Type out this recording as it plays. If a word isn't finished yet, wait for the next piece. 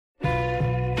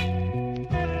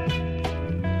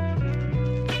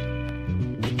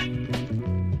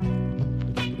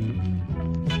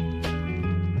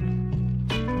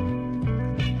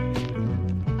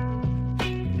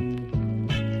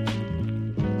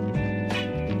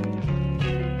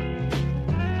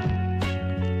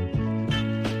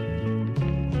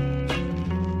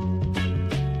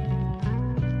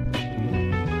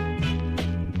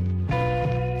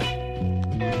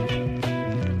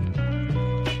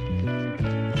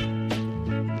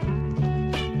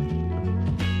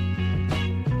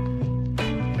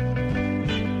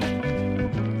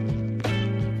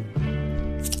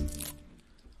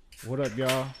up,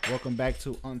 y'all? Welcome back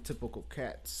to Untypical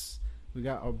Cats. We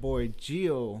got our boy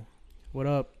Gio. What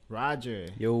up? Roger.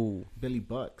 Yo. Billy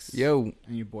Bucks. Yo.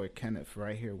 And your boy Kenneth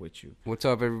right here with you. What's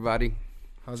up, everybody?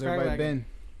 How's everybody been?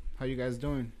 How you guys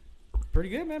doing? Pretty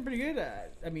good, man. Pretty good.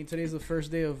 I mean, today's the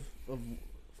first day of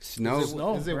Snow.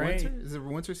 Is it right? winter? Is it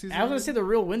winter season? I was gonna say the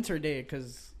real winter day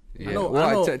because Yeah. I know.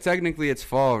 Well, technically it's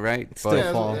fall, right? It's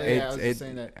still fall. But Yeah, I was just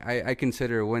saying that. I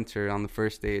consider winter on the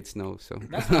first day it snows. So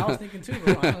that's what I was thinking too,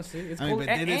 bro. Honestly, it's I mean, cold.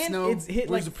 but did it snow? It's hit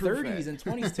Where's like the proof 30s at? and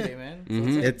 20s today, man. So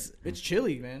Mhm. it's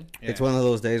chilly, man. It's one of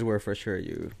those days where for sure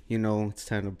you know it's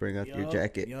time to bring out your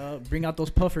jacket. Yeah, bring out those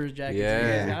puffers jackets.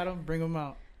 Yeah. You got them, bring them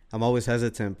out. I'm always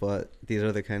hesitant, but these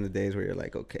are the kind of days where you're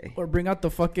like, okay. Or bring out the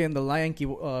Lion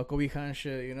cobija and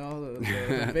shit, you know?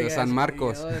 The big The San ass-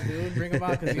 Marcos. Yeah, dude, bring them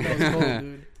out because you know it's cold,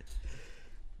 dude.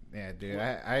 Yeah, dude.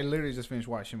 I literally just finished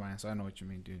washing mine, so I know what you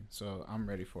mean, dude. So I'm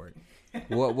ready for it.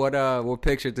 what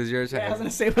picture does yours Yeah, I was have?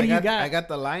 gonna say, what do you got? I got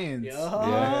the Lions. Yeah.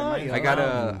 Mine's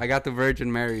I got the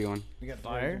Virgin Mary one. I got the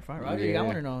Fire. Roger, Yeah. you got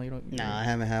one or no? You don't. Nah, I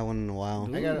haven't had one in a while.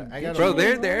 I got Bro,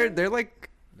 a- they're like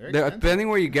depending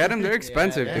where you get them, they're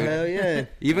expensive, Yeah, dude. Hell yeah.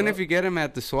 Even if you get them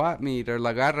at the swap meet or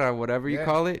La Garra, whatever you Yeah.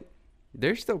 call it,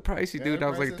 they're still pricey, Yeah, dude. they're I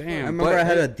was like, pricey as damn. fuck. I remember But- I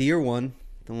had a deer one.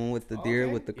 The one with the deer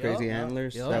Okay. with the crazy Yeah.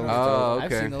 antlers. Yeah. That was Oh, dope.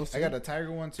 I've okay. seen those. I got a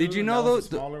tiger one too. Did you and know that was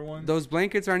those- a smaller one? Those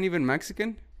blankets aren't even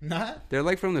Mexican. Nah. They're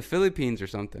like from the Philippines or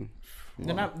something.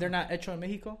 They're not hecho in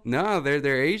Mexico. No,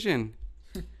 they're Asian.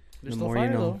 They're The still more fire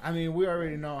you know. though. I mean, we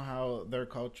already know how their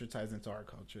culture ties into our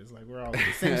culture. It's like we're all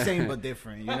the same but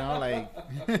different, you know?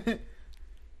 Like,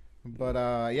 but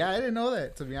yeah, I didn't know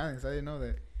that. To be honest, I didn't know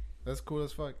that. That's cool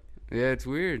as fuck. Yeah, it's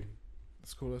weird.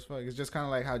 It's cool as fuck. It's just kind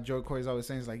of like how Joe Coy's always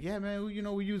saying. It's like, yeah, man,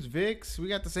 we use Vicks. We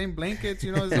got the same blankets.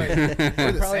 You know, it's like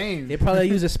we're the same. They probably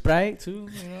use a Sprite too.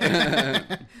 You know?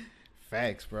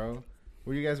 Facts, bro.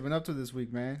 What you guys been up to this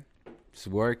week, man? It's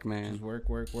work, man.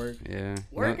 Just work. Yeah.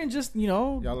 Working just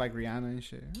Y'all like Rihanna and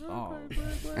shit. Oh.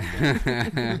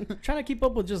 Work. trying to keep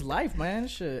up with just life, man.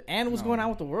 Shit, and what's No. going on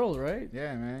with the world, right?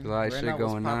 Yeah, man. A lot of Right shit now,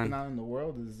 what's going popping on. out in the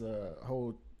world is a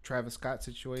whole Travis Scott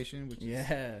situation, which is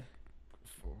Yeah.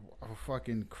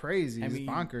 fucking crazy. I It's mean-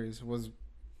 bonkers. Was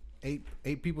eight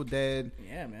people dead.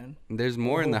 Yeah, man. There's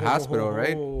more in the hospital,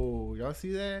 right? Oh, y'all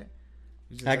see that?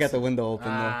 We just I had got the some- window open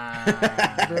We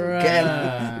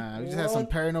just had some What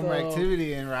paranormal the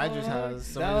activity in Roger's fuck? house. That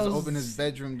Somebody just was- opened his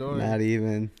bedroom door. though. Not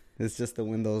even. It's just the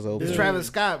windows open. It's Dude. Travis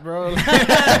Scott, bro. Yo,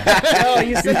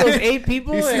 you said those 8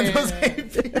 people. You seen and- those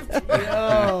 8 people?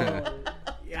 Yo.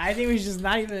 Yeah, I think we should just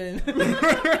not even.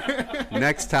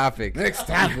 Next topic. Next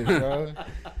topic, bro.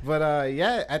 But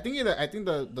yeah, I think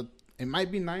the it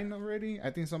might be 9 already. I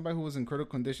think somebody who was in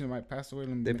critical condition might pass away.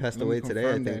 They passed let me away today,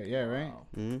 I confirm think. that. Yeah, right. Wow.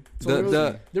 Mhm. So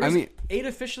there I was mean, 8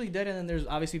 officially dead, and then there's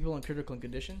obviously people in critical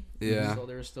condition. Yeah. So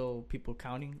there's still people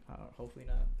counting. Hopefully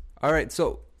not. all right.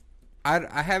 So,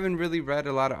 I haven't really read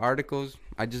a lot of articles.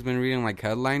 I just been reading like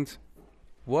headlines.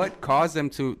 What caused them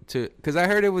to? Because I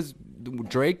heard it was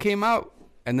Drake came out,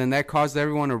 and then that caused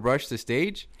everyone to rush the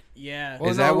stage. Yeah.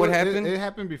 Is that what happened? It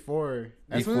happened before.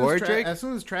 Before Drake? As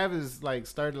soon as Travis like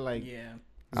started like Yeah.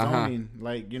 zoning,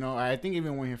 like, you know, I think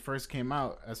even when he first came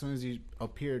out, as soon as he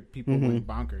appeared, people went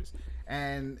bonkers.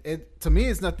 And it, to me,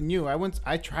 it's nothing new.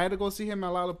 I tried to go see him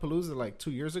at Lollapalooza like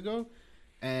 2 years ago,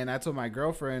 and I told my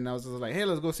girlfriend, I was just like, hey,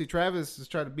 let's go see Travis. Let's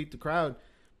try to beat the crowd.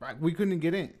 We couldn't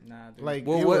get in. Nah, dude. Like,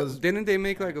 Well, it what was didn't they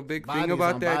make like a big thing bodies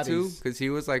about on that too? bodies. Because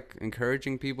he was like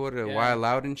encouraging people to Yeah. wild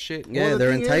out and shit. Yeah, the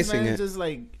they're thing enticing man, it. Just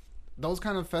like those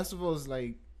kind of festivals,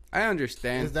 like, I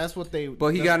understand. that's what they. But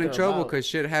he that's got what in they're trouble about. because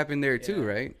shit happened there too, Yeah.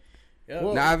 right? Yeah.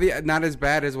 Well, Not as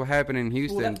bad as what happened in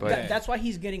Houston, Well, but that's why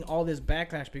he's getting all this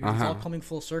backlash because it's all Uh-huh. coming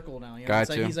full circle now. You know? It's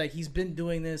Gotcha. like he's been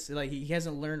doing this, like he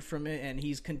hasn't learned from it, and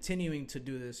he's continuing to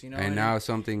do this. You know, and now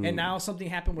something. and now something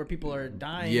happened where people are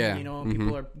dying. Yeah, You know, mhm.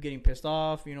 people are getting pissed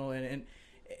off. You know, and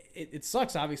it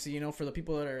sucks obviously. You know, for the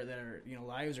people that are you know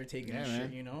lives are taken and Yeah, shit.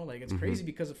 man. You know, like it's crazy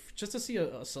because just to see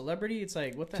a celebrity, it's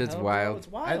like what the It's hell? wild. Bro? It's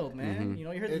wild, I- man. mhm. You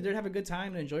know, you're there to have a good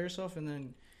time and enjoy yourself, and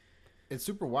then It's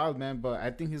super wild, man. But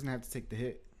I think he's gonna have to take the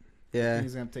hit. I Yeah. think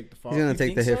he's gonna take the fall. He's going You to take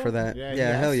think the hit so? for that. Yeah, Yeah, he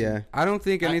has hell to. yeah. I don't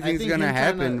think I anything's think gonna him trying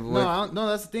happen. to- no,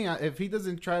 that's the thing. If he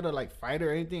doesn't try to like fight or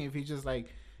anything, if he just like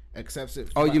accepts it.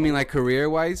 Oh, you mean like career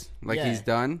wise? Like Yeah. he's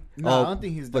done? No, Oh, I don't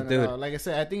think he's but done at dude- all. Like I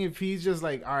said, I think if he's just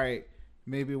like, all right,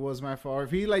 maybe it was my fault. Or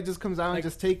if he like just comes out and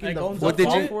just taking the owns full up did to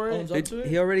fall you- it, for it. owns up to it.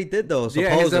 He already did though,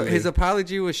 Yeah, supposedly. his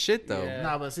apology was shit though. Yeah.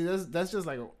 Nah, but see, that's just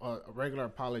like a regular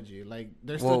apology. Like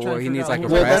they're still Well, trying to he figure needs out like a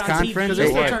who's- Well, press that's- conference Because or they're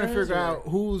still what? trying to figure out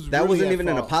who's That really wasn't at even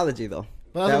an fault. apology though.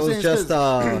 But That that's what was I'm saying, just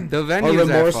The a venue's at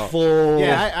fault. remorseful.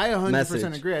 yeah, I 100%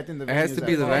 message. agree. I think the It has venue's to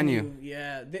be at the fault. venue.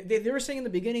 Yeah, they were saying in the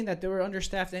beginning that they were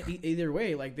understaffed either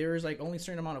way. Like there was like only a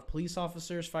certain amount of police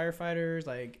officers, firefighters,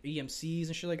 like EMCs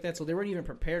and shit like that. So they weren't even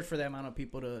prepared for that amount of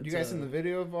people to. You guys seen the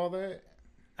video of all that?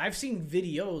 I've seen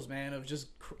videos, man, of just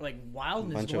like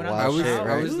wildness Bunch going of on. wild I was shit, I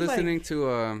right? was Dude, like, listening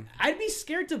to I'd be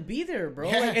scared to be there,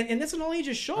 bro. Yeah. Like, and that's an all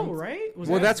ages show, right? Was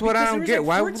well, that- that's what I because don't there get. was,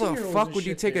 Why like, the 14-year-olds fuck and would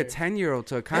you shit take a there. 10-year-old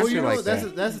to a Well, concert you know, like that's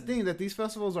that? that's the thing, that these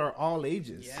festivals are all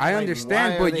ages. Yeah. I Like,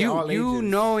 understand, why are but they all you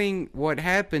ages? knowing what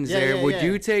happens Yeah, there, yeah, would yeah.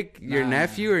 you take your Nah.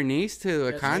 nephew or niece to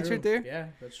a That's concert true. there? Yeah,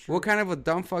 that's true. What kind of a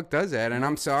dumb fuck does that? And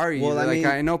I'm sorry, Well, I like mean-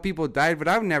 I know people died, but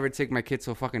I would never take my kids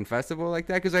to a fucking festival like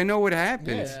that because I know what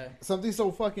happens. Yeah. Something so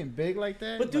fucking big like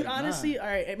that. But dude, like, honestly, nah. all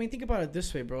right. I mean, think about it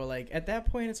this way, bro. Like at that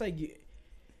point, it's like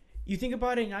you think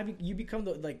about it, and you become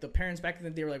the parents back in the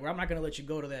day were like, well, I'm not gonna let you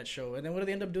go to that show, and then what do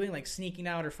they end up doing? Like sneaking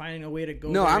out or finding a way to go.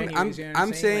 No, there I'm anyways, you know what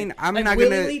I'm saying Like, I'm like not gonna.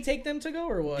 willingly take them to go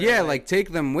or what? Yeah, Or, like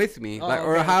take them with me. Oh, Like,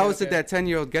 or okay, how okay, did okay. that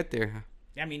 10-year-old get there?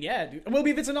 I mean, yeah, dude. Well,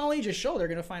 if it's an all ages show, they're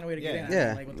gonna find a way to get Yeah. in.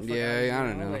 Yeah. Like, what the fuck Yeah, else, I you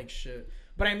don't know. Like shit.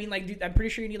 But I mean, like, dude, I'm pretty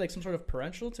sure you need like some sort of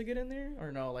parental to get in there,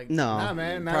 or no? Like, No. Nah,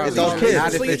 man. Probably It's all not. kids.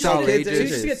 Not So if you it's just all get- So you ages.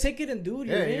 just get a ticket and dude,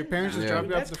 Yeah, you're your in? parents just Yeah. drop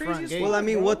you off That's the crazy front as gate. fuck. Well, I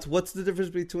mean, bro. what's the difference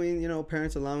between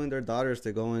parents allowing their daughters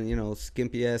to go in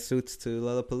skimpy ass suits to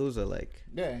Lollapalooza? Like,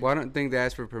 Yeah. Well, I don't think they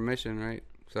ask for permission, right?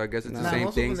 So I guess it's Nah, the same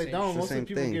most thing. of them they don't. It's the Most of same the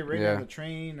people thing. get ready Yeah. on the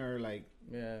train or like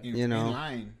Yeah. in know.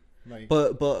 line. Like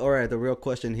but all right, the real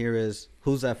question here is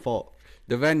who's at fault?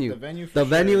 The venue, the venue. For The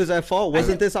venue sure. is at fault.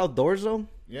 Wasn't this outdoors though?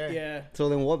 Yeah. Yeah. So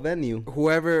then what venue?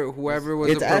 whoever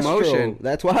was It's the promotion. Astro.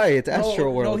 That's why it's Astro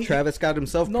no, World. he- Travis Scott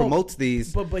himself No, promotes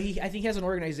these. But I think he has an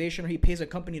organization where he pays a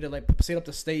company to like set up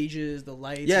the stages, the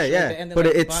lights. Yeah, and shit yeah. like that, and then, But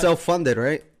like, it's self-funded,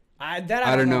 right? I I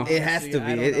don't know. It has honestly. to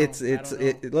be. I don't It's know. I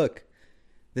don't know. look.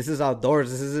 This is outdoors.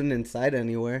 This isn't inside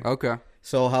anywhere. Okay.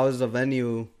 So how is the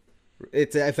venue?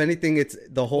 It's if anything, it's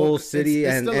the whole Well, city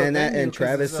it's and still a venue 'cause it's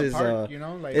Travis's. a park, you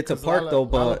know, like, it's a 'cause park though,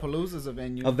 but Lollapalooza's a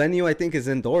venue. a venue I think is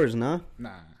indoors, nah.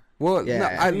 Nah. Well, Yeah, no,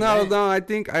 I mean, I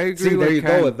think I agree See, with there you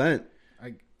Ken. go, event.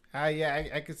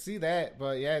 I could see that,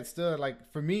 but yeah, it's still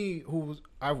like for me,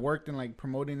 I've worked in like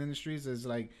promoting industries, is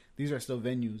like these are still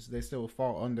venues. They still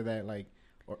fall under that like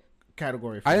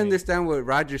category. For I me. understand what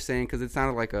Roger's saying because it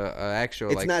sounded like a actual.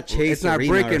 It's like, not Chase It's not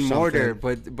Arena brick or and mortar,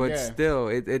 something. but Yeah. still,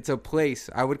 it's a place.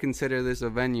 I would consider this a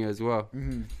venue as well.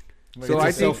 Mhm. Like, So It's I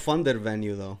a think- self-funded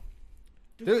venue though.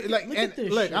 Dude, like, Look and at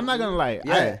this look, shit, I'm not gonna dude. lie.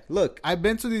 Yeah, look. I've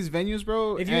been to these venues,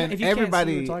 bro, If you- and if you can't see what we're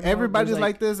everybody, talking about, everybody's there's,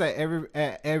 like like- this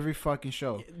at every fucking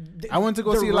show. The- I went to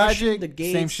go the see rushing Logic, the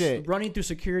gates, same shit. running through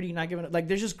security, not giving like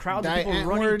there's just crowds of Die people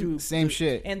running Antwoord, through same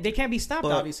shit. and they can't be stopped.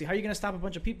 But- Obviously, how are you gonna stop a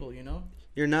bunch of people? You know?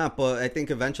 You're not, but I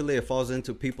think eventually it falls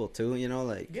into people too.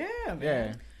 Like Yeah, man.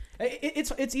 Yeah.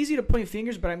 It's easy to point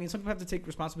fingers, but I mean, some people have to take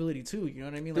responsibility too. You know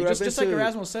what I mean? Like Dude, I've just been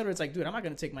like to- Erasmo said, where it's like, dude, I'm not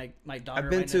gonna take my daughter. I've my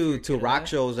been nephew, or to kid rock that.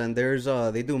 shows and there's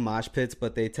they do mosh pits,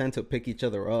 but they tend to pick each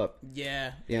other up.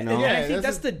 Yeah, You know? And I Yeah, think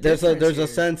that's the There's difference. a here.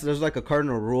 sense, there's like a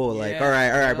cardinal rule, like Yeah, all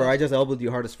right, you bro, know? I just elbowed you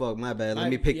hard as fuck, my bad.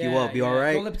 Let me pick you up. You all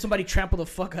right? Don't let somebody trample the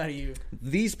fuck out of you.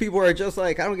 These people are just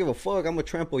like, I don't give a fuck. I'm gonna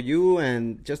trample you,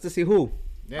 and just to see who.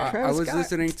 Yeah. I Travis was Scott.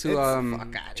 listening It's to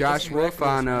fuck outta Josh here. Wolf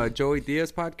on Joey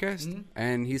Diaz podcast, Mm-hmm.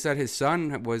 and he said his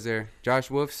son was there,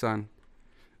 Josh Wolf's son,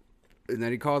 and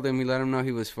then he called him. He let him know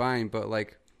he was fine, but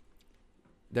like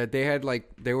that they had like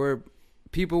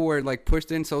people were like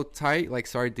pushed in so tight like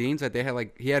sardines that they had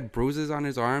like he had bruises on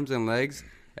his arms and legs,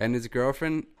 and his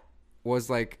girlfriend was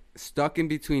like stuck in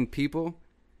between people,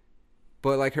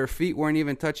 but like her feet weren't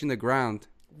even touching the ground.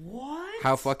 What?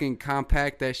 How fucking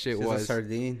compact that shit She's a was.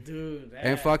 sardine. Dude,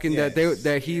 And that- fucking Yes.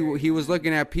 that he was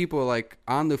looking at people like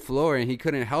on the floor and he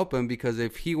couldn't help him because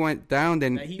if he went down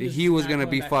then that he was not gonna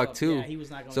going be back fucked up. too. Yeah, he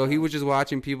was not going So he down. was just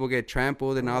watching people get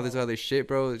trampled and all this other shit,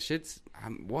 bro. Shit's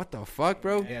what the fuck,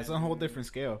 bro? Yeah, it's on a whole different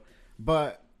scale.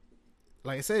 But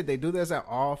like I said, they do this at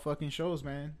all fucking shows,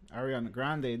 man. Ariana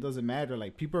Grande, it doesn't matter.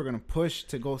 Like people are gonna push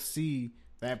to go see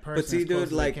that person. But see, as close dude,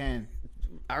 as like they can.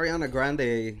 Ariana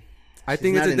Grande. I she's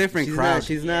think it's not a different she's crowd. Not,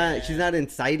 she's not. She's not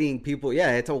inciting people.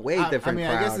 Yeah, it's a way different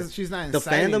I crowd. guess she's not. The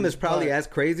inciting, fandom is probably but- as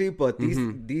crazy, but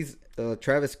these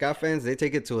Travis Scott fans, they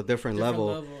take it to a different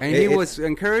level. and It- he it- was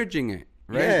encouraging it,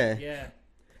 right? Yeah. Yeah.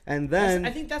 And then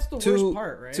I think that's the to worst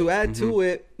part, right? to add to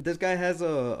it, this guy has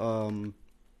a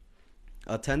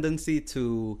tendency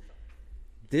to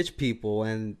ditch people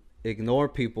and ignore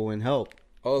people and help.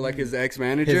 Oh, like his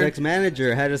ex-manager? His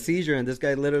ex-manager had a seizure, and this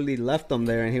guy literally left him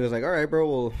there, and he was like, all right, bro,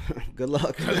 well, good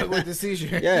luck. with the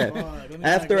seizure. Yeah. Fuck,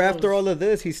 After all of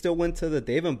this, he still went to the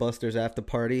Dave and Buster's after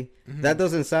party. That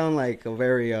doesn't sound like a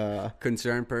very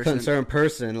Concerned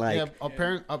person. Like, Yeah, like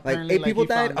apparently, 8 people he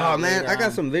found died. out Oh man, later I got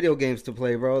on. some video games to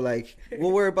play, bro. Like,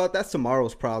 we'll worry about that's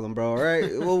tomorrow's problem, bro. All right,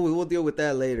 we'll deal with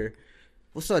that later.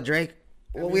 What's up, Drake?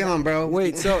 What we on, bro?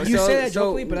 Wait, so You say that so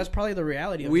jokingly, but that's probably the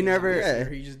reality of we it. never- Honestly, Yeah.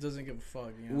 He just doesn't give a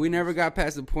fuck. You know? we never got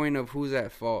past the point of who's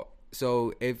at fault.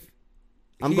 So if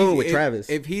I'm he- going with if- Travis.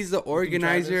 If he's the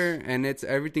organizer Travis? and it's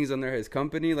everything's under his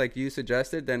company, like you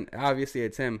suggested, then obviously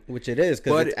it's him. Which it is,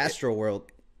 because But it's Astro World.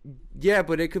 Yeah,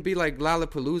 but it could be like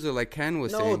Lollapalooza, like Ken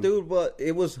was No, saying. dude, but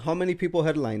it was how many people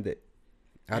headlined it?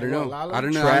 I don't What, know. Lala? I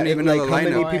don't know. I don't even know the how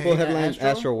many lineup. people Oh, headlined Astro?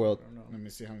 Astro World? Let me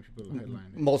see how many people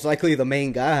headlined it. Most likely the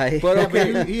main guy. But Yeah,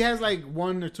 okay. but he has like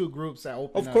 1 or 2 groups that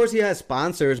open. Of course, he has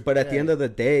sponsors, but at the Yeah. end of the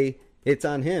day, it's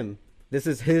on him. This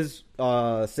is his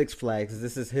Six Flags.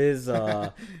 This is his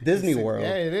Disney World.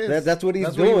 Yeah, it is. That's what he's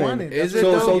That's what he doing. wanted. Is That's it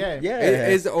what he though? So wanted, yeah,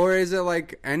 Is it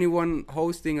like anyone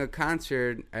hosting a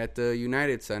concert at the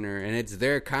United Center and it's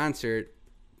their concert,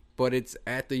 but it's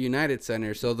at the United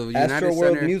Center? So the United Astro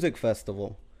World Center. Music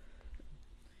Festival.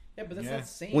 Yeah, but that's Yeah. not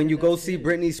saying When you that go that's see it.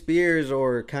 Britney Spears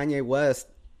or Kanye West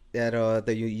at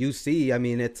the UC, I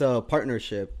mean, it's a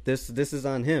partnership. This is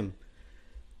on him.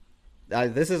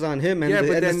 This is on him, and Yeah, but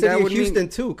the then city that of would mean- Houston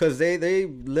too, because they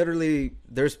literally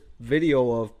there's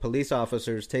video of police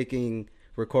officers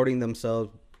recording themselves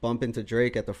bump into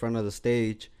Drake at the front of the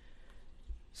stage.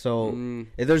 So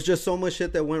there's just so much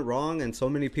shit that went wrong and so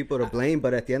many people to blame,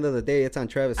 but at the end of the day, it's on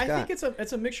Travis I Scott. think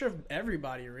it's a mixture of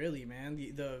everybody, really, man.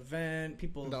 The event,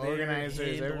 people, The there, organizers,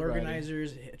 him, the everybody.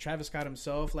 organizers, Travis Scott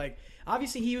himself. Like,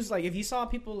 obviously, he was like, if he saw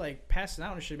people like passing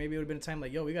out and shit, maybe it would have been a time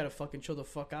like, yo, we gotta fucking chill the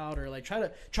fuck out, or like try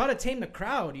to tame the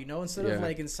crowd, you know, instead of Yeah.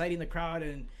 like inciting the crowd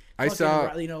and I fucking,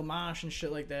 saw- you know, mosh and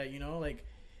shit like that, you know, like.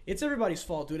 It's everybody's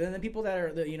fault, dude. And then people that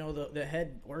are the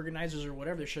head organizers or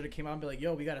whatever, they should have came out and be like,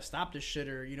 "Yo, we got to stop this shit,"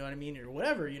 or you know what I mean, or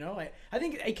whatever. You know, I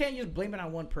think I can't just blame it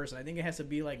on one person. I think it has to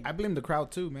be like, I blame the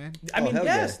crowd too, man. I mean, hell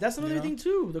yes, yeah. that's another You know? thing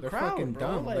too. The They're crowd, fucking bro.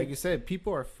 dumb. Like you said,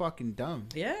 people are fucking dumb.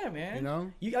 yeah, man. You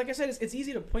know? like I said, it's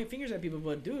easy to point fingers at people,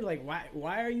 but dude, like,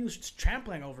 why are you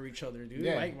trampling over each other, dude?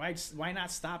 Yeah. why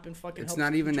not stop and fucking? It's help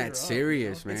not each even other that up,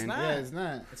 serious, you know? It's man. not. Yeah, it's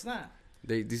not. It's not.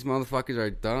 These motherfuckers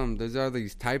are dumb. Those are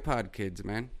these Tide Pod kids,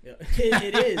 man. Yeah.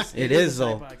 It is. It is a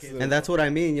though, side podcast. and that's what I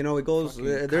mean. You know, it goes.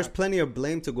 Fucking There's cop. plenty of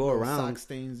blame to go Little around, sock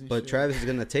stains and but shit. Travis is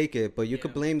gonna take it. But you could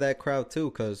Yeah. blame that crowd too,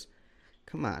 cause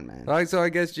come on, man. All right, so I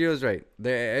guess Gio's right.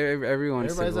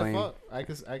 Everyone's to Everybody's at blame. fault. I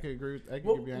could agree. I could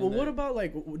Well, get behind well, that. what about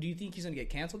like? Do you think he's gonna get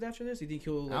canceled after this? Do you think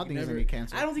he'll? Like, I don't think he's never- gonna get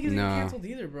canceled. I don't think he's gonna Nah. get canceled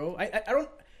either, bro. I don't.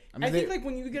 I I, mean, think they- like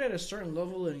when you get at a certain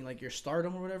level and like your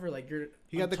stardom or whatever, like you're.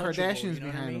 He got the untouchable, Kardashians you know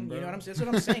what I behind mean? him, bro. You know what I'm saying? That's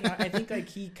what I'm saying. I think like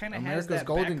he kind of has America's that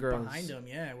Golden back Girls. behind him.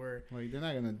 Yeah, where Like, they're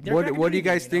not gonna. They're not gonna What do you do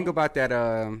anything, guys think know? about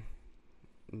that?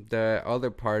 The other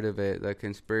part of it, the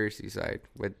conspiracy side,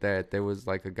 with that there was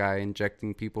like a guy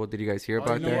injecting people. Did you guys hear Oh,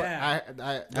 about you know that? what?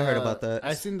 Yeah. I heard about that.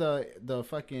 I seen the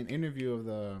fucking interview of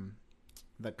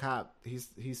the cop.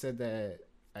 He said that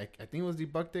I think it was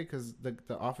debunked it because the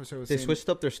officer was They saying, switched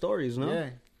up their stories, no? Yeah,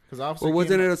 because officer. Well,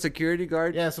 wasn't came- it a security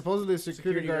guard? Yeah, supposedly a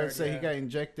security guard guard, said yeah. he got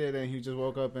injected and he just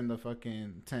woke up in the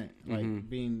fucking tent, like Mhm.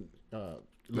 being Like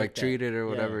looked at. treated or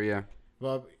whatever. Yeah.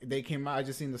 Well, they came out. I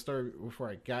just seen the story before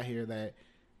I got here that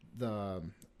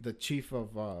the chief of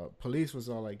police was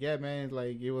all like, "Yeah, man,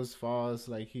 like it was false.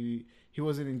 Like he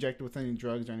wasn't injected with any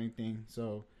drugs or anything."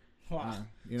 So, wow.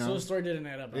 you So know, the story didn't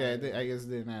add up. yeah, I guess it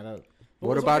didn't add up. But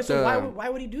What so- about so the- why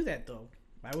would he do that though?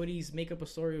 Why would he make up a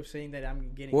story of saying that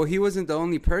I'm getting? Well, he wasn't the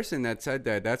only person that said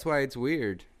that. That's why it's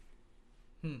weird.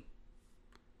 Hmm.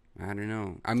 I don't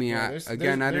know. I mean, Yeah, I there's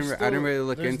didn't really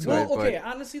look there's- into Well, it, okay. but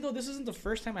Honestly, though, this isn't the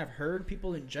first time I've heard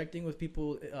people injecting with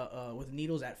people with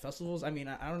needles at festivals. I mean,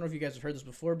 I don't know if you guys have heard this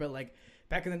before, but like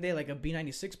back in the day, like a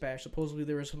B96 bash, supposedly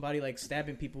there was somebody like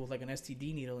stabbing people with like an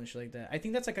STD needle and shit like that. I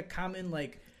think that's like a common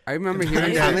like. I remember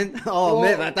hearing that. Common? Oh,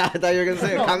 Well, man, I thought you were gonna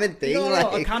say a common thing. No, a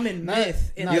like, common not-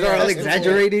 myth. In not- the you're all festival.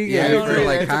 exaggerating. Yeah, No, no, for no,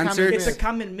 like it's a common concerts. It's a myth.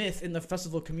 common myth in the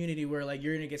festival community where like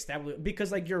you're gonna get stabbed with,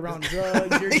 because like you're around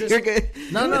drugs. You're just. You're good.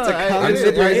 No, no, It's a I- common I'm it is-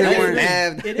 surprised it they is- weren't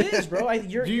stabbed. It is, bro.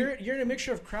 You're Do you- you're in a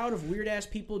mixture of crowd of weird ass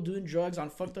people doing drugs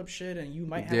on fucked up shit, and you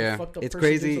might have Yeah. a fucked up It's person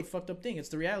crazy. doing a fucked up thing. It's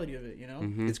the reality of it, you know.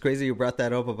 Mhm. It's crazy you brought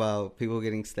that up about people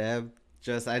getting stabbed.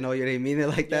 Just I know you didn't mean it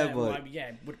like that, Yeah, but well, I mean,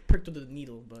 yeah, would pricked with the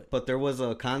needle, but there was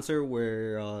a concert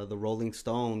where the Rolling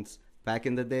Stones back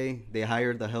in the day they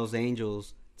hired the Hells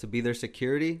Angels to be their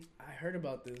security, I heard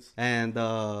about this. and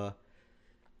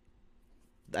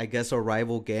I guess a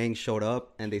rival gang showed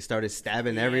up and they started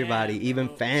stabbing everybody, bro. even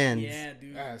fans. Yeah,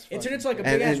 dude. That's It turned fucking into like a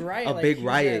And- big ass and riot. a like, big huge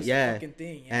riot, ass yeah. fucking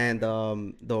thing, yeah. And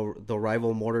the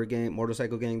rival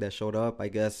motorcycle gang that showed up, I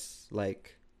guess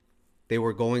like they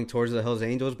were going towards the Hells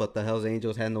Angels, but the Hells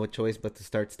Angels had no choice but to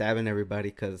start stabbing everybody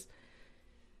because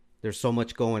there's so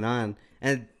much going on.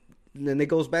 And then it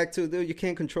goes back to, dude, you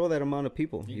can't control that amount of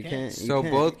people. You can't. So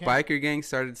can't. both biker gangs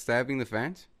started stabbing the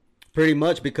fans. Pretty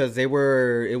much because it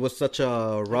was such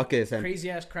a ruckus and crazy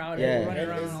ass crowd Yeah. running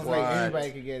around. It's all like that.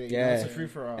 anybody could get it. Yeah. It's a free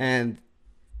for all. and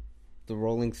the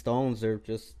Rolling Stones, they're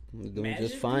just doing Imagine,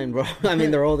 just fine, bro. I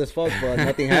mean, they're old as fuck, but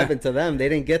nothing happened to them. They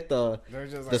didn't get the They're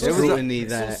just the like, scrutiny So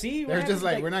that see, what they're just happens,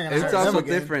 like, we're not gonna. It's hire them also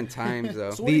again. different times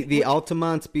though. So the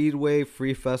Altamont Speedway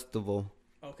Free Festival,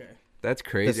 Okay. That's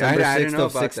crazy. December I didn't 6th know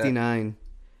of about that. '69.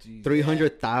 Jeez.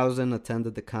 300,000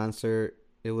 attended the concert.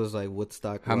 It was like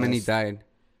Woodstock. How many West. died?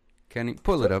 Can you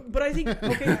pull it up? But I think,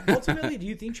 okay, ultimately, do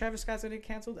you think Travis Scott's gonna get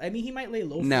canceled? I mean, he might lay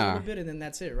low for a Nah. little bit, and then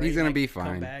that's it, right? He's He gonna might be come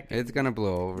fine. back It's gonna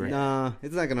blow over. Nah,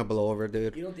 it's not gonna blow over,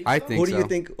 dude. You don't think I so? think Who do you so.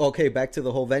 think? Okay, back to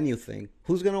the whole venue thing.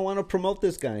 Who's gonna want to promote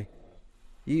this guy?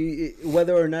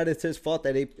 Whether or not it's his fault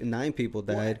that 9 people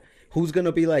died. Who's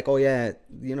gonna be like, oh yeah,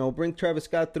 bring Travis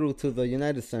Scott through to the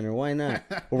United Center? Why not?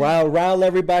 rile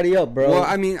everybody up, bro. Well,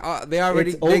 I mean, they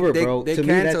already It's over, they, bro. They To me,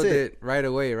 that's canceled it. it right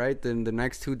away, right? Then the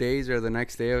next 2 days or the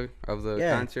next day of the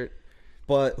Yeah. concert.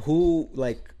 But who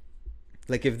like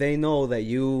if they know that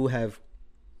your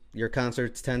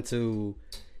concerts tend to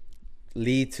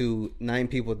lead to 9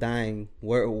 people dying,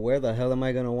 where the hell am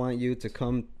I gonna want you to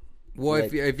come? Well,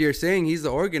 Like- if you're saying he's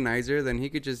the organizer, then he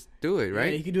could just do it, Yeah,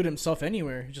 right? he could do it himself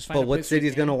anywhere. Just find But a what place where he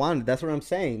city's can. gonna want it? That's what I'm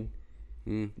saying.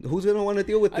 Mm. Who's gonna want to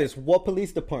deal with this? What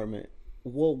police department?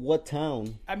 What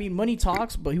town? I mean, money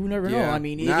talks, but you never know. Yeah. I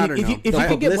mean, Nah, I don't if you know. if The you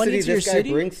can get money publicity to your this guy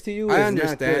city, brings to you I is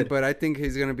understand, not good. but I think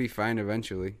he's gonna be fine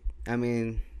eventually. I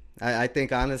mean, I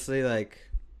think honestly, I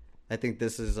think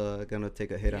this is gonna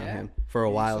take a hit on Yeah? him for a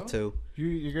Think while so? too.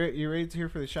 You ready to hear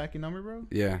for the Shaqy number, bro?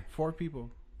 Yeah. 4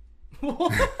 people. 4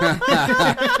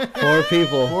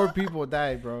 people. 4 people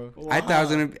died, bro.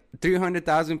 Wow.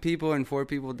 300,000 people and 4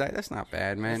 people died. That's not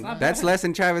bad, man. not That's bad. less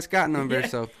than Travis Scott number. Yeah.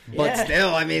 So But Yeah.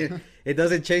 still, I mean, it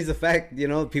doesn't change the fact,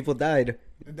 people died.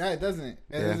 That doesn't.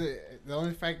 Yeah. The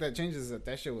only fact that changes is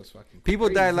that shit was fucking. people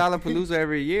crazy. die at Lollapalooza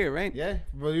every year, right? Yeah,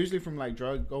 but usually from like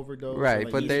drug overdose. or, Right,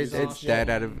 like, but eating there's some it's shit. dead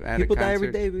at People a die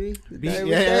every concert. day, baby. Yeah, Die every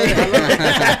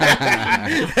yeah,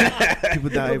 day. People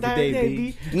die every day,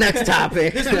 B. Next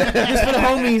topic. Just for the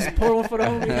homies. Pour one for the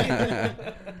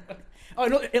homies. Oh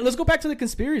no! Let's go back to the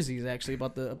conspiracies actually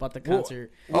about the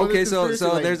concert. Well, Okay, the so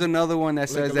conspiracy, like- there's another one that like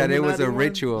says that it was Illuminati a one?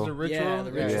 ritual. It was a ritual. Yeah,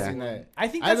 the ritual I've seen one. that. I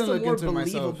think I that's didn't the look more into it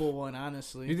myself. believable one,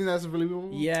 honestly. You think that's believable?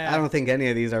 Yeah, I don't think any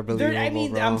of these are believable, I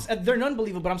mean, bro. they're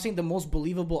non-believable, but I'm saying the most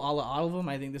believable out of all of them.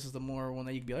 I think this is the more one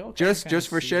that you could be like, okay, I just kinda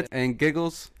for see shit that. and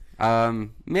giggles.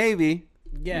 Maybe.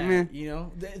 Yeah, Meh.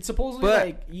 it's supposedly But-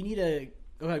 like you need a.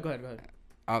 Go ahead.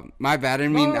 My bad. I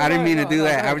didn't No, mean no, I didn't no, mean no, to do no,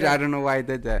 that. no, I no. don't know why I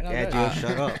did that. No, Yeah, no, Joe,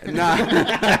 shut up.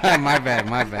 Nah, my bad.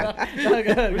 No,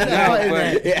 go ahead. No,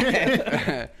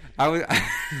 but I was.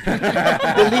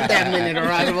 Delete that minute,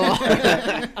 arrival.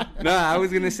 No, I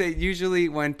was gonna say usually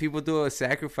when people do a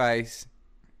sacrifice,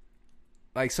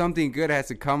 like something good has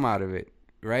to come out of it,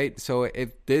 right? So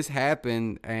if this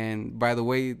happened, and by the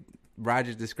way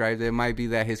Roger described it, it might be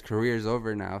that his career is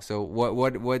over now. So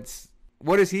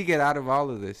what does he get out of all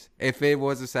of this if it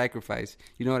was a sacrifice?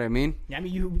 You know what I mean? Yeah, I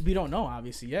mean, we don't know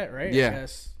obviously yet, right? Yeah. I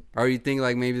guess. Or you think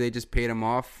like maybe they just paid him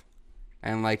off,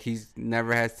 and like he's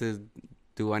never has to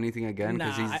do anything again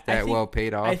because Nah, he's I that think- well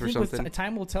paid off I or think something? with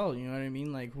time will tell. You know what I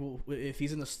mean? Like, if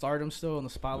he's in the stardom still in the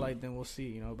spotlight, then we'll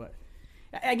see. But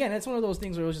again, it's one of those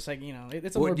things where it was just like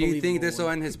it's a more What do you think believable this will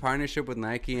one. end his partnership with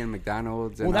Nike and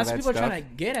McDonald's and Well, that's all what that people are stuff? trying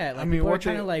to get at. Like, I mean, people are what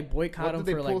trying they- to like boycott what him did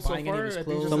they for like pull so buying any far? of his I think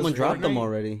clothes. just Someone Just dropped them Fortnite?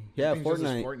 already. I Yeah, think just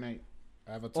Fortnite. Fortnite.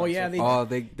 Avatar Oh, yeah, so they- far. Oh,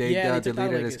 they Yeah, they took out,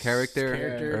 deleted like, his his character,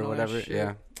 character or and all that whatever. shit.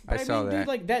 Yeah, But I saw mean, that. Dude,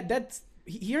 like that's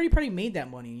he already probably made that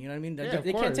money. You know what I mean? Yeah, of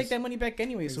They can't take course. that money back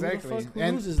anyway. So Exactly. who the fuck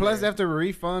And loses plus, they there? have to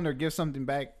refund or give something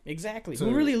back. Exactly. to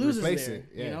Who really loses replace there? it,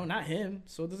 yeah. You know, not him.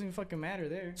 So it doesn't even fucking matter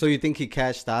there. So you think he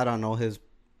cashed out on all his?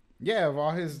 Yeah, of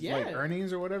all his like Yeah.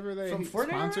 earnings or whatever they From Fortnite,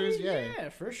 sponsors. already? Yeah,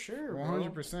 for sure.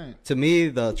 100%. To me,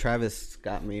 the Travis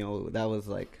Scott meal, that was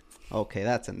like, okay,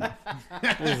 that's enough.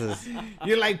 This is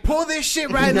You're like, pull this shit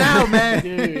right now, man.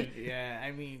 Dude, yeah,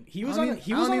 I mean, he was I on don't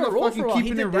he need- was I on don't a need roll fucking for a while. He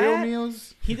keeping did it real that.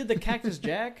 meals. He did the Cactus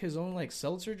Jack, his own like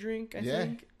seltzer drink, I Yeah.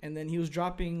 think, and then he was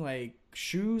dropping like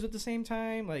shoes at the same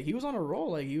time. Like he was on a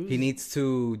roll. Like he was. he needs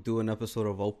to do an episode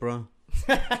of Oprah,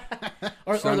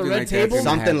 or the Something Red like that. Table. Some-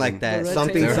 something like The that, red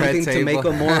something table. The red something to make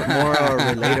table. him more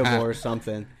relatable or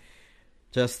something.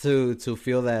 just to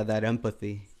feel that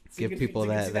empathy, So you give can- people so you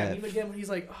can that see that. meme again when he's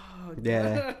like, oh,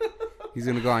 Yeah. He's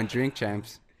gonna go on Drink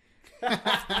Champs.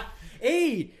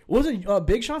 Hey, wasn't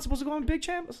Big Sean supposed to go on Big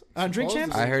Champs? Drink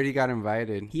Champs? I heard he got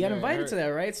invited. He got Yeah, I invited heard. to that,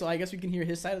 right? So I guess we can hear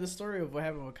his side of the story of what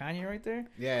happened with Kanye right there.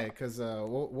 Yeah, because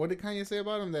what did Kanye say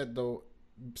about him? That the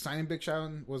signing Big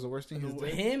Sean was the worst thing he's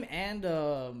did. Him and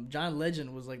John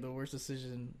Legend was like the worst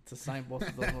decision to sign both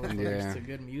of those motherfuckers Yeah. to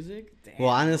good music. Damn, Well,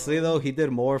 honestly bro. though, he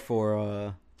did more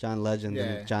for John Legend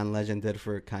Yeah. than John Legend did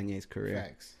for Kanye's career.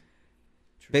 Facts.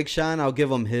 Big Sean, I'll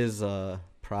give him his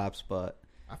props, but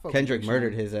I fuck with Kendrick Big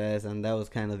murdered Sean. his ass, and that was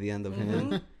kind of the end of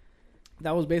him. Mhm.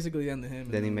 That was basically the end of him.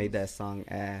 Then he made that song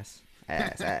ass,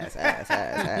 and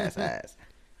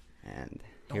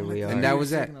here we are. And that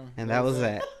was that. And that was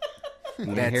that.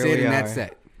 And That's here it, we and are. that's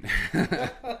that.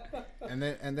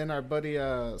 And then our buddy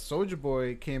Soldier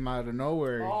Boy came out of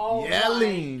nowhere Oh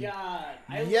yelling, my God.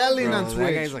 I yelling Bro, on that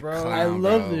Twitch, guy's a bro. clown. I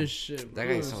love bro. this shit. That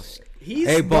bro. guy's so. He's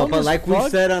Hey, dumb but as like we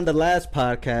fuck. said on the last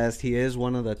podcast, he is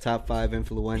one of the top 5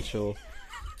 influential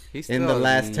He's in the still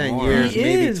last 10 more. years, He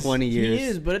maybe is. 20 years. He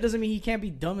is, but it doesn't mean he can't be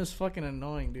dumb as fucking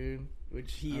annoying, dude.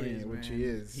 Which he I mean, is, which man. he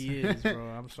is. He is, bro.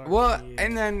 I'm sorry. Well, He is.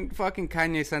 and then fucking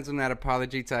Kanye sends him that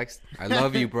apology text. I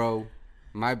love you, bro.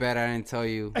 My bad, I didn't tell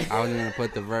you. I was gonna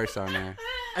put the verse on there.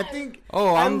 I think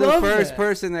Oh, I I'm the love first that.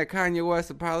 person that Kanye West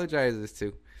apologizes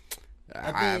to.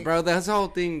 think- Bro, this whole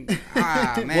thing.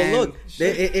 Man. Well, look,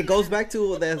 it goes back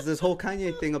to this whole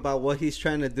Kanye thing about what he's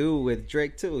trying to do with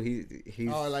Drake too. He's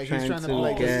like, he's trying, trying to to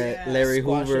like- get yeah, Larry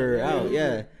squash Hoover it. out.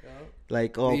 Yeah,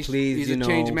 like he's, please, he's you a know,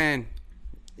 changed man.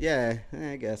 Yeah,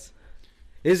 I guess.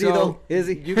 Is he So, though? Is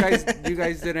he? You guys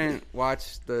didn't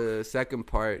watch the second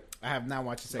part. I have not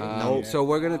watched the second. Nope. yet. So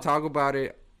we're gonna talk about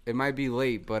it. It might be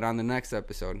late, but on the next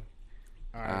episode.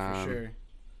 all right, for sure.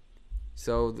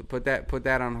 So put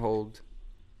that on hold.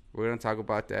 We're gonna talk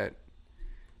about that.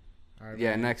 All right,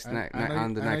 Yeah, man. next- I ne- know ne-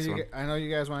 on the I know next you one. gu- I know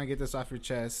you guys want to get this off your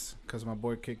chest because my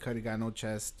boy Kid Cudi got no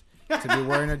chest to be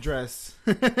wearing a dress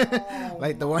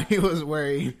like the one he was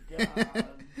wearing.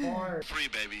 Free,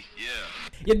 baby. Yeah.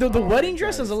 Yeah, the wedding God,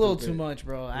 dress is a little stupid. too much,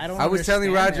 bro. I don't. I was telling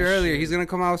understand Roger that earlier, shit. he's gonna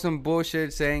come out with some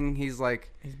bullshit saying he's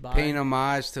like He's bi. paying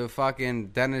homage to fucking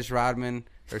Dennis Rodman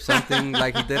or something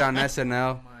like he did on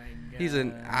SNL. Oh my He's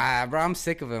an God. bro. I'm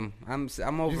sick of him.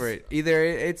 I'm over it. Either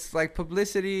it's like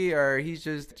publicity or he's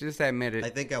just admit I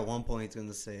it. think at one point he's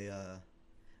gonna say,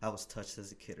 "I was touched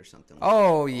as a kid" or something.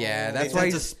 Oh yeah, They that's tend why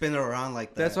to he's spin it around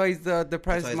like that. that's why he's the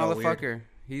depressed That's why he's all weird. motherfucker.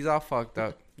 He's all fucked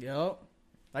up. Yup.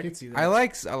 I can see that. I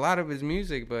like a lot of his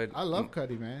music, but I love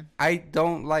Cudi, man. I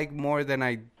don't like more than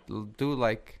I do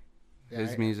like Yeah,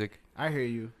 his music. I hear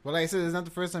you. But like I said, it's not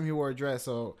the first time he wore a dress.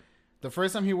 So the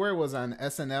first time he wore it was on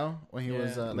SNL when he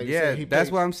was like you Yeah, said, he that's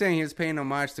played- what I'm saying. He was paying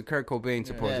homage to Kurt Cobain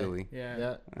supposedly. Yeah.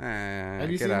 Yeah. Ah, Have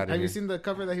you get seen? out of Have here. you seen the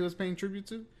cover that he was paying tribute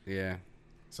to? Yeah.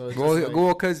 So it's Well, just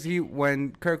like, because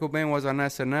when Kurt Cobain was on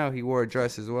SNL, he wore a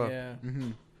dress as well. Yeah.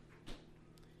 mhm.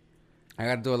 I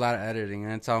got to do a lot of editing,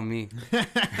 and it's all me.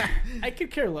 I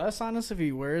could care less, honest, if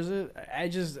he wears it. I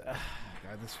just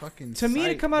God, this fucking to me to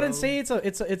sight, come out and bro. say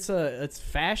it's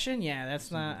fashion. Yeah, that's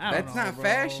not. I don't That's know, not bro.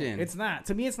 fashion. It's not.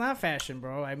 To me, it's not fashion,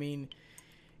 bro. I mean,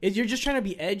 you're just trying to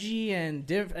be edgy and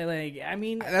different. Like, I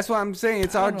mean, That's what I'm saying.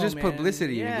 It's I all don't know, just man.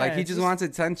 publicity. Yeah, Like, he it's just just- wants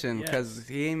attention Yes. because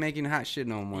he ain't making hot shit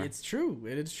no more. it's true.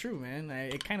 It is true, man.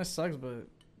 It kind of sucks, but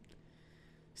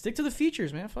stick to the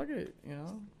features, man. Fuck it, you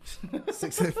know.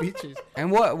 6 of the features.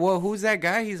 And what? Well, who's that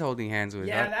guy he's holding hands with?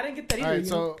 Yeah, I didn't get that either. All right,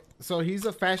 you know? so he's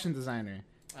a fashion designer,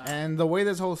 and the way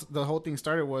the whole thing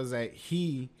started was that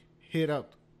he hit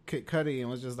up Kid Cudi and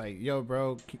was just like, "Yo,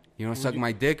 bro," You don't suck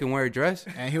my dick and wear a dress?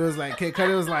 and he was like, Kid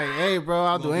Cudi was like, "Hey, bro,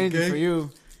 I'll do anything for you."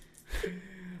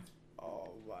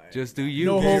 Just do you.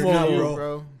 No bitch. homo, You,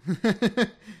 bro. bro.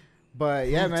 But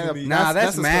yeah, man. Nah,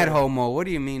 that's the mad story. homo. What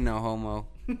do you mean no homo?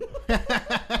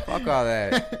 Fuck all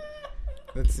that.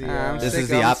 Let's see. I'm This sick- is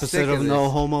the I'm opposite sick of of no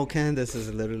this. homo, Ken. This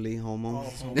is literally homo.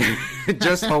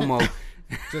 Just homo.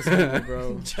 just homo,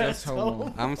 bro. Just Just homo.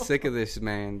 homo. I'm sick of this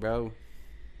man, bro.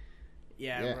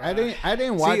 Yeah, Yeah, bro. I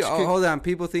didn't watch. See, Kid- hold on.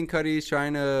 People think Cudi's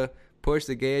trying to push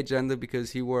the gay agenda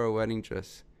because he wore a wedding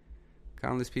dress.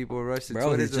 Countless people rush to Bro,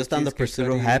 Twitter he's to just on the accuse Kid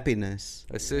pursuit of Cudi, happiness.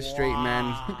 A cis straight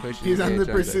man pushing He's the on gay the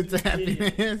agenda. pursuit to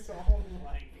happiness. Oh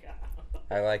my god.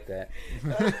 I like that.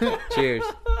 Cheers.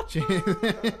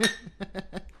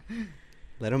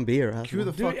 Let him be, Erasmo. Cue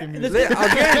the Dude, fucking the music.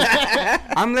 Again,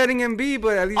 I'm letting him be,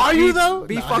 but at least Are you though?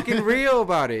 be Nah. fucking real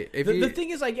about it. If The thing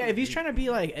is, like, yeah, if he's trying to be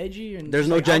like edgy and There's just,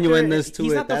 no like, out there, genuineness to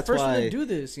he's it, not the that's first one why. to do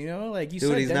this. You know, like you Dude,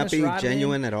 said, he's not Dennis being Rodman,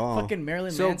 genuine at all. Fucking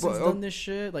Marilyn So, Manson's but- done this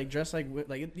shit, like dressed like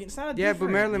it's not. yeah, but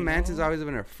different, Marilyn you Manson's know? always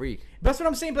been a freak. That's what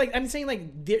I'm saying. But like, I'm saying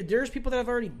like there's people that have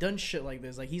already done shit like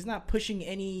this. Like he's not pushing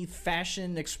any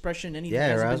fashion expression, anything.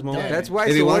 Yeah, that hasn't been Erasmo. done. That's why.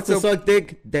 If he so wants to what's up? suck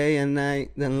dick day and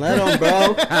night, then let him,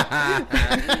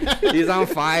 bro. He's on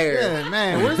fire. Yeah,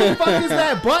 man. Where the fuck is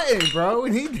that button, bro? We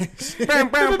need that shit. Bam,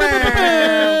 bam,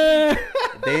 bam.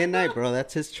 Day and night, bro.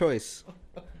 That's his choice.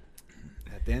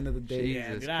 At the end of the day, Yeah,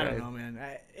 Jesus dude, I don't Christ. know, man.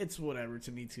 It's whatever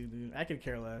to me too, dude. I could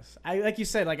care less. I like you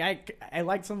said, like I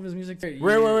like some of his music. Wait,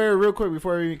 real quick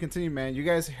before we continue, man. You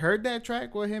guys heard that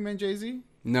track with him and Jay-Z?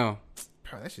 No,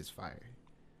 Bro, that shit's fire.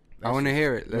 I want to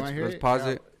hear it. You wanna hear Let's it? pause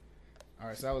Yeah. it. All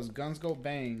right, so that was Guns Go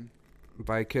Bang.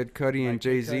 By Kid Cudi By and Kid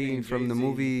Cudi Jay-Z and from the Jay-Z.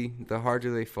 movie The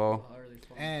Harder They Fall.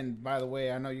 And by the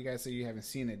way, I know you guys say you haven't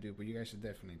seen it, dude, but you guys should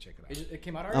definitely check it out. It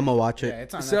came out already. I'm gonna watch Yeah, it.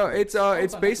 it's on So Netflix.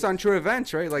 it's based on true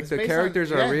events, right? Like It's the based on- characters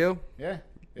yeah. are real. Yeah,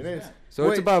 it is. So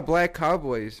it's Wait, about black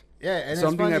cowboys. yeah, and it's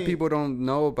Something that funny- people don't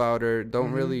know about or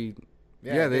don't Mhm. really.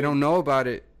 Yeah, they don't know about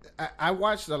it. I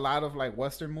watched a lot of like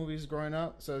Western movies growing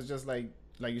up, so it's just like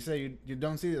you say, you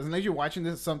don't see this unless you're watching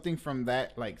this something from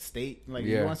that like state. Like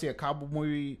Yeah. you want to see a cowboy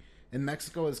movie in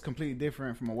Mexico is completely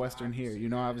different from a Western here. You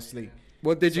know, obviously.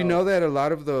 Well, did you So- know that a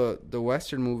lot of the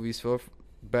Western movies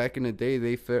back in the day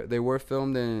they were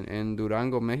filmed in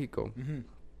Durango, Mexico. Mm-hmm.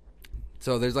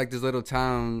 So there's like this little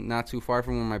town not too far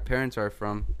from where my parents are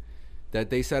from that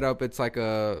they set up. It's like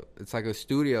a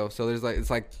studio. So there's like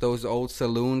it's like those old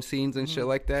saloon scenes and shit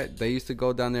like that. They used to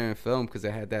go down there and film because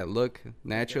it had that look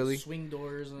naturally. swing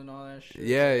doors and all that shit.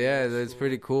 Yeah, that's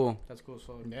pretty cool. That's cool as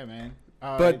fuck. Yeah, man.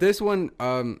 But this one,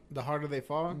 The Harder They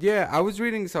Fall. yeah, I was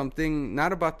reading something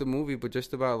not about the movie, but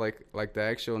just about like the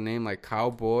actual name, like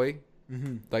cowboy.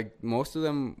 Mm-hmm. Like most of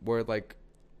them were like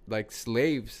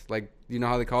slaves, like you know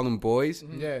how they call them boys.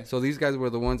 Yeah. So these guys were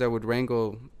the ones that would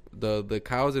wrangle the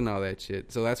cows and all that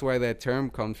shit. So that's why that term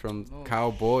comes from Oh,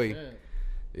 cowboy. shit.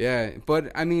 Yeah,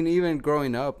 but I mean, even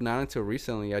growing up, not until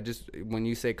recently, when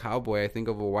you say cowboy, I think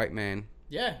of a white man.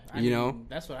 Yeah, I You mean, know?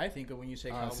 that's what I think of when you say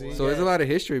cowboy. see? So there's a lot of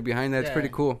history behind that. It's Yeah. pretty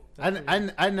cool.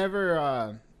 I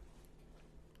never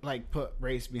like put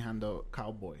race behind the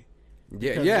cowboy.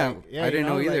 Yeah, Because, yeah. like, yeah, I you didn't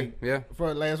know either. like, Yeah.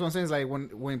 For like that's what I'm saying. Is like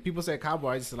when people say cowboy,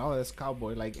 I just said, oh, that's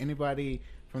cowboy. Like anybody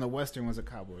from the Western was a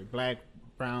cowboy, black,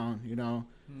 brown, you know,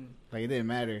 like it didn't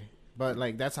matter. But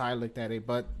like that's how I looked at it.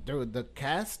 But the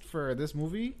cast for this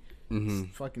movie, hmm is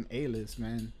fucking A-list,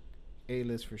 man,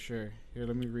 A-list for sure. Here,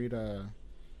 let me read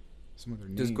some of their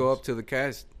names. Just go up to the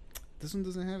cast. This one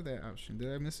doesn't have that option.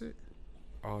 Did I miss it?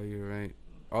 Oh, you're right.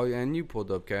 Oh, yeah, and you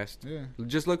pulled up cast. Yeah.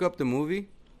 Just look up the movie.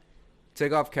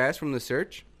 Take off cast from the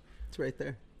search, It's right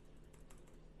there.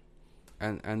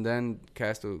 and then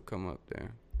cast will come up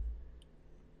there.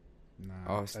 Nah.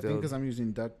 Oh, I still- think because I'm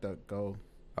using DuckDuckGo.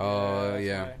 Oh, that's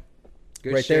yeah. why.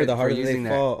 Good Right there, shit the for harder they using that.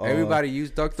 fall, Everybody use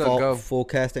DuckDuckGo. Full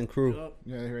cast and crew. Yup.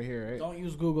 Yeah, right here, right? Don't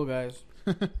use Google, guys.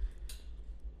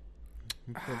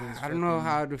 I don't know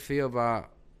how to feel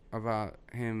about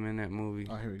him in that movie.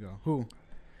 Oh, here we go. Who?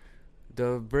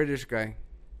 The British guy.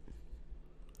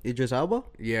 Idris Elba?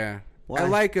 Yeah. Why? I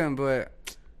like him, but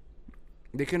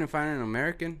they couldn't find an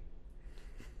American.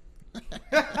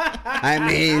 I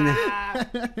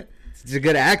mean, he's a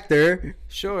good actor.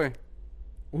 Sure.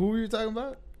 Who were you talking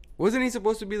about? Wasn't he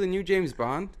supposed to be the new James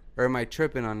Bond? Or am I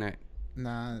tripping on that?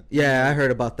 Nah. Yeah, I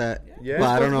heard about that. Yeah. But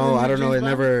I don't know. I don't know. It James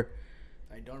Bond? never.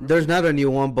 I don't remember. There's not a new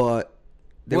one, but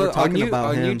they were talking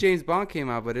about a new him. James Bond came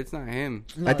out, but it's not him.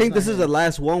 No, I think it's this not is him. the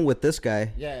last one with this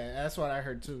guy. Yeah, that's what I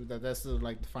heard too. That's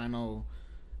the final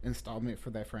installment for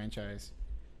that franchise.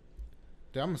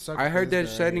 Dude, I'm a sucker. I for heard they're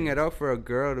this guy. setting it up for a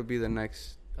girl to be the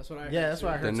next. That's what I heard. Yeah, that's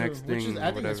what I too. heard The too. next Which is, thing,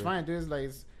 I think it's whatever. fine, dude. It's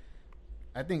like,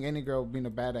 I think any girl being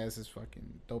a badass is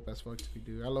fucking dope as fuck to be,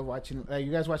 dude. I love watching. Like,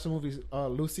 you guys watch the movie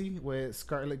Lucy with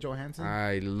Scarlett Johansson,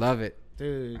 I love it.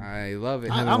 dude. I love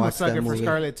it. I haven't I'm a watched that sucker for movie.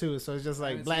 Scarlett too. So it's just like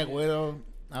haven't Black seen it. Widow.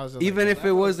 I was just Even like, if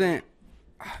it wasn't,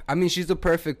 I mean, she's the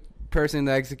perfect person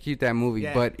to execute that movie.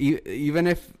 Yeah. But even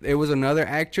if it was another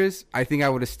actress, I think I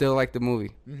would have still liked the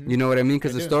movie. Mhm. You know what I mean?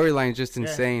 Because I the do. storyline is just Yeah,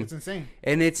 insane, it's insane.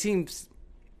 and it seems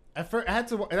At first, I had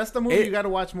to. That's the movie It- you got to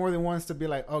watch more than once to be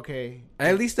like, okay.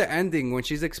 at least the ending when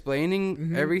she's explaining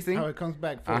Mhm. everything. How it comes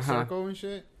back full Uh-huh. circle and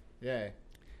shit. Yeah.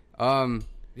 Um,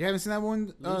 You haven't seen that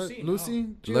one, Lucy? Lucy?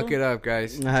 Gio? look it up,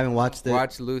 guys. I haven't watched it.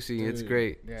 Watch Lucy. It's Dude,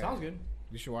 great. Yeah. Sounds good.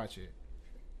 You should watch it.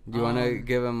 Do you want to Um,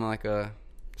 give him like a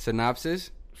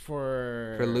synopsis?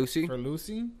 For For Lucy? For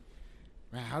Lucy?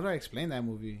 Man, how do I explain that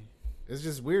movie? It's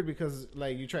just weird because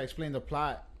like you try to explain the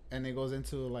plot and it goes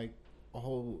into like a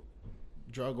whole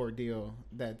drug ordeal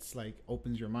that's like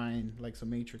opens your mind like some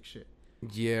Matrix shit.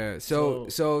 Yeah.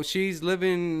 So she's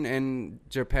living in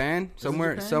Japan,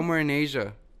 somewhere in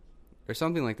Asia, or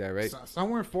something like that, right?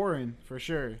 Somewhere foreign for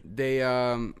sure. They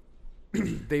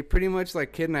they pretty much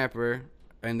like kidnap her,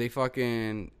 and they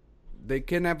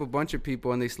kidnap a bunch of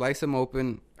people and they slice them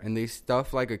open and they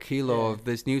stuff like a kilo of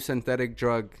this new synthetic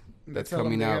drug that's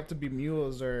coming out. They have to be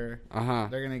mules or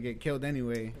they're gonna get killed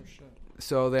anyway.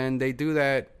 So then they do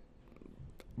that.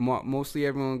 Mostly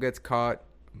everyone gets caught,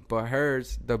 but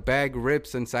the bag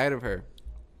rips inside of her,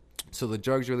 so the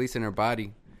drug's released in her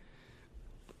body.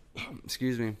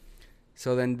 Excuse me.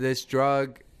 So then this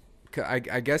drug, I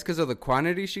guess because of the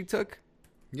quantity she took.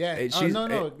 Yeah.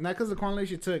 Not because of the quantity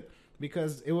she took,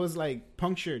 because it was like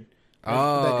punctured. The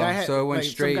guy had, so it went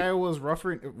straight. Some guy was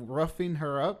roughing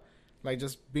her up, like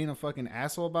just being a fucking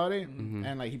asshole about it,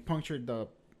 and like he punctured the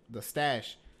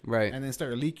stash, right, and then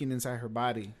started leaking inside her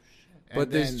body. But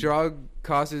this drug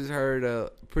causes her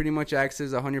to pretty much access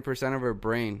 100% of her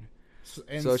brain,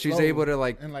 so she's able to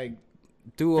like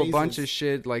do a bunch of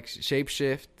shit, like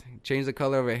shapeshift, change the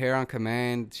color of her hair on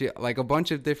command, like a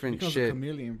bunch of different shit. A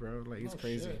chameleon, bro. Like it's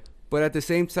crazy. Shit. But at the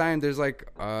same time, there's like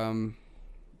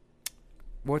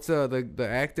what's the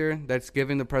actor that's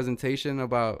giving the presentation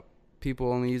about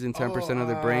people only using 10% of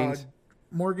their brains?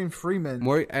 Morgan Freeman.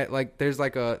 There's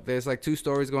like two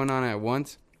stories going on at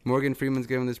once. Morgan Freeman's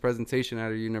giving this presentation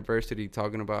at a university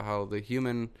talking about how the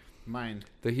human mind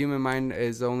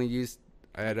is only used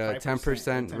at a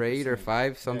 10% rate or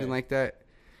 5, something like that.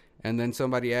 And then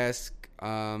somebody asked,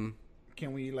 can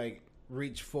we like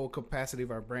reach full capacity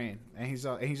of our brain? And he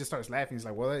just starts laughing. He's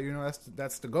like, well,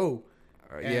 that's the goal.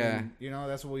 And,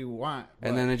 that's what we want.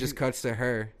 And then it just cuts to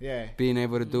her. Yeah. Being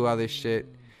able to do all this shit.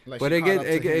 But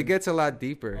it gets a lot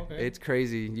deeper. Okay. It's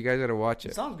crazy. You guys gotta watch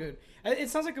it. It sounds good. It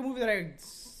sounds like a movie that I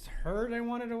heard I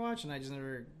wanted to watch and I just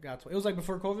never got to. It was like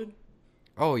before COVID.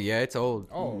 Oh yeah, it's old.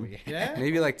 Oh yeah,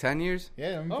 maybe like 10 years.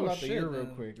 Yeah, let me pull out the year real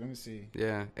quick. Let me see.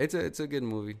 Yeah, it's a good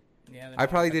movie. Yeah, I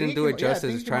probably didn't do it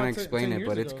justice trying to explain it,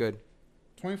 but it's good.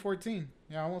 2014.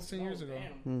 Yeah, almost 10 years ago.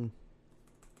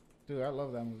 Dude, I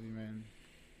love that movie, man.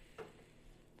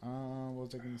 What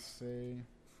was I gonna say?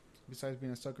 Besides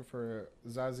being a sucker for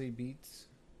Zazie Beetz.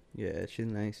 Yeah, she's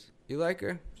nice. You like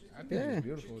her? I think she's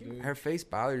beautiful, dude. Her face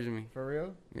bothers me. For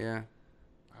real? Yeah.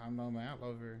 I don't know, man. I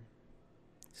love her.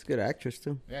 She's a good actress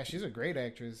too. Yeah, she's a great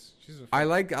actress. I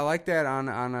like that on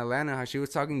Atlanta, how she was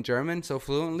talking German so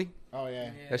fluently. Oh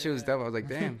yeah. That shit was dope. I was like,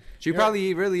 damn. She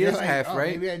probably really is like, half,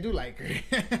 right? Maybe I do like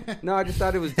her. No, I just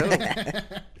thought it was dope.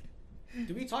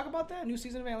 Did we talk about that new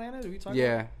season of Atlanta? Did we talk?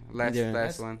 Yeah,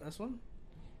 last one. Last one.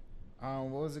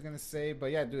 What was I gonna say? But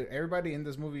yeah, dude, everybody in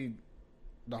this movie,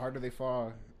 the harder they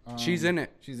fall. She's in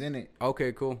it. She's in it.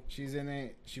 Okay, cool. She's in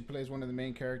it. She plays one of the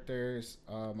main characters.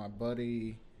 My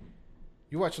buddy.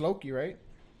 You watch Loki, right?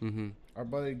 Mm-hmm. Our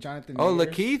buddy Jonathan. Oh,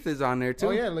 Lakeith is on there too.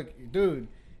 Oh yeah, look, dude.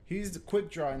 He's the quick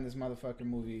draw in this motherfucking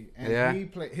movie, and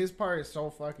his part is so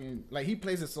fucking like he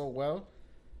plays it so well.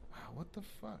 Wow, what the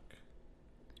fuck?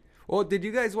 Well, did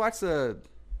you guys watch the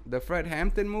Fred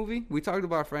Hampton movie? We talked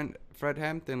about Fred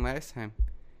Hampton last time.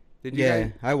 Did you? Yeah,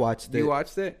 I watched it. You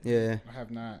watched it? Yeah. I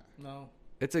have not. No.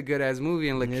 It's a good ass movie,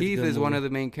 and Lakeith is one of the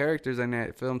main characters in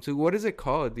that film too. What is it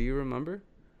called? Do you remember?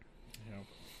 Yeah.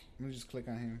 Let me just click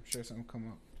on him. Sure, something come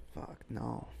up. Fuck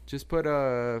no. Just put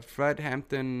a Fred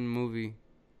Hampton movie.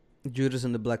 Judas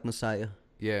and the Black Messiah.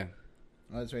 Yeah.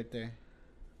 Oh, it's right there.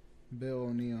 Bill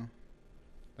O'Neill.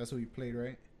 That's who he played,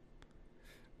 right?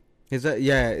 Is that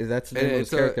that's the name of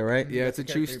his character, right? Yeah, it's a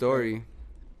true story.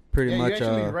 Pretty much. You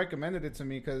actually recommended it to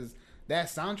me because that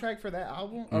soundtrack for that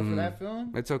album or for that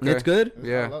film, it's okay. It's good.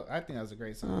 I think that was a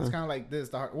great song. It's kind of like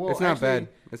this. It's not bad.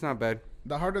 It's not bad.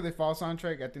 The Harder They Fall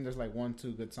soundtrack, I think there's like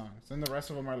 1-2 good songs, and the rest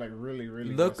of them are like really,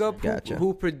 really. Look up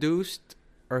who produced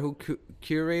or who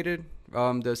curated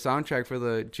the soundtrack for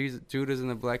the Judas and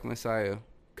the Black Messiah,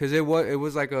 because it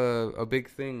was like a big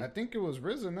thing. I think it was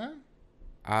RZA, man.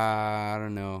 I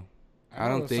don't know. I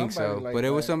don't think so, like but it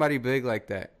was somebody big like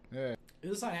that. Yeah. Is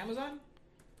this on Amazon?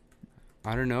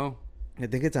 I don't know. I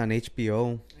think it's on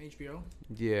HBO. HBO?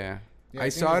 Yeah. I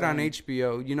saw it on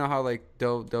HBO. You know how like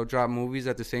they'll drop movies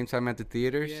at the same time at the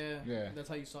theaters? Yeah. That's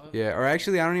how you saw it? Yeah, or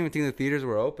actually I don't even think the theaters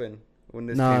were open when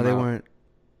this came out. No, they weren't.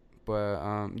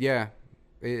 But yeah.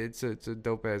 It's a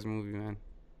dope ass movie, man.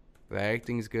 The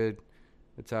acting's good.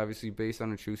 It's obviously based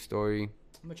on a true story. I'm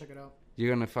gonna check it out.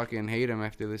 You're gonna fucking hate him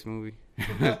after this movie.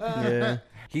 Yeah.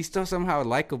 He's still somehow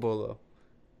likable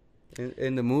though.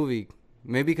 In the movie.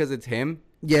 Maybe because it's him.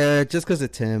 Yeah, just because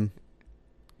it's him.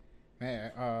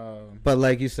 Man, But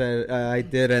like you said, I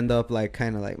did end up like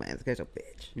kind of like, man, this guy's a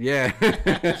bitch.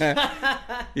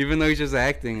 Yeah. Even though he's just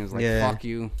acting, it's like, Yeah. fuck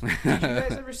you. Did you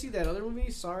guys ever see that other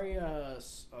movie? Sorry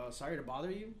to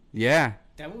bother you. Yeah.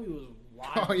 That movie was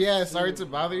wild. oh yeah, sorry to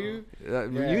bother you. Yeah.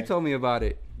 You told me about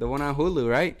it. The one on Hulu,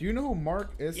 right? Do you know who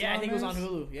Mark is? Yeah, I think it was on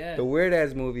Hulu. Yeah. The weird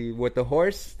ass movie with the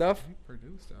horse stuff. He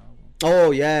produced the album.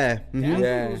 Oh yeah, That mhm. movie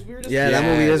Yeah. was weird as Yeah, fuck. that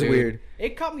movie is dude. weird.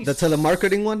 It caught me. The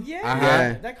telemarketing one? Yeah,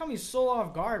 Uh-huh. that caught me so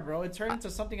off guard, bro. It turned into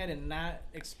something I did not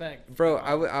expect. Bro,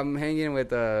 I'm hanging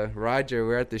with Roger.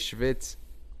 We're at the Schwitz,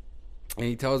 and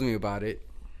he tells me about it.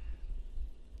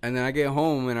 And then I get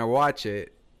home and I watch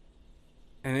it,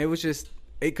 and it was just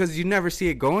because you never see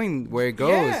it going where it goes.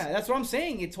 Yeah, that's what I'm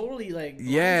saying. It totally like.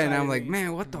 Yeah, and I'm blindsided like, me.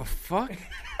 man, what the fuck?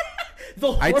 The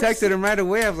I horse- texted him right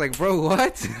away. I was like, bro,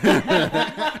 what?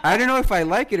 I don't know if I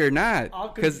like it or not. All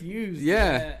confused.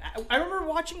 Yeah. I remember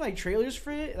watching like trailers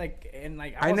for it, like and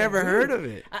like I was never like, heard dude. of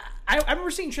it. I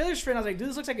remember seeing trailers for it. And I was like, dude,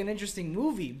 this looks like an interesting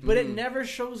movie, but Mm-hmm. it never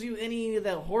shows you any of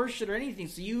that horse shit or anything.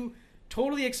 So you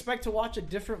totally expect to watch a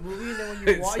different movie, and then when you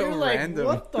It's watch, so you're like, random.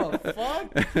 what the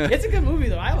fuck? It's a good movie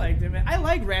though. I liked it, man. I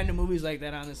like random movies like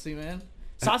that, honestly, man.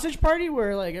 Sausage Party,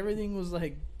 where like everything was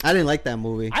like, I didn't like that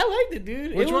movie. I liked it,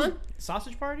 dude. Which it was, one?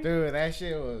 Sausage Party. Dude, that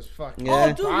shit was fucking. Yeah. Oh,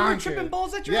 dude, we were bonkers. tripping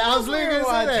balls at your Yeah, I house was when we literally were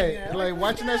gonna say watching that. it. Like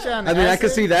watching that shit on I mean, I could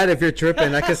acid. see that if you're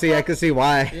tripping. I could see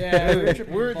why. Yeah, we were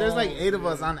tripping There's like balls, 8 of dude.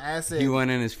 us on acid. He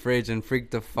went in his fridge and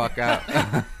freaked the fuck out.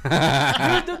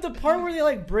 Dude, the part where they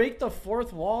like break the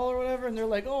fourth wall or whatever, and they're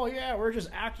like, "Oh yeah, we're just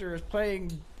actors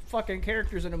playing fucking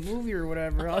characters in a movie or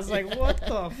whatever." I was like, "What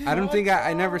the?" Fuck? I don't think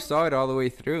I never saw it all the way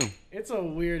through. It's a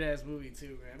weird ass movie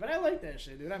too, man. But I like that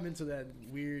shit, dude. I'm into that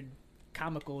weird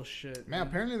comical shit. Man,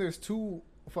 apparently there's 2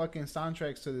 fucking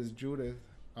soundtracks to this Judah's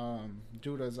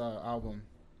album.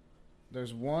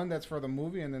 There's one that's for the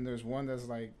movie, and then there's one that's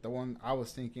like the one I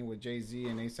was thinking with Jay-Z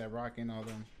and A$AP Rocky and all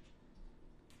them.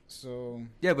 So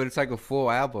Yeah, but it's like a full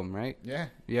album, right? yeah,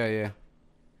 Yeah.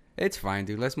 It's fine,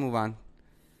 dude. Let's move on.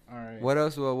 all right. What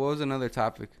else? What was another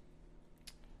topic?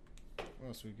 What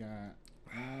else we got?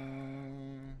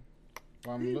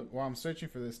 While I'm searching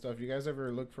for this stuff, you guys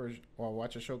ever look for or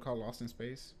watch a show called Lost in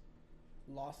Space?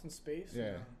 Lost in Space.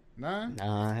 Yeah. Nah?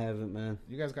 Nah, I haven't, man.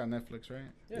 You guys got Netflix, right?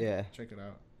 Yeah. Check it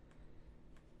out.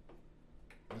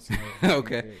 That's another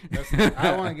Okay. thing.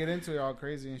 I want to get into it all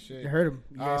crazy and shit. You heard him.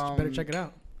 You guys better Um, check it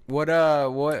out. What I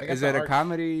got is the it? A arch-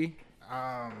 comedy?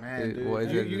 Oh man, dude. What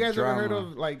is You, it, you guys ever heard drama?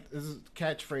 of like this is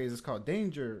catchphrase? It's called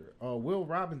Danger. Will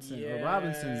Robinson or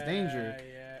Robinson's Danger.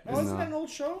 Yeah. Oh, isn't No. that an old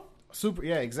show? Super.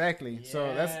 Yeah, exactly.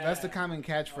 So that's the Yeah. common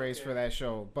catchphrase for that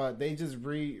show. But they just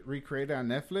recreated it on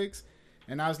Netflix,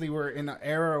 and obviously we're in an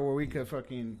era where we could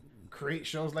fucking create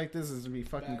shows like this. This is gonna be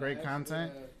fucking great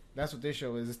content. That's what this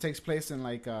show is. It takes place in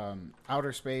like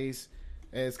outer space.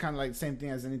 It's kind of like the same thing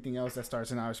as anything else that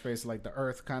starts in outer space. Like the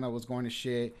Earth kind of was going to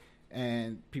shit,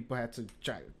 and people had to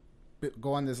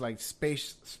go on this like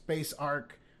space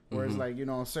arc, where it's like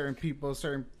certain people,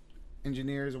 certain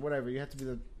engineers or whatever. You have to be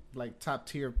the like top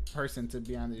tier person to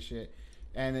be on this shit,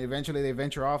 and eventually they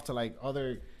venture off to like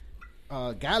other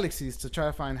galaxies to try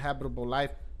to find habitable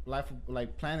life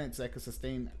like planets that could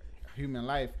sustain human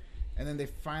life. And then they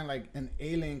find like an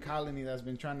alien colony that's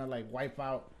been trying to like wipe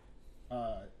out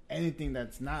anything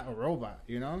that's not a robot,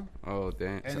 Oh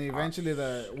damn! And eventually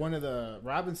one of the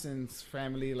Robinsons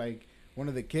family, like one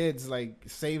of the kids, like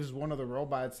saves one of the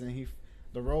robots, and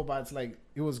the robot's like,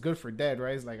 it was good for dead,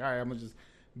 right? It's like, all right, I'm gonna just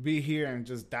be here and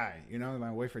just die,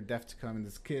 like wait for death to come. And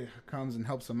this kid comes and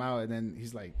helps him out, and then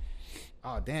he's like,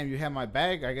 oh damn, you have my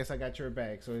bag, I guess I got your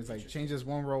bag. So it's like changes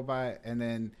one robot, and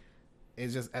then it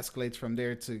just escalates from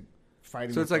there to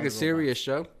fighting. So it's like a other serious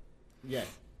robots. show. Yeah.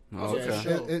 Oh, it's a okay.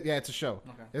 show. It's a show.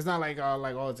 Okay. It's not like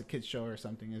it's a kid's show or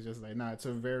something. It's just like it's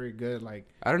a very good like.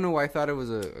 I don't know why I thought it was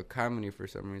a comedy for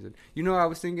some reason. I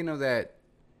was thinking of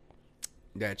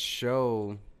that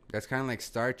show that's kind of like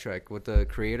Star Trek with the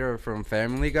creator from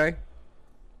Family Guy.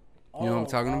 You know what I'm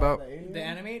talking about? The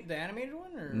animated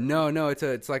one, or No,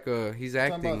 it's like he's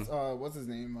acting. About, what's his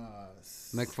name?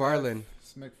 McFarlane.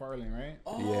 McFarlane, right?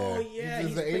 Oh yeah, Is this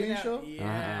he's the playing alien that- show?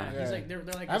 Yeah, Uh-huh. he's like they're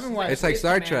like. I haven't this, watched- It's like space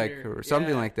Star Trek commander. or something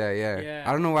Yeah. like that. Yeah. Yeah.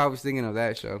 I don't know why I was thinking of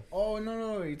that show. Oh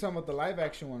no! You're talking about the live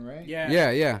action one, right? Yeah,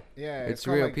 Yeah. Yeah. It's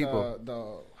called, real like, people. The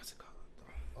what's it called?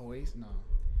 The Oasis? No.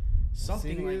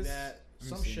 something like Insidious? that, Let me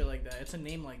some see. shit like that. It's a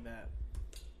name like that.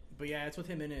 But yeah, it's with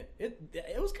him in it.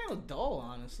 It was kind of dull,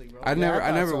 honestly, bro. I I never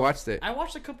thought so. watched it. I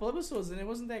watched a couple episodes and it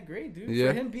wasn't that great, dude. Yeah.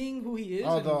 For him being who he is,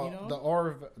 Oh, and, the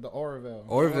Orville.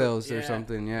 Orville's or Yeah.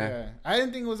 something. Yeah. I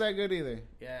didn't think it was that good either.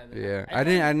 yeah,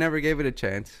 I never gave it a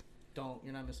chance. Don't.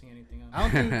 You're not missing anything. I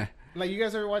don't think like you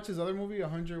guys ever watch his other movie,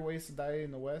 100 Ways to Die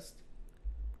in the West.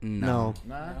 No.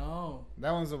 Nah. No.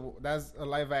 That's a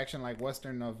live action like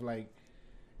Western of like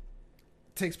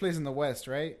takes place in the West,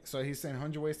 right? So he's saying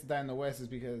 100 Ways to Die in the West is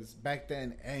because back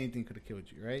then anything could have killed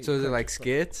you, right? So is it like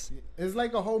skits? It's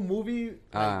like a whole movie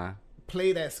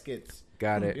played as skits.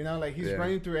 Got it. You know, like he's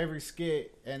running through every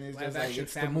skit and it's Live just like action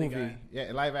it's the Family movie. Guy.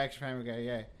 Yeah, live action Family Guy.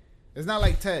 Yeah, it's not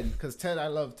like Ted because Ted, I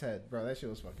love Ted, bro. That shit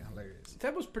was fucking hilarious.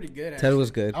 Ted was pretty good. Ted was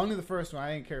good. Only the first one.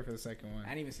 I didn't care for the second one. I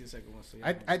didn't even see the second one. So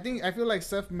yeah, I feel like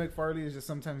Seth MacFarlane is just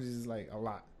sometimes he's like a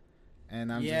lot,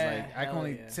 and I'm just like I can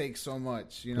only take so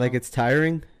much. You know, Like it's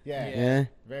tiring. yeah,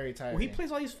 very tired. Well, he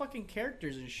plays all these fucking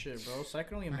characters and shit, bro. So I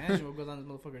can only imagine what goes on in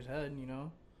this motherfucker's head. You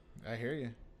know. I hear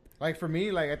you. Like for me,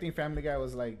 like I think Family Guy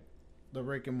was like the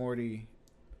Rick and Morty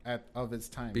of its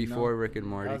time. Before you know? Rick and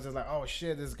Morty. I was just like, oh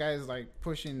shit, this guy's like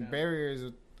pushing barriers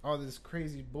with all this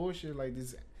crazy bullshit. Like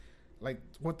this, like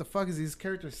what the fuck is these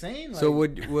characters saying? Like, So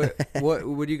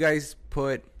would you guys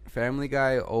put Family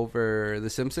Guy over The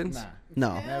Simpsons?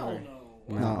 Nah, No. never.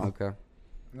 No. Okay.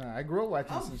 Nah, I grew up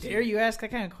watching. How Simpsons. dare you ask that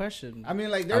kind of question? I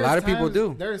mean, like A lot of people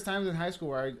do. There's times in high school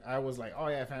where I was like, oh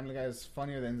yeah, Family Guy is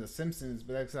funnier than The Simpsons,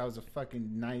 but that's because I was a fucking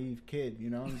naive kid, you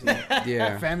know. So, like,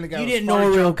 Yeah. Family Guy. You was didn't fart know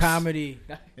real jokes. comedy.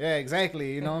 Yeah,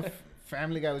 exactly. You know,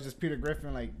 Family Guy was just Peter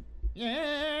Griffin, like,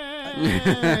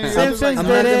 yeah. Simpsons I'm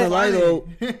not did gonna it. lie though.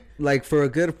 Like for a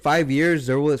good 5 years,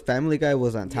 there was Family Guy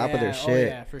was on top of their shit.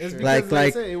 Oh, yeah, for It's sure. because Like like I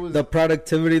said, it was- the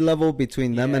productivity level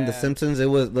between them and the Yeah. Simpsons, it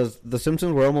was the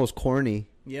Simpsons were almost corny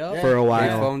Yep. for a They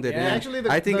while. phoned it Yeah. in. Actually,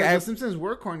 I think the Simpsons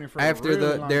were corny for after a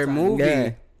really long their time. movie.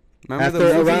 Yeah. Remember After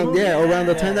the movie? around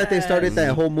the time that they started that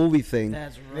Yes. whole movie thing,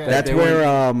 That's Yeah. right. that's They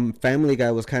where Family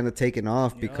Guy was kind of taken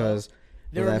off Yup. because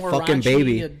They of were that more fucking raunchy,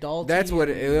 baby. adulty, That's what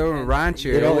it were and-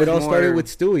 raunchier. It all was started more- with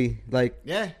Stewie. Like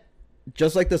Yeah,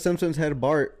 just like the Simpsons had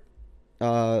Bart,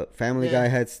 Family Yeah. Guy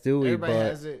had Stewie, everybody but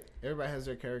has it. Everybody has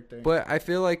their character. But I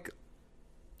feel like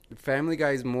Family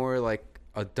Guy is more like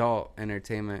adult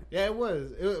entertainment. yeah, it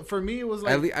was. For me, it was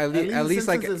like At least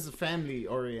like is family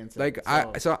oriented. like I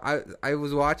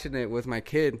was watching it with my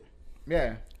kid.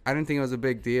 yeah. I didn't think it was a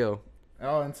big deal.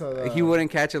 Oh, until He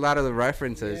wouldn't catch a lot of the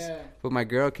references. Yeah. But my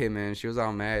girl came in, she was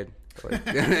all mad.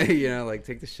 Like, you know, like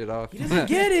take the shit off. He doesn't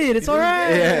get it. It's all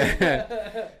right.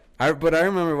 Yeah. But I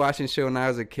remember watching show when I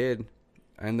was a kid,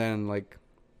 and then like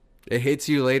it hits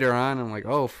you later on. I'm like,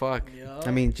 oh fuck. Yup. I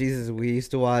mean, Jesus, we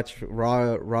used to watch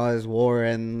Raw is War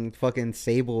and fucking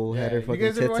Sable had her You fucking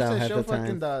guys ever tits watch out that half show? the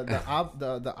Fucking time.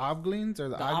 the Oblings or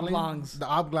the Oblongs. The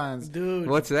Oblongs. Dude,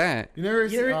 What's that? You never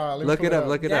You ever- let me Look pull it up.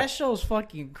 Look it that up. show's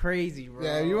fucking crazy, bro.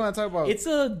 Yeah, you want to talk about? It's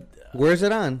a Where's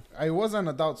it on? It was on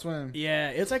Adult Swim. yeah.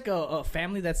 It's like a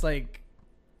family that's like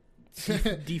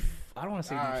I don't want to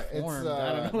say It's, deformed.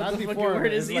 I don't know what not the fucking deformed,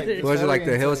 word is it's like either. Was it like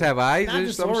the hills have eyes Not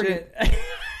or some shit? distorted.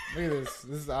 Look at this.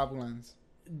 This is the Oblongs.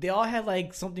 They all had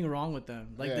like something wrong with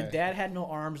them. Like the Yeah. dad had no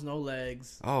arms, no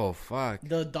legs. Oh fuck.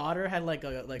 The daughter had like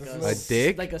A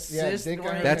dick? like a Yeah, cyst. dick on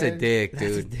going- her That's a head. dick, That's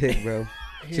a dude. dick, bro.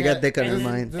 She got dick on her this,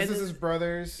 mind. This And is then- his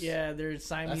brothers. Yeah, they're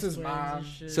Siamese his twins mom. and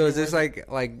shit. So is this like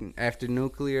after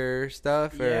nuclear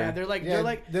stuff? Or? Yeah, they're like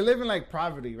they live in like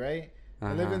poverty, right? They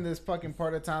live Uh-huh. in this fucking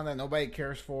part of town that nobody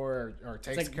cares for or it's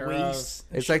takes like care waste.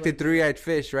 and It's shit like the that. three-eyed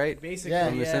fish, right? Basically, Yeah,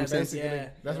 From The yeah, Simpsons? basically. yeah,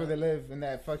 That's where they live in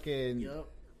that fucking. Yep.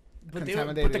 But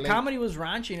Contaminated the lake. comedy was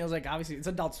raunchy, and it was like obviously it's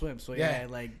Adult Swim, so yeah, Yeah.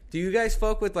 like Do you guys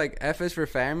fuck with like F is for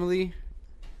Family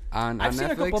on I've seen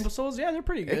Netflix? a couple episodes. Yeah, they're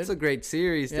pretty good. It's a great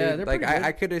series, dude. Yeah, they're like pretty good.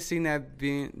 I could have seen that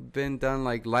been done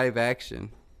like live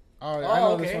action. Oh, I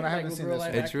know this okay, one. I like haven't with seen real this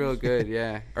life one. It's real good,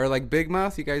 yeah. Or like Big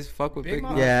Mouth. You guys fuck with Big Big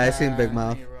Mouth? Mouth? Yeah, I seen Big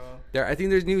Mouth. Hey, bro. I think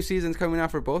there's new seasons coming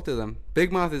out for both of them.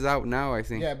 Big Mouth is out now, I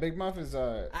think. Yeah, Big Mouth is.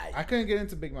 I couldn't get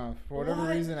into Big Mouth for whatever What?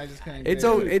 reason. I just couldn't. It's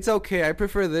get into it. it's okay. I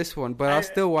prefer this one, but I'll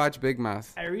still watch Big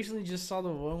Mouth. I recently just saw the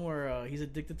one where he's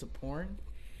addicted to porn.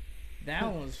 That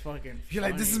one was fucking. You're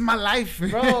like, this is funny. my life,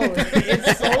 Bro,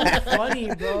 it's so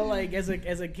funny, bro. Like as a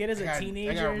kid, as a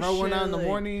teenager, I got and roll one shit, out in the like,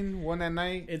 morning, one at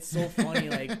night. It's so funny.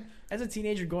 Like as a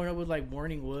teenager, growing up with like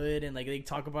Morning Wood, and like they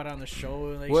talk about it on the show.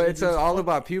 And, like, Well, shit, it's all fun-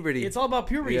 about puberty. It's all about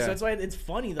puberty, Yeah. so that's why it's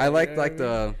funny. Though, I you like know like what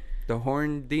I mean? the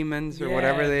horn demons or Yeah.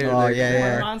 whatever they. Oh, they're- yeah, Porn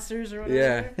yeah. monsters or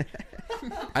whatever.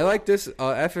 Yeah. I like this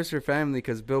F is for Family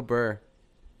because Bill Burr,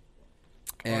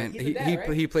 and he's the dad, right?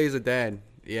 he plays a dad.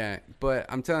 Yeah, but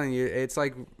I'm telling you, it's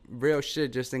like real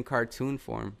shit just in cartoon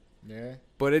form. Yeah.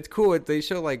 But it's cool. They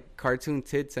show like cartoon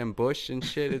tits and bush and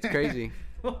shit. It's crazy.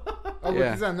 Oh, but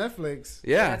Yeah. it's on Netflix.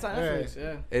 Yeah, It's on Netflix.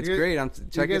 Yeah. it's You guys-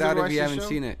 great. Check guys it out ever if you watch haven't this show?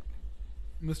 seen it.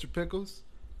 Mr. Pickles.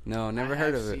 No, never I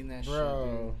heard have of it. seen that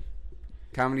Bro.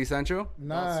 Comedy Central?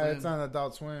 Nah, Swim. it's on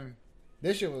Adult Swim.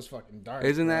 This shit was fucking dark.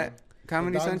 Isn't bro. that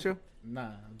Comedy Adult- Central?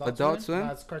 Nah. Adult Swim?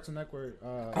 Nah, it's Cartoon Network.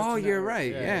 Oh, Cartoon you're Network.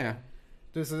 right. Yeah.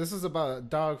 Dude, so this is about a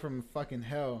dog from fucking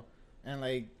hell, and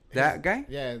like That guy?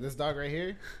 Yeah, this dog right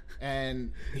here,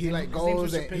 and he like His name's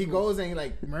goes Mr. and he Pickles. goes and he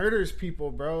like murders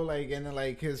people, bro. Like and then,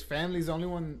 like his family's the only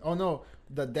one. Oh no,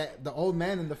 the old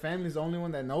man in the family's the only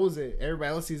one that knows it.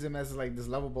 Everybody else sees him as like this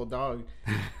lovable dog,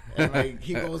 and like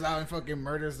he goes out and fucking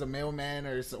murders the mailman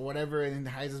or whatever, and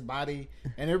hides his body.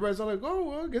 And everybody's all like, "Oh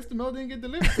well, I guess the mail didn't get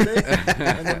delivered today."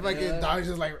 And the fucking dog's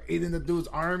just like eating the dude's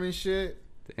arm and shit.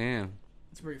 Damn.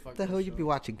 It's pretty fucking. What the hell you be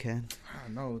watching, Ken? I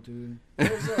don't know, dude.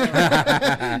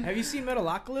 Have you seen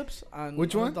Metalocalypse on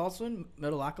Which one? Adult Swim?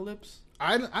 Metalocalypse.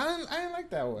 I didn't like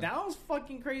that one. That one's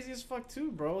fucking crazy as fuck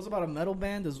too, bro. It's about a metal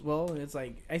band as well, and it's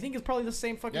like I think it's probably the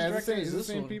same fucking Yeah, it's director the same, as it's the this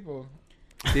same one. people.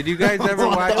 Did you guys ever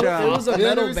watch? It was a You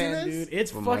metal never seen band, this? dude.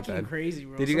 It's Oh, my fucking bad. crazy,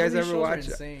 bro. Did you Some guys of these ever shows are watch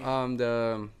insane.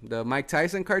 the Mike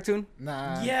Tyson cartoon?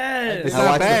 Nah. Yes. It's I not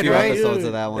watched bad, a few right? episodes Dude,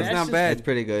 of that one. It's that's not just- bad. It's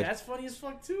pretty good. That's funny as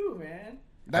fuck too, man.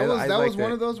 That was I that like was one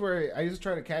that. of those where I used to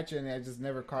try to catch it and I just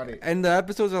never caught it. And the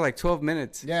episodes are like 12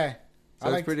 minutes. Yeah.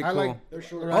 So it's pretty I like cool. They're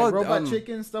short. like Oh, Robot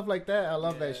Chicken, stuff like that. I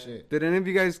love that Yeah. shit. Did any of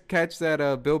you guys catch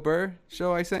that Bill Burr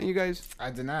show I sent you guys?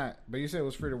 I did not. But you said it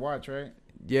was free to watch, right?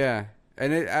 Yeah.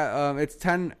 And it's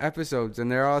 10 episodes and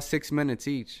they're all 6 minutes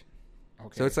each.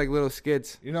 Okay. So it's like little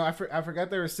skits. You know, I forgot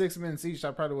there were 6 minutes each.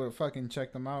 I probably would have fucking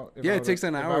checked them out. If Yeah, I it would've- takes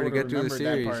an if I hour to would've get through the remembered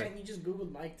that series. part. Can't you just Google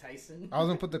Mike Tyson? I was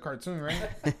gonna put the cartoon,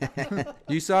 right?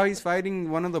 You saw he's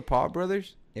fighting one of the Paul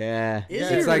brothers? Yeah. Is Yeah,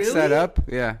 he It's like really? set up.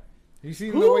 Yeah. You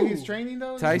see the way Who? he's training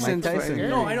though? Tyson's Mike Tyson. fighting-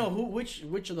 No, I know which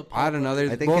of the. I don't know.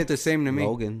 They're I think both it's the same to me.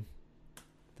 Logan.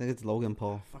 I think it's Logan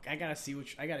Paul. Fuck, I gotta see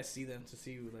them to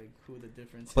see like who the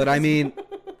difference. But is. I mean,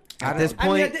 I at this don't- I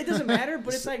mean, point, it doesn't matter.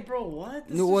 But it's like, bro, what?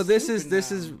 No, well, this is stupid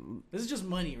this is just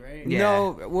money, right? Yeah.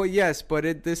 no. Well, yes,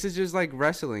 but this is just like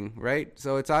wrestling, right?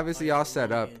 So it's obviously all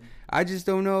set up. I just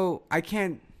don't know. I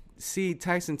can't see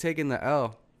Tyson taking the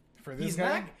L. For this He's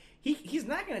guy? not. He's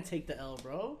not gonna take the L,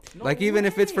 bro. No Like even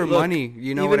if it's for way. Look, money,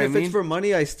 you know even what I if mean? it's for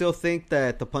money, I still think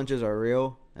that the punches are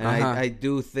real, and Uh-huh. I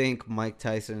do think Mike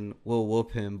Tyson will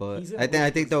whoop him. But He's gonna I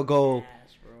think whip they'll go his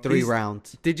ass, bro. 3 He's-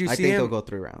 rounds. Did you I see think him? they'll go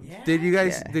 3 rounds. Yeah. Did you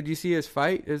guys? Yeah. Did you see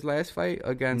his last fight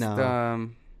against No.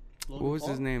 Logan what was Paul?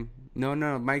 his name? No,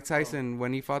 Mike Tyson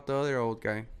when he fought the other old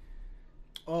guy.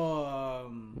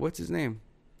 What's his name?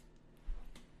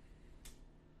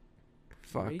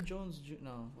 Fuck. Ray Jones.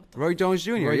 No. What the Roy Jones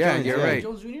Jr. Roy yeah, Jones, you're yeah. right.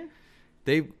 Jones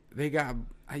Jr. They got.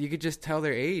 You could just tell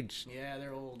their age. Yeah,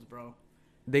 they're old, bro.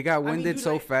 They got I mean, winded dude,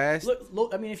 so like, fast.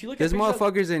 Look, I mean, if you look This at pictures of-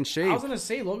 motherfucker's in I shape. was gonna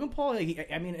say Logan Paul. Like,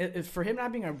 I mean, if for him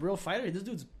not being a real fighter, this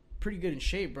dude's pretty good in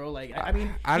shape, bro. Like, I mean,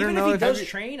 I don't even know if he if- does have you-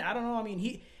 train, I don't know. I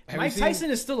mean, Have Mike you seen-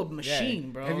 Tyson is still a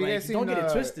machine, bro. Have you Like, guys don't seen, get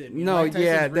it twisted. no, Mike Tyson's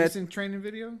yeah, that- recent training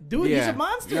video. Dude, he's Yeah. a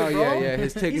monster, No, bro. yeah, yeah.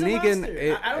 His He's a technique and monster.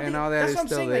 it- I don't and think, all that that's is what I'm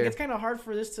still saying. there. Like, it's kind of hard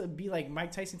for this to be like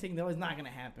Mike Tyson taking the L. It's not gonna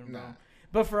happen, bro. Nah.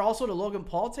 But for also the Logan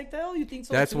Paul take the L, you think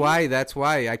so? That's too?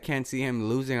 why I can't see him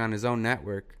losing on his own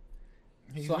network.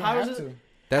 He's So gonna how have does it- to.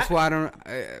 That's why I don't.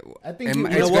 I think Am- he-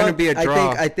 it's You know gonna what? be a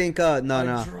draw. I think no.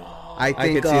 Draw. I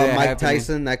think could see that Mike happening.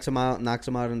 Tyson knocks him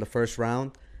out in the first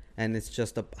round, and it's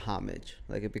just a homage.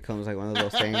 Like it becomes like one of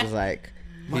those things. Like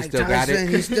He still got it.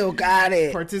 he still got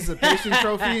it. participation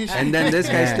trophy and shit. And then this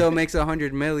guy Yeah. still makes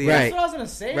 $100 million. Right. That's what I was gonna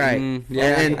say. Right.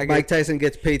 Yeah, and I get- Mike Tyson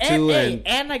gets paid And, too. hey, And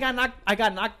and I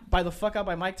got knocked by the fuck out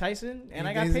by Mike Tyson, and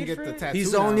I got doesn't paid get for the it. tattoo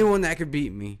He's the now. only one that could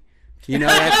beat me. You know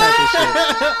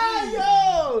that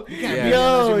Yo, Yeah.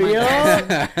 yo,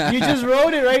 you just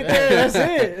wrote it right there. That's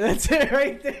it. That's it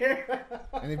right there.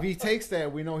 And if he takes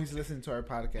that, we know he's listening to our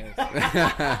podcast. type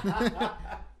of shit.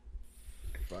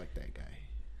 Fuck that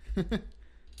guy.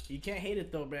 You can't hate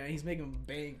it though, man. He's making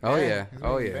bank. Oh Yeah, yeah. he's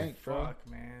Oh making yeah. bank, bro. Fuck,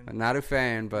 man. Not a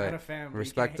fan, but Not a fan, but you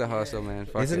respect the can't- hustle, yeah. man.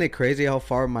 Fuck isn't it crazy how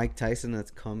far Mike Tyson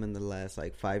has come in the last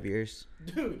like 5 years?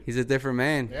 Dude. He's a different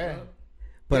man. Yeah.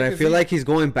 But Yeah, I 'cause feel he- like he's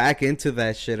going back into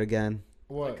that shit again.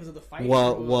 What? Because of the fight.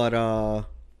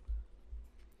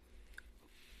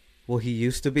 What he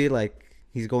used to be like.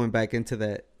 He's going back into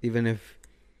that. Even if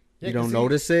Yeah, you 'cause don't he-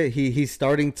 notice it, he's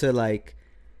starting to like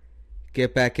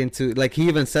get back into, like, he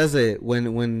even says it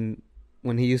when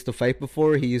he used to fight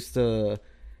before. He used to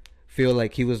feel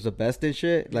like he was the best and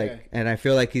shit. Like, Yeah. and I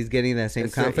feel like he's getting that same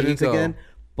It's the confidence ego. again.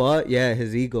 But yeah,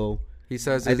 his ego. He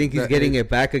says. I think he's getting it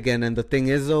back again. And the thing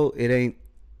is, though, it ain't,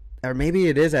 or maybe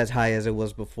it is as high as it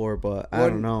was before. But I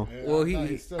don't know. Yeah, Well, no, he.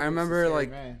 he's still I a remember scary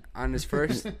like man. on his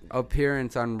first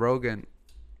appearance on Rogan,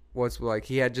 was like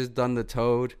he had just done the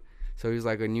Toad, so he was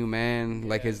like a new man.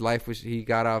 Like his life was. He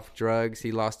got off drugs.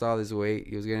 He lost all his weight.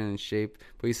 He was getting in shape.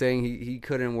 But he's saying he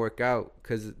couldn't work out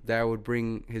because that would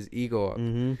bring his ego up.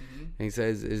 Mm-hmm. And he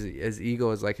says his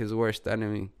ego is like his worst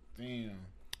enemy. Damn.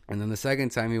 And then the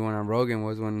second time he went on Rogan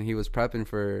was when he was prepping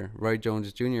for Roy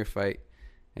Jones Jr. fight.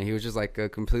 and he was just like a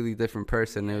completely different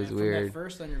person. It was from weird. That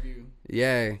first interview.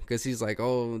 Yeah, because he's like,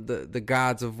 oh, the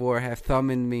gods of war have thumb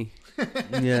in me.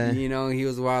 Yeah. You know, he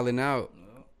was wilding out.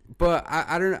 But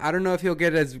I don't know if he'll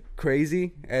get as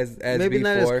crazy as Maybe before.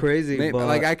 not as crazy, Maybe, but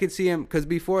like I could see him because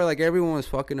before, like everyone was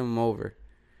fucking him over.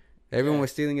 Everyone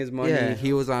was stealing his money. Yeah.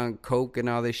 He was on coke and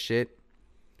all this shit.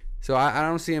 So I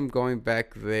don't see him going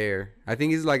back there. I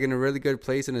think he's like in a really good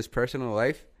place in his personal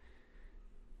life.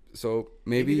 So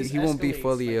maybe this he won't be escalates,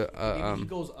 fully. like, maybe he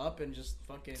goes up and just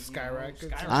fucking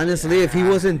Skyrockets. honestly, if he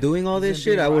wasn't doing all this He's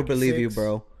shit, gonna I be would Rocky believe you, 6.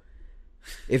 bro.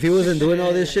 If he wasn't doing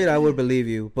all this shit, I would believe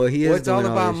you. But he is. Well, it's all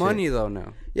doing about this money, shit. though.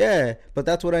 Now. Yeah, but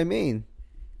that's what I mean.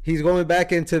 He's going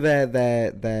back into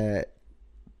that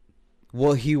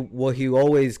what he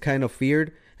always kind of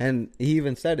feared, and he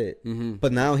even said it. Mm-hmm.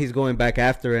 But now he's going back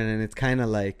after it, and it's kind of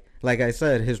like I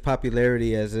said, his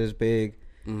popularity is big.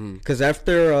 Because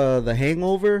after The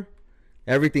Hangover,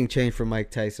 everything changed for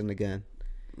Mike Tyson again.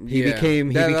 He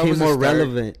became that was a more start.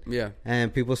 relevant. Yeah.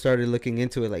 And people started looking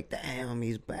into it like, damn,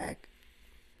 he's back.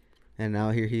 And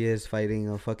now here he is fighting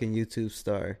a fucking YouTube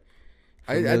star.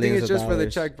 I think it's just for the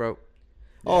check, bro.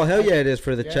 Oh, hell yeah, it is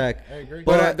for the Yeah, check. I agree.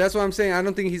 But that's what I'm saying. I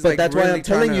don't think he's But like. that's why really I'm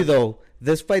telling trying you, to- though,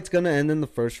 this fight's going to end in the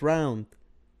first round.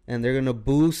 And they're going to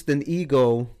boost an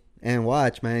ego. And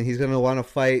watch, man. He's going to want to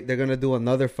fight. They're going to do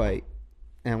another fight.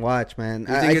 And watch, man. You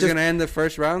think it's gonna end the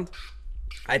first round?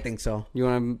 I think so. You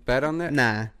want to bet on that?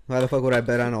 Nah. Why the fuck would I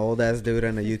bet on an old-ass dude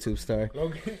and a YouTube star?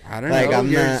 Logan. I don't Like, know. I'm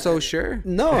You're not- so sure.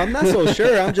 No, I'm not so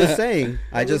sure. I'm just saying.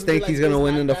 I just think he's going to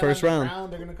win in the first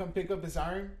round. They're gonna come pick up his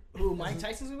arm, Who, Mike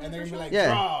Tyson's gonna and win they're the gonna first be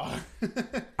round? like,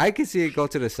 Yeah. draw. I can see it go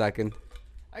to the second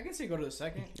I can see it go to the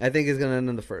second. I think it's going to end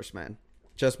in the first, man.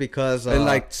 Just because... in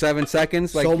like 7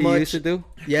 seconds, like so he much- used to do.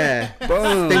 Yeah.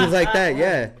 Boom. Things like that,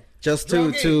 yeah. Just to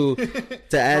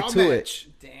add Draw to it. match.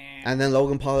 Damn. And then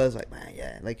Logan Paul is like, man,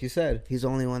 yeah, like you said, he's the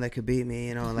only one that could beat me,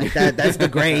 you know, like that's the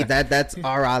grade, that's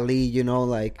our Ali, you know,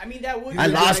 like I mean, that would. I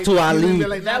make- lost to Ali. They're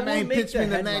like, that That man would make pitched me in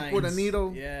the the neck with a headlines.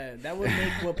 needle. Yeah, that would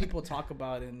make what people talk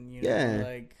about, and you know, Yeah.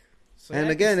 like. So and I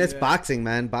can again, see it's that, boxing,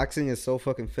 man. Boxing is so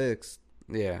fucking fixed.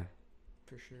 Yeah.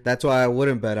 for sure. That's why I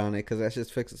wouldn't bet on it, because that's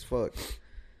just fixed as fuck.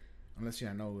 Unless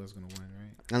you know who's gonna win, right?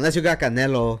 Unless you got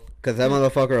Canelo, because that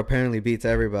motherfucker apparently beats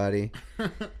everybody.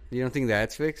 You don't think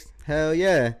that's fixed? Hell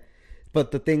yeah.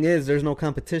 But the thing is, there's no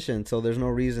competition, so there's no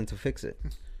reason to fix it.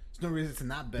 There's no reason to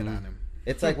not bet on him.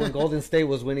 It's like when Golden State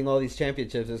was winning all these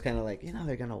championships. It's kind of like, you know,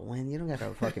 they're gonna win. You don't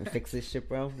gotta fucking fix this shit,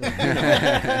 bro. Why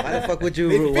the fuck would you?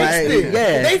 They fixed why, it.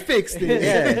 Yeah, They fixed it.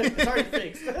 yeah. It's already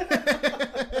fixed.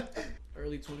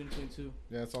 Early 2022.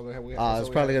 Yeah, that's all they have. It's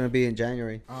probably gonna be in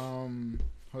January.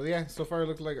 Well, yeah. So far, it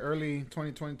looks like early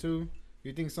 2022.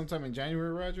 You think sometime in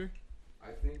January, Roger?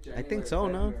 I think so.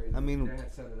 No, I mean,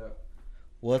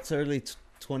 what's early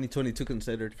 2022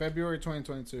 considered? February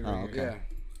 2022. Oh, Right okay. here. Yeah.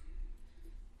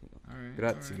 All right.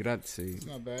 Grazie, all right. grazie. It's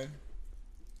not bad.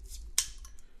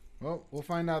 Well, we'll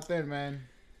find out then, man.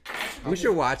 We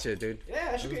should watch it, dude.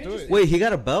 Yeah, that should be Let's do it. interesting. Wait, he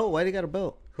got a belt? Why did he got a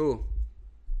belt? Who?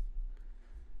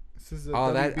 This is a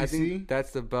Oh, that I WBC. think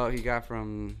that's the belt he got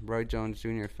from Roy Jones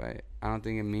Jr. fight. I don't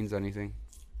think it means anything.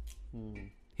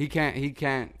 He can't. He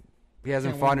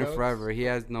hasn't Can't fought win in belts? forever. He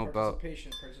has no belt.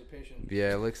 Participation.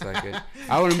 Yeah, it looks like it.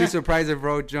 I wouldn't be surprised if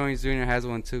Roy Jones Jr. has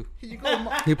one too. Here you go.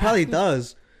 He probably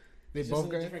does. They It's just both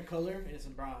a got. different color and it's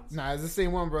in bronze. Nah, it's the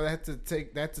same one, bro. They had to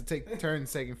take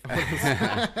turns taking photos.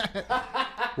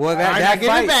 Well, All right, now that give it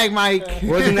fight back, Mike.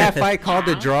 wasn't that fight called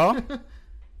the draw?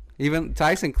 Even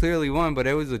Tyson clearly won, but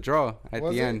it was a draw at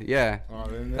Was the it? end. Yeah, Oh,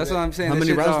 then that's what I'm saying. How This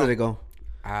many shit's rounds all- did it go?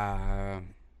 I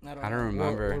don't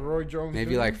remember. Roy Jones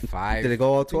Maybe Jr.? like 5. Did it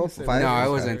go all think 12? it said- 5? No, it Five.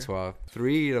 wasn't 12.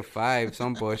 3 to 5,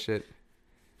 some bullshit.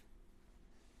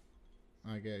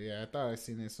 Okay, yeah, I thought I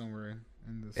seen it somewhere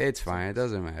in this. It's fine. It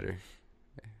doesn't matter.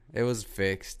 It was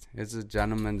fixed. It's a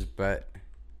gentleman's bet.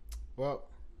 Well,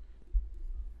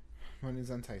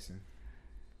 money's on Tyson.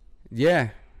 Yeah.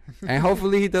 And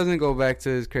hopefully he doesn't go back to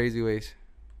his crazy ways.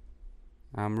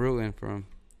 I'm rooting for him.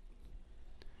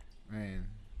 Man,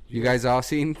 You guys all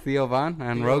seen Theo Von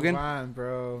on Theo Rogan? Von,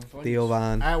 bro. Theo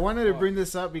Von. I wanted to bring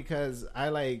this up because I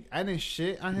didn't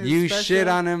shit on his. You special. shit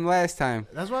on him last time.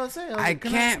 That's what I was saying. I like,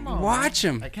 can't come on, watch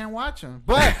man. him. I can't watch him.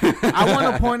 But I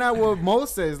want to point out what Mo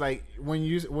says. Like when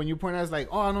you point out, it's like,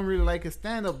 oh, I don't really like his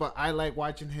stand up, but I like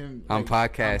watching him On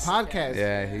like, podcasts. On podcasts.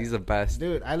 Yeah, he's the best.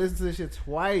 Dude, I listened to this shit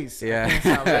twice. Yeah. I can't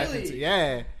stop laughing Really? to-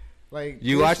 yeah. Like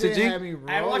You this watched it, shit G? had me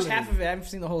I watched rolling. half of it. I haven't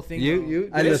seen the whole thing. You- though. you-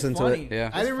 I It's listened to funny. it. Yeah.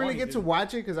 I didn't It's really funny, get to dude.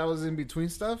 watch it because I was in between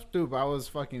stuff, dude. But I was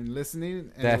fucking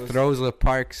listening. And That it was, throws the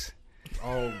parks.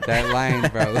 Oh, That line,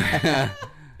 bro.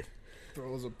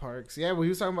 Rosa Parks. Yeah, well, he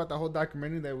was talking about the whole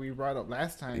documentary that we brought up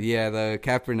last time. Yeah, the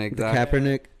Kaepernick. The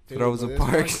Kaepernick. Dude, Rosa but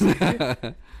Parks.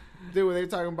 Dude, were they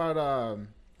talking about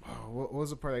what was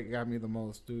the part that got me the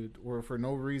most, dude? Where for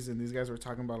no reason these guys were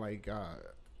talking about like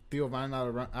Theo Von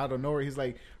out of nowhere. He's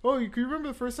like, "Oh, can you remember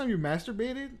the first time you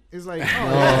masturbated?" It's like, "Oh,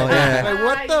 yeah." Like,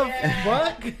 what the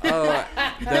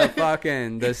fuck?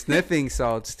 the sniffing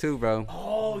salts too, bro.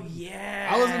 Oh yeah.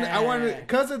 I wanted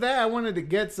because of that. I wanted to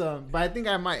get some, but I think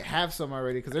I might have some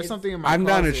already because there's something in my. I'm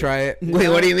closet. down to try it. Wait,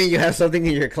 what do you mean you have something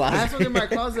in your I closet? have something in my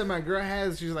closet my girl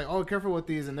has. She's like, "Oh, careful with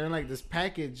these," and they're like this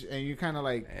package, and you kind of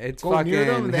like It's go near them,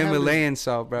 fucking and they have Himalayan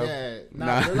salt, bro. Yeah,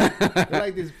 Nah. they're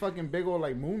like these fucking big old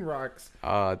like moon rocks.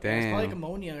 Oh It's probably like damn.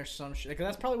 ammonia or some shit. 'Cause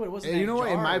that's probably what it was. in And you that know what?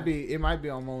 jar. It might be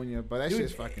ammonia, but that Dude,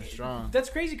 shit's fucking strong. That's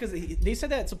crazy because they said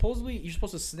that supposedly you're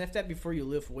supposed to sniff that before you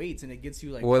lift weights, and it gets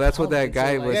you like. Well, that's what that pumped, and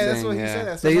guy so, was Yeah, that's saying, what he yeah. said.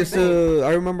 That's They what used I'm saying. to.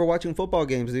 I remember watching football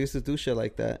games. They used to do shit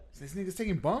like that. This nigga's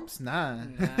taking bumps? Nah. Nah,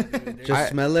 dude, they're- Just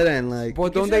smell it and like. Well,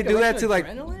 Gives don't you, they like, a do rush that of to like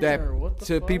adrenaline, that or what the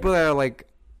to fuck? people that are like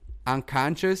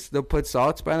unconscious? They'll put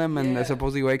salts by them, and Yeah. that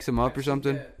supposedly wakes them up or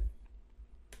something. Yeah.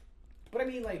 But I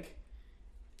mean, like,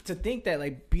 to think that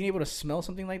like being able to smell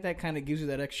something like that kind of gives you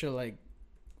that extra like.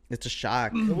 It's a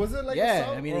shock. Was it like a Yeah,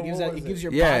 salt, I mean, or it gives what that. was It gives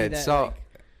your Yeah, body it's that. salt.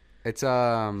 Like,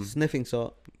 It's Sniffing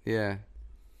salt. yeah.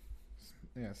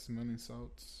 Yeah, smelling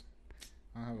salts.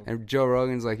 I don't have a... And Joe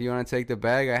Rogan's like, "You want to take the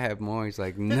bag? I have more." He's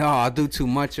like, "No, I'll do too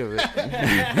much of it."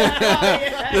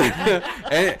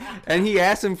 and he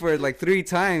asked him for it like 3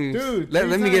 times. Dude, let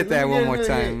three me times, get that let me one get more it.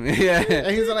 time. Yeah.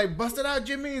 And he's like, "Bust it out,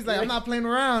 Jimmy." He's like, "I'm not playing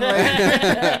around."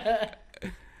 Like,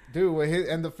 dude, with his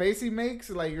and the face he makes,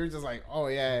 like you're just like, "Oh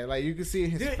yeah," like you can see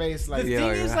in his Dude, face, like the Yeah,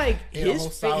 thing is, yeah. like Ate a whole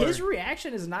sour. his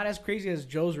reaction is not as crazy as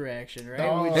Joe's reaction, right?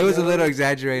 No. Which It was a is- little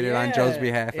exaggerated on Joe's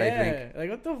behalf, I think. Yeah, like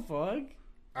what the fuck?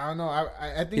 I don't know. I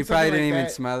think He something probably like didn't even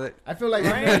that- smell it. I feel like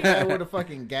Right? I would have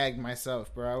fucking gagged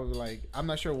myself, bro. I was like, I'm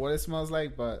not sure what it smells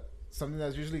like, but something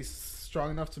that's usually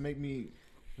strong enough to make me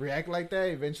react like that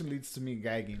eventually leads to me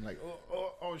gagging. Like,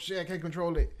 oh shit, I can't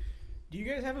control it. Do you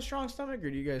guys have a strong stomach, or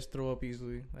do you guys throw up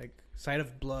easily? Like sight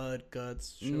of blood,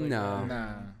 guts, shit like No. that?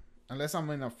 Nah, unless I'm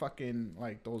in a fucking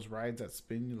like those rides that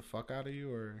spin you the fuck out of you,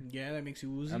 or Yeah, that makes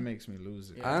you woozy. that makes me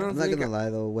lose it. Yeah. I don't I'm not think. gonna lie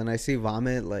though. When I see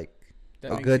vomit, like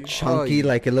That a makes good you- chunky, yeah.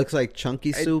 like it looks like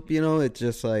chunky I- soup. You know, it's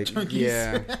just like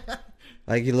Yeah.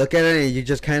 like you look at it and you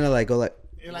just kind of like go like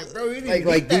You're like, bro, you need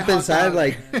like to deep inside,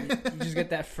 like you just get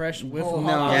that fresh whiff Oh, of No,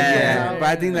 hot yeah, Yeah. but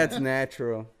I think that's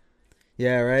natural.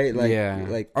 yeah, right, like yeah,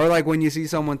 like or like when you see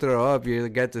someone throw up, you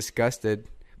get disgusted.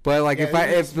 But like Yeah, if you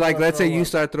I just if like wanna let's say throw you up.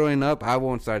 start throwing up, I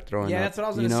won't start throwing Yeah, up. that's what I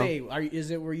was you gonna know? say.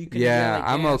 Is it where you can? Yeah, get, like,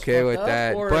 I'm gas okay with fucked up,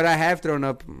 that. or- But I have thrown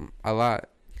up a lot.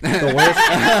 the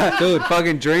worst, dude.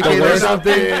 Fucking drinking The or worst-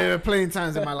 something. Yeah, plenty of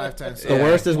times in my lifetime. So. The Yeah.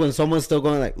 worst is when someone's still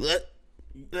going like.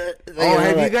 Oh,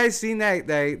 have you guys seen that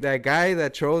guy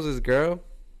that trolls his girl?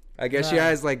 I guess she Nah.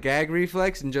 has like gag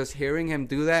reflex, and just hearing him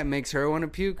do that makes her want to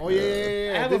puke. Oh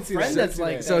yeah. I have a did see friend that. that's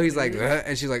like that. So he's like,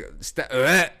 and she's like,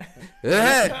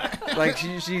 like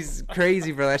she's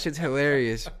crazy, bro. That shit's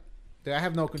hilarious. Dude, I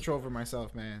have no control over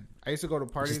myself, man. I used to go to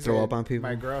parties. throw and up on people?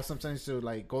 My girl sometimes to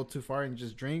like go too far and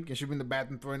just drink, and she'll be in the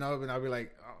bathroom throwing up, and I'll be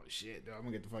like, "Oh shit, dude, I'm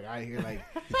gonna get the fuck out of here!" Like,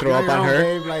 Throw up you're on her?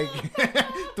 babe,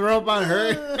 like, throw up on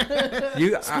her.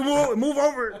 You, move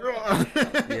over.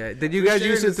 yeah. Did you guys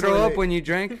sharing used to this throw up toilet. when you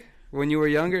drank? When you were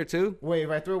younger too? Wait, if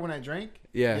I throw it when I drank?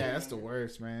 Yeah. Yeah, that's the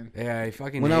worst, man. Yeah, I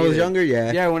fucking. When I hate was it. younger,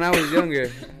 yeah. Yeah, when I was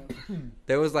younger,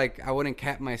 there was like I wouldn't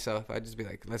cap myself. I'd just be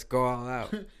like, "Let's go all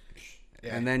out,"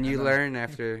 Yeah, and then I you know. learn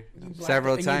after Black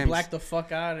several and times. You black the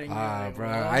fuck out. And you're like, Bro,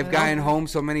 what? I've gotten home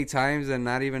so many times and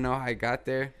not even know how I got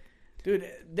there. Dude,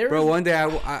 there Bro, was one day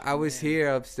I was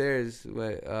here upstairs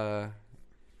with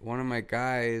one of my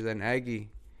guys, an Aggie,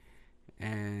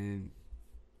 and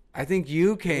I think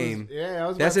you came. Yeah, I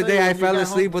was. That's the about to day say, I when you fell got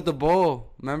asleep home- with the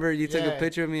bowl. Remember, you took a Yeah.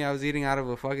 picture of me. I was eating out of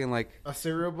a fucking like, a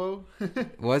cereal bowl.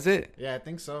 was it? Yeah, I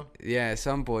think so. Yeah,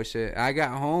 some bullshit. I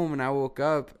got home and I woke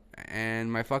up and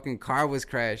my fucking car was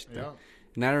crashed. Yeah.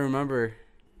 And I don't remember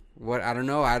what. I don't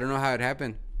know how it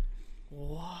happened.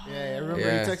 What? Yeah, I remember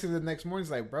Yeah. he texted me the next morning.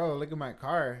 He's like, "Bro, look at my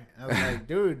car." I was like,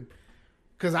 "Dude,"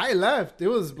 because I left. It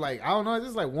was like I don't know,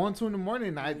 just like 1, 2 in the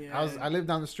morning. I lived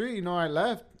down the street. You know, I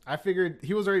left. I figured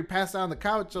he was already passed out on the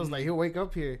couch. I was like, he'll wake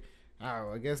up here.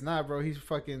 Oh, I guess not, bro. He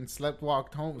fucking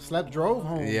drove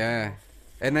home. Yeah.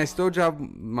 And I still dropped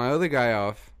my other guy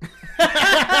off.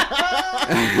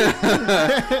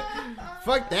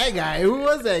 Fuck that guy. Who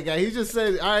was that guy? He just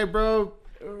said, "All right, bro,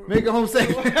 make it home safe."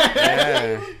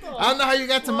 Yeah. I don't know how you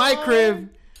got to my crib.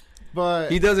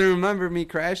 But He doesn't remember me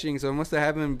crashing, so it must have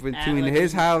happened between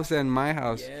his house and my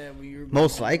house. Yeah, we were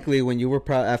Most likely when you were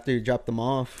after you dropped them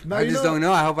off. no, I just don't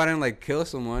know. I hope I didn't like kill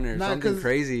someone or Nah, something 'cause-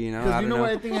 crazy. You know, 'cause I you don't know know.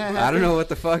 what I think had I don't know what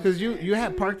the fuck. Because you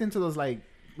had parked into those like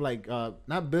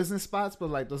not business spots, but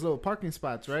like those little parking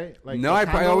spots, right? Like No, the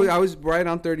condos. I was right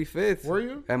on 35th. Were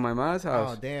you? At my mom's Oh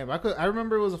house. damn! I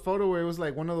remember it was a photo where it was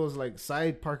like one of those like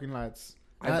side parking lots.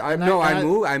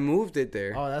 I moved it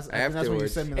there. Oh, I think that's when you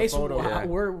afterwards. sent me the Hey, so photo. how,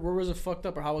 where was it fucked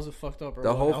up, or how was it fucked up? Or The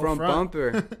what? whole out front front.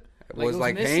 bumper Like, was it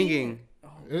like missing? hanging.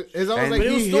 It's almost And- like But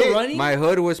it was he still hit. running. My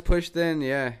hood was pushed in.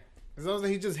 Yeah, It's almost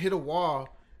like he just hit a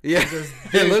wall yeah. just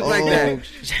It looked like Oh, that.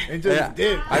 and just Yeah.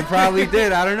 did. I probably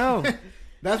did. I don't know.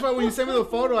 That's why when you sent me the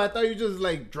photo, I thought you just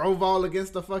like drove all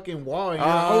against the fucking wall. And you're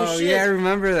like, Oh, oh shit! yeah, I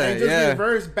remember that. And just Yeah.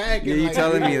 reversed back. Yeah, and you like,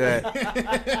 telling me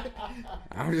that.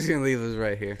 I'm just gonna leave this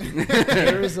right here.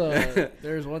 there was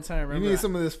one time I You remember need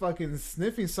some of this fucking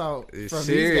sniffing salt from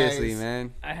Seriously, these guys.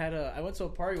 man. I went to a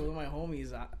party with my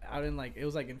homies out in like it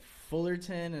was like in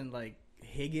Fullerton and like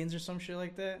Higgins or some shit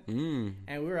like that. Mm.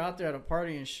 And we were out there at a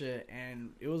party and shit,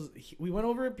 and we went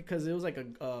over it because it was like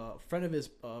a friend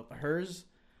of hers,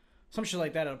 some shit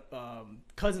like that, a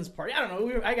cousin's party. I don't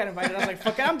know. I got invited. I was like,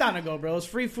 fuck it, I'm down to go, bro. It's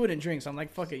free food and drinks. I'm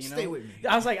like, fuck it, you know. Stay with me.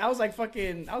 I was like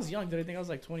fucking. I was young, dude. I think I was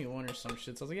like 21 or some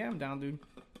shit. So I was like, yeah, I'm down, dude.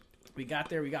 We got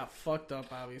there. We got fucked up,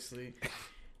 obviously.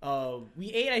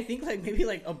 We ate, I think, like maybe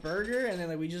like a burger, and then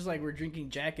like we just like were drinking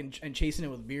Jack and chasing it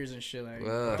with beers and shit, like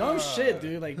Ugh. dumb shit,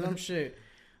 dude, like dumb shit.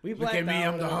 We Look blacked at me,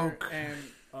 out, I'm the whatever, Hulk.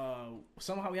 and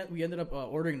somehow we ended up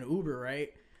ordering an Uber,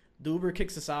 right? The Uber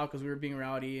kicks us out because we were being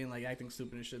rowdy and like acting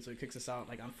stupid and shit, so it kicks us out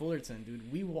like on Fullerton,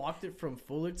 dude. We walked it from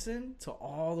Fullerton to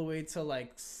all the way to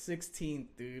like 16th,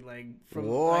 dude. Like from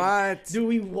What? like, dude,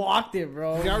 we walked it,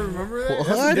 bro. Y'all remember that? What?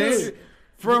 That's dangerous.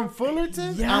 From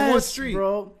Fullerton? Yes, On what street?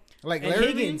 bro? Like And Laramie?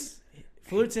 Higgins.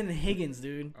 Fullerton and Higgins,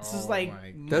 dude. This is Oh like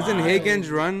my God. Doesn't miles. Higgins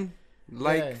run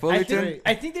like Yeah. Fullerton?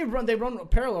 I think they run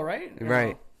parallel, right? Or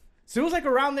Right. no? So it was like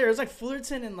around there. It was like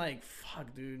Fullerton and like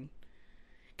fuck, dude.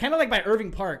 Kind of like by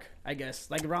Irving Park, I guess.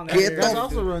 Like around that Get area. That the-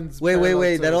 also runs. Wait.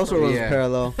 parallel That to- also runs Yeah.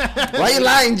 parallel. Why you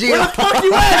lying, Gio? Where the fuck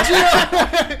you at,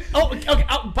 Gio? Oh, okay.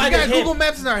 By We the got hip. Google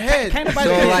Maps in our head. Kind of by the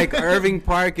So hip. like Irving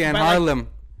Park and By, like, Harlem.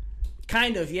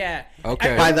 Kind of, yeah.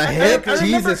 Okay. By the hip? I remember-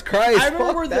 Jesus Christ, I remember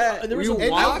fuck where that. there was You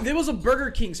walk? there was a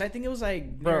Burger King, so I think it was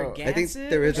like Bro, Narragansett. I think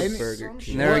there is a or Burger some King.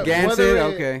 shit. Narragansett,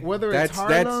 okay. Whether That's- it's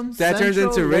Harlem, that turns Central,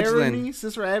 into Richland. Laramie,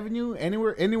 Cicero Avenue,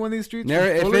 anywhere, any one of these streets.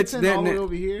 If from it's Fullerton all the way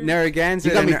over here. Narragansett,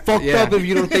 You got me and- fucked yeah. up if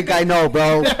you don't think I know,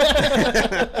 bro.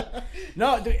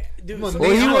 No, dude. I'm a so-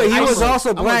 Well, he I was was-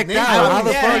 also I'm a blacked neighbor. out. How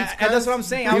the yeah, fuck? and that's what I'm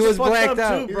saying. I He was, was fucked blacked up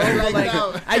out. too, bro. He was But, like, blacked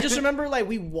out. I just remember like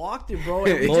we walked it, bro.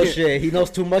 And we Bullshit. He knows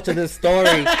too much of this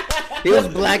story. He was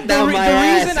blacked the, out re- my the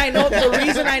ass.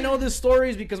 reason I know this story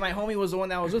is because my homie was the one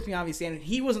that was with me, obviously, and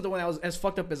he wasn't the one that was as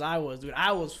fucked up as I was, dude.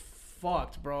 I was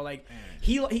fucked, bro. Like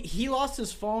he lost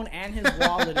his phone and his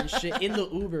wallet and shit in the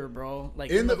Uber, bro. Like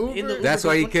In the Uber? That's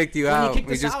why he kicked you out. kicked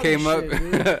We us just out came and up.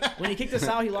 shit, dude. When he kicked us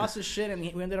out, he lost his shit, and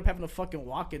we ended up having to fucking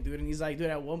walk it, dude. And he's like,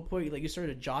 dude, at one point, like you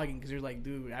started jogging because you're like,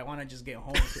 dude, I want to just get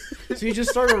home. So he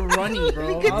just started running,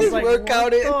 bro. Get I was this like, workout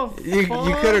what in. the You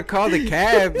fuck? could have called a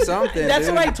cab, something. That's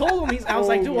dude. what I told him. I was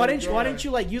like, dude, Oh why my didn't you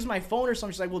like use my phone or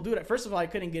something? She's like, well, dude, first of all, I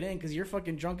couldn't get in because your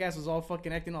fucking drunk ass was all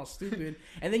fucking acting all stupid,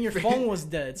 and then your phone was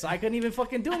dead, so I couldn't even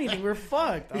fucking do anything. We were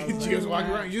fucked. I was She was like, walking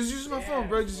nah. around. Just use my phone,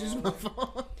 bro. Just use my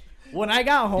phone. When I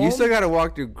got home, You still gotta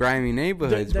walk through grimy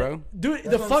neighborhoods, bro. Dude,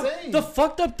 That's what I'm saying. the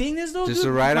fucked up thing is though, Just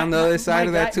dude, right on the other side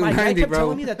of that my guy 290, kept bro.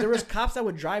 telling me that there was cops that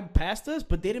would drive past us,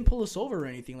 but they didn't pull us over or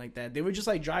anything like that. They would just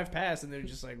like drive past, and they're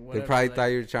just like, They whatever. probably like, thought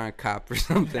you were trying to cop or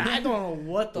something. I don't know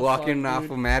what the Walking fuck, off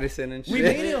dude. of Madison and shit. We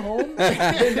made it home.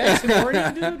 The next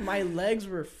morning, dude, my legs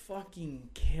were fucking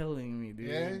killing me, dude.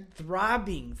 Yeah?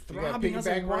 Throbbing. got I was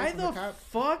like, piggyback why ride from the the cop?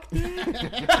 fuck,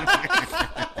 dude?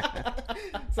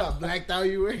 That's how blacked out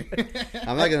you were.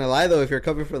 I'm not gonna lie though, if you're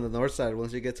coming from the north side,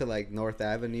 once you get to like North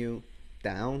Avenue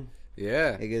down,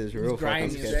 Yeah. it gets real grimy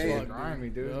fucking as sketchy. fuck. Grimy,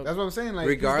 dude. Yup. That's what I'm saying. Like,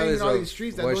 Regardless he's all of these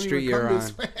streets that what don't street even you're come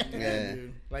this on. way. Yeah.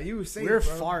 dude. Like you were saying, We're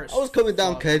bro. far as I was coming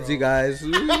down fuck, Kedzie, bro. guys.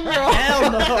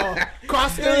 Hell no.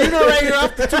 Cross there, you know, right here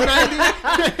off the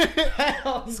 290.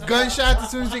 Hell no. Gunshots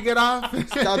as soon as you get off.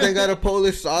 Now they got a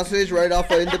Polish sausage right off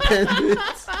of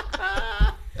Independence.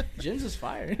 Jim's is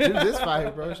fire. Jim's this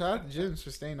fire, bro. Shout out to Jim's for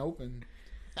staying open.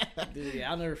 Dude,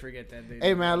 yeah, I'll never forget that, dude.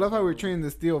 Hey, man, I love how we're treating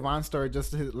this Theo Von story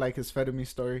just like his Fedemy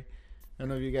story. I don't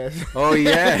know if you guys. Oh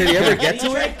yeah. Did he ever get He to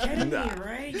tried it? ketamine,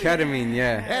 right? Ketamine,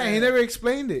 yeah. Yeah, he never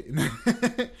explained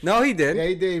it. No, he did. Yeah,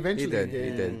 he did. He Eventually, did. he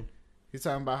did. He did. He's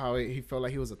talking about how he felt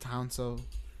like he was a Tonso.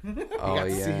 He Oh got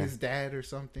to see yeah. his dad or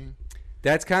something.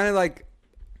 That's kind of like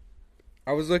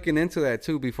I was looking into that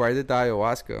too before I did the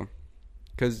ayahuasca,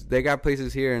 because they got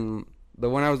places here, and the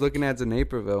one I was looking at is in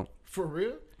Naperville. For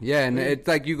real? Yeah, and it's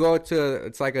like you go to,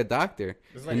 it's like a doctor,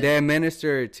 Like and they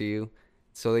administer it to you,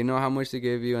 so they know how much to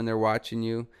give you, and they're watching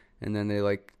you, and then they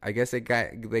like, I guess they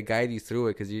guide you through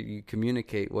it, because you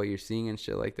communicate what you're seeing and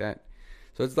shit like that.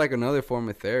 So it's like another form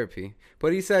of therapy.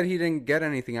 But he said he didn't get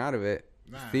anything out of it.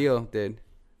 Nah. Theo did,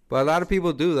 but a lot of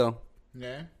people do though.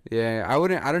 Yeah. Yeah, I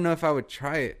wouldn't. I don't know if I would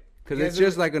try it, because You it's guys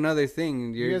just ever- like another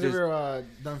thing. You You're guys just ever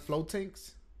done float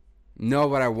tanks? no,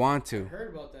 but I want I to.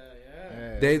 heard about that.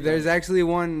 Yeah. There's actually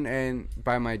one and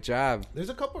by my job. There's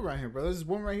a couple right here, bro. There's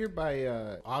one right here by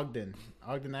Ogden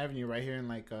Avenue, right here in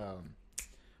like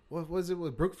what was it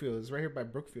with Brookfield? It's right here by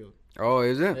Brookfield. Oh,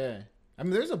 is it? Yeah, I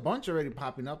mean, there's a bunch already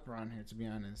popping up around here. To be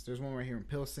honest, there's one right here in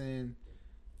Pilsen,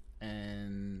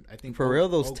 and I think For real,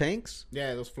 those Oak- tanks?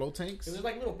 Yeah, those float tanks. There's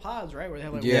like little pods, right, where they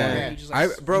have like Yeah. water. Yeah. And you just,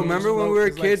 like, Bro, you remember just when float- we were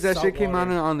it's like kids? That salt shit came out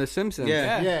water. on The Simpsons.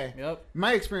 Yeah. Yeah. Yep.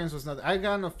 My experience was nothing. I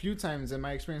gotten a few times, and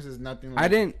my experience is nothing. Like,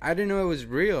 I didn't know it was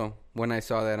real when I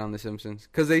saw that on The Simpsons,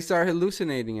 because they start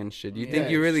hallucinating and shit. You think Yeah,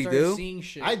 you really Started do? Seeing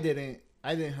shit. I didn't.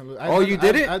 Oh, you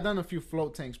did it? I've done a few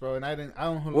float tanks, bro, and I don't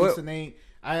What- hallucinate.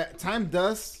 Time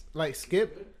does like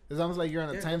skip. It's almost like you're on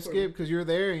a Yeah, time go for skip because you're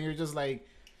there and you're just like.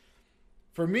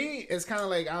 For me, it's kind of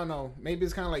like I don't know. Maybe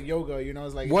it's kind of like yoga. You know,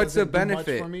 it's like it What's the doesn't do much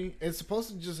benefit? for me? It's supposed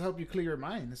to just help you clear your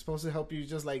mind. It's supposed to help you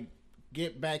just like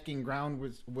get back in ground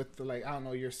with the, like I don't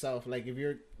know yourself. Like if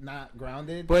you're not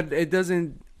grounded, But it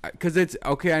doesn't, because it's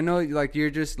okay. I know, like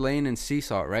you're just laying in sea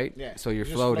salt, right? yeah, So you're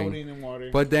just floating. in water.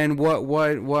 But then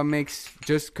what makes,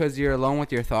 just because you're alone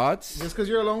with your thoughts? just because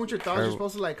you're alone with your thoughts, Or- you're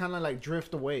supposed to like kind of like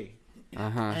drift away.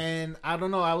 Uh-huh. And I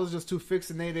don't know, I was just too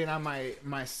fixated on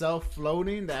myself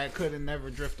floating that I couldn't never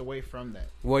drift away from that.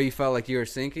 What, you felt like you were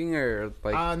sinking, or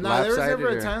like Nah, there was lopsided,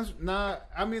 never or- a times. Nah,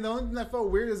 I mean the only thing that felt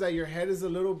weird is that your head is a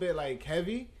little bit like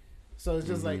heavy, so it's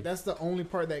just Mm-hmm. like that's the only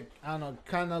part that I don't know,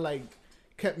 kind of like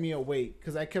kept me awake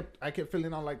because I kept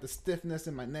feeling on like the stiffness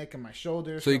in my neck and my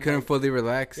shoulders. So you I'm couldn't like, fully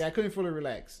relax? yeah, I couldn't fully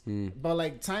relax. Mm. But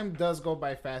like time does go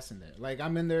by fast in there. Like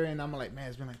I'm in there and I'm like, man,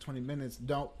 it's been like 20 minutes.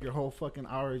 Don't your whole fucking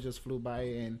hour just flew by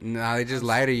and. Nah, they just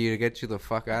lie to you to get you the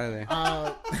fuck out of there.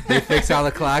 Uh, They fix all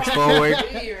the clocks forward.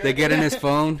 They get in his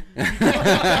phone. hey,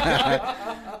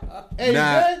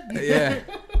 Nah, you good? yeah.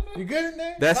 You good in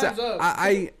there? That's Time's up.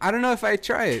 I don't know if I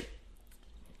try it.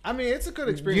 I mean, it's a good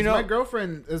experience. You know- My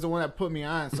girlfriend is the one that put me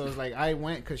on, so it's like I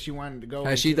went because she wanted to go.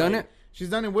 Has and she done like, it? She's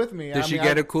done it with me. Did she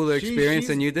get a cooler experience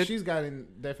than you did? She's gotten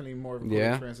definitely more of a cool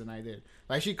Yeah? experience than I did.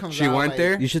 Like she comes. She out, went like,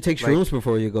 there? You should take Like- shrooms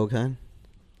before you go, Ken.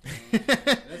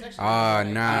 Oh,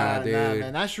 nah, dude.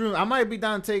 man, that's true. I might be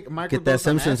down to take microdose Get that on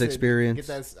Simpsons acid. experience.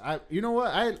 Get that. You know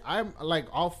what? I'm like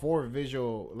all for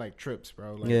visual like trips,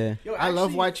 bro. Like, Yeah. Yo, I love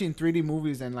actually- watching 3D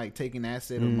movies and like taking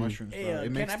acid or mushrooms, bro. Hey, It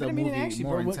Ken, makes I've the been meaning movie to ask you,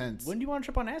 more bro, intense. When do you want to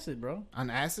trip on acid, bro? On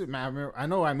acid, man. I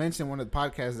know I mentioned one of the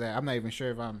podcasts that I'm not even sure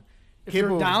if I'm If you're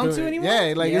capable of down doing to it. anymore?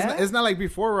 Yeah, like Yeah? It's not like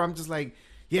before where I'm just like,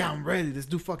 yeah, I'm ready. Let's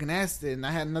do fucking acid, and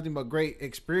I had nothing but great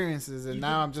experiences, and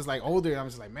now I'm just like older, and I'm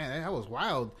just like, man, that was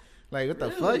wild. Like, what the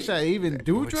Really? fuck? Should I even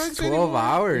do It's drugs? 12 anymore?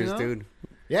 hours, You know? dude.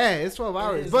 Yeah, it's 12 It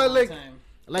hours. is a But long like, time.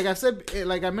 like I said,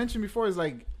 like I mentioned before, is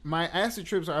like my acid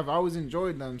trips. I've always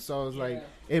enjoyed them, so it's like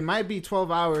it might be 12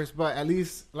 hours, but at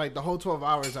least like the whole 12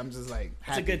 hours, I'm just like It's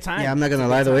happy. a good time. Yeah, I'm not gonna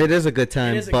lie though, it is a good It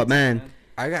time. is a But good man, time,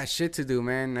 I got shit to do,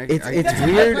 man. It's That's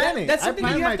weird. planning. That's I something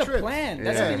plan you my have to trips. plan.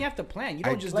 That's Yeah. something you have to plan. You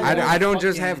don't just do like, I don't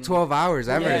just fucking- have 12 hours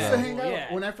ever. When I used to though. hang out,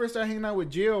 Yeah. when I first started hanging out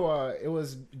with Gio, it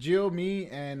was Gio, me,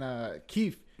 and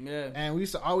Keith. Yeah. And we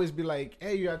used to always be like,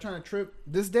 "Hey, you are trying to trip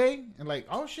this day?" And like,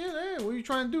 "Oh shit, hey, what are you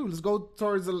trying to do? Let's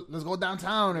go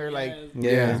downtown or like,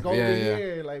 Yeah. let's go Yeah, over yeah.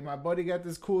 here. Like, my buddy got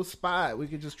this cool spot. We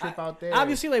could just trip out there."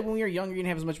 Obviously, like when you're younger, you didn't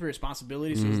have as much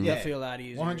responsibility, so it's Yeah. definitely a lot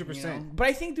easier. 100%. You know? But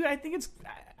I think, dude, it's.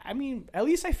 I mean, at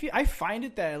least I find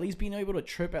it that at least being able to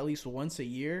trip at least once a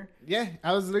year, yeah,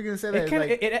 I was looking to say it that. kind of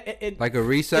Like, Like a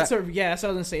reset? It's a yeah. That's what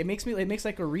I was gonna say. It makes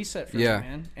like a reset for Yeah. me,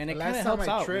 man, and the it kind last of time helps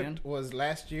I out, tripped man. was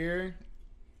last year.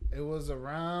 It was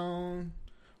around,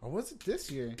 or was it this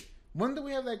year? When did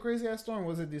we have that crazy ass storm?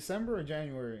 Was it December or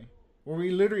January? Where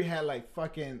we literally had like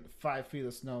fucking 5 feet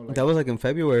of snow. Like, that was like in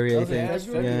February, That I was in think. Yeah, it's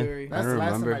February? February. That's I the don't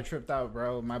last remember. time I tripped out,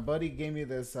 bro. My buddy gave me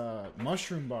this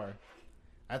mushroom bar.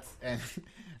 And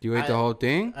You ate the whole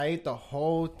thing? I ate the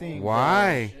whole thing.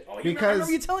 Why? Oh, I Because-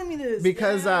 remember you telling me this. Bro.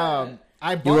 Because Yeah.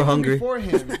 I bought were one hungry. before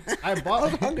him. I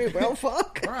bought Hungry, bro.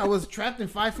 Fuck. Bro, I was trapped in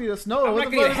 5 feet of snow. I'm What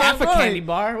not the gonna fuck get is half a that candy going?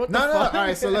 bar. What the No. fuck? All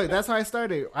right, so look, that's how I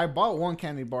started. I bought one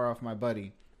candy bar off my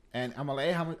buddy, and I'm like,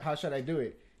 hey, how should I do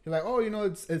it? He's like, oh, you know,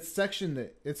 it's sectioned.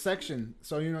 It's sectioned.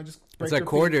 So, you know, just break It's like your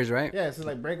quarters, piece. right? Yeah, so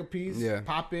like break a piece, Yeah.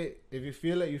 pop it. If you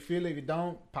feel it, you feel it. If you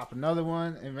don't, pop another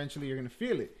one. And eventually, you're gonna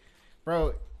feel it,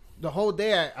 bro. The whole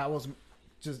day, I was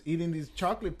just eating these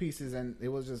chocolate pieces, and it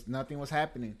was just nothing was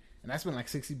happening. And I spent like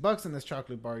 $60 in this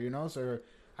chocolate bar, you know. So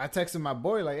I texted my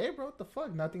boy like, hey, bro, what the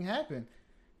fuck? Nothing happened.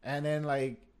 And then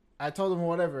like I told him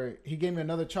whatever. He gave me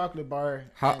another chocolate bar.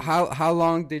 How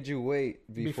long did you wait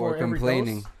before every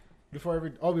complaining? dose?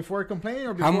 Before complaining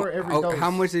or before every dose?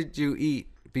 How much did you eat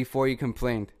before you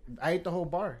complained? I ate the whole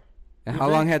bar. And how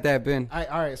long had that been? All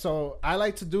right. So I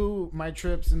like to do my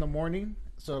trips in the morning.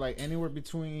 So like anywhere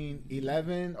between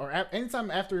 11 or anytime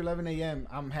after 11 a.m.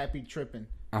 I'm happy tripping.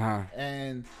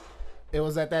 And it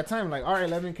was at that time like, all right,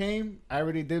 11 came. I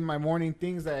already did my morning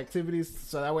things, the activities,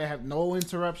 so that way I have no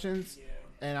interruptions. Yeah.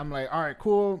 And I'm like, all right,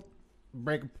 cool.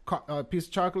 Break a piece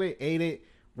of chocolate, ate it.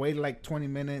 Waited like 20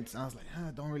 minutes. I was like, I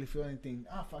don't really feel anything.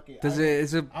 Ah, fuck it. Is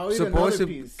it supposed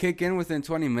to kick in within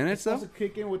 20 minutes though? It's supposed to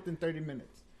kick in within 30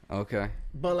 minutes. Okay.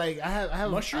 But like I have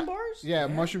mushroom bars? Yeah,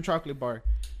 mushroom chocolate bar.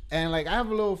 And like I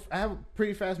have a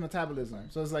pretty fast metabolism.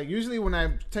 So it's like usually when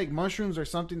I take mushrooms or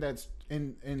something that's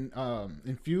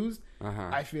infused,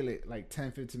 I feel it like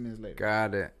 10-15 minutes later.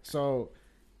 Got it. So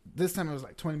this time it was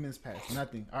like 20 minutes past,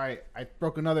 nothing. All right, I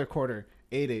broke another quarter,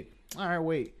 ate it. All right,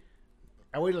 wait.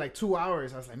 I waited like 2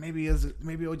 hours. I was like, maybe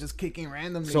it'll just kick in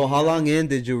randomly. So how long in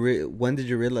did you when did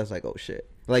you realize like, oh shit?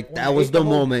 Like that was the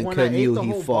moment Ken knew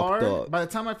he fucked up. By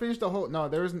the time I finished the whole,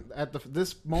 there was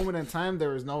this moment in time there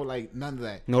was no like none of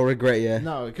that. No regret, yeah.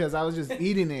 No, because I was just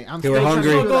eating it. You were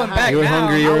hungry. You were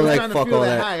hungry. You were like, fuck all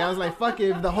that. I was like, fuck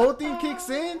it. If the whole thing kicks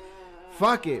in,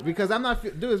 fuck it. Because I'm not,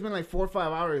 dude. It's been like 4 or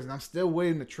 5 hours and I'm still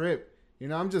waiting to trip. You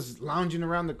know, I'm just lounging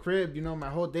around the crib. You know, my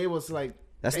whole day was like.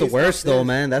 That's the worst, though,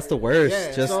 man. That's the worst.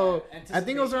 Yeah, just so I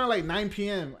think it was around like 9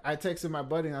 p.m. I texted my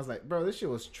buddy and I was like, bro, this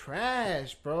shit was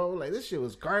trash, bro. Like, this shit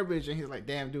was garbage. And he's like,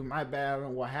 damn, dude, my bad. I don't know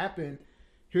what happened.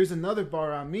 Here's another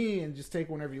bar on me and just take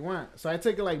whenever you want. So I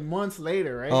took it like months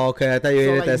later, right? Oh, okay. I thought you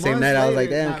ate it that same night. I was like,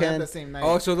 damn, Ken. Not that same night.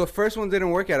 Oh, so the first one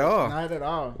didn't work at all? Not at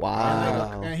all.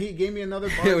 Wow. And he gave me another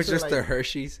bar. It was just the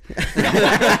Hershey's. That's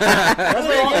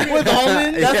why he gave me with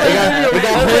almonds. That's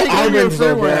why he gave me a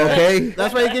free one. Okay.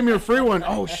 That's why he gave me a free one.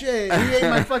 Oh shit, he ate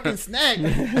my fucking snack.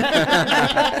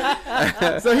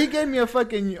 So he gave me a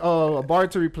fucking a bar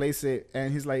to replace it,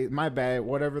 and he's like, my bad.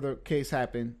 Whatever the case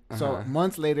happened. So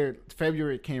months later,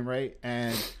 February came, right,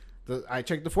 and I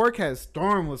checked the forecast.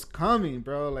 Storm was coming,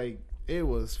 bro. Like it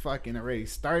was fucking already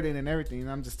started and everything. And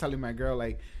I'm just telling my girl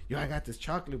like, yo, I got this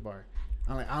chocolate bar.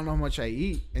 I'm like, I don't know how much I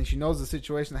eat, and she knows the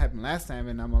situation that happened last time,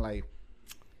 and I'm like,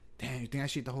 damn, you think I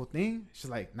should eat the whole thing?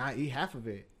 She's like, nah, eat half of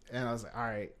it. And I was like, all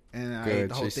right. And I ate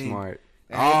the whole thing. Smart.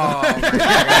 Oh my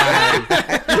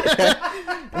god!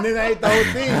 And then I ate the whole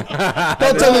thing.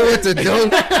 Don't tell me what to do.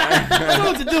 Don't know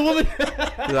what to do, woman.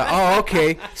 Like, oh,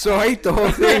 okay. So I ate the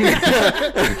whole thing. I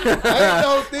ate the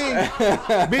whole thing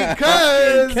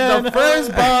because the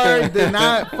first bar did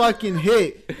not fucking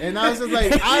hit, and I was just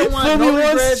like, I want no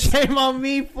regrets. Shame on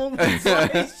me. Shame on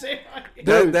me.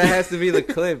 That has to be the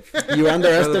clip. You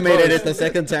underestimated it the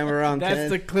second time around. That's Ken.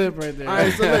 the clip right there. All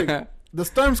right, so look, the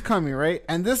storm's coming, right?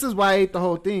 And this is why I ate the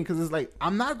whole thing, because it's like,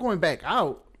 I'm not going back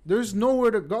out. There's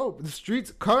nowhere to go. The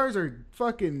streets, cars are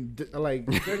fucking like.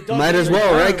 Might as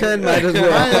well, right, Ken? Might as well.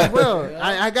 Might as well.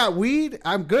 I got weed.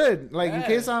 I'm good. Like in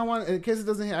case it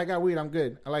doesn't hit, I got weed. I'm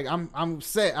good. Like I'm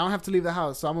set. I don't have to leave the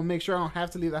house, so I'm gonna make sure I don't have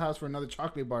to leave the house for another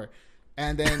chocolate bar.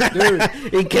 And then,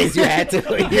 dude, in case you had to,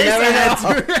 you never had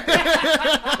to.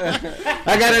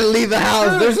 I gotta leave the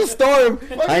house. There's a storm.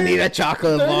 I need a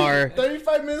chocolate bar.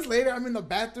 35 minutes later, I'm in the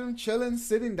bathroom, chilling,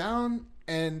 sitting down,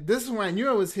 and this is when I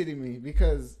knew it was hitting me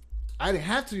because I didn't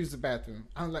have to use the bathroom.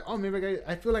 I was like, oh, maybe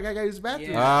I feel like I gotta use the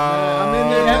bathroom. Yeah. I'm in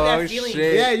there. You have that feeling.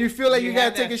 Shit. Yeah, you feel like you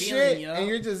gotta take a feeling, shit, yo. and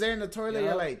you're just there in the toilet. Yo.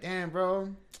 You're like, damn, bro.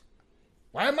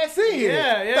 Why am I sitting here?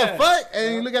 Yeah. The fuck?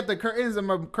 And you look at the curtains, and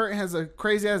my curtain has a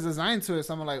crazy ass design to it.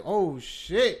 So I'm like, oh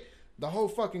shit! The whole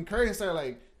fucking curtain started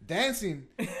like dancing,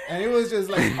 and it was just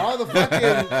like all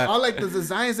the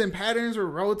designs and patterns were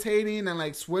rotating and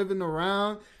like swiveling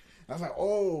around. I was like,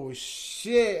 oh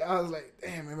shit! I was like,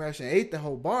 damn, maybe I should have ate the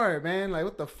whole bar, man. Like,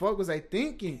 what the fuck was I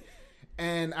thinking?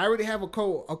 And I already have a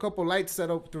couple lights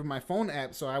set up through my phone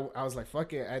app, so I was like,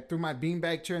 fuck it. I threw my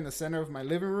beanbag chair in the center of my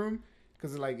living room.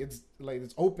 Because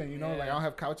it's open, you know, like I don't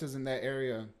have couches in that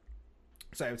area,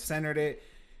 so I centered it,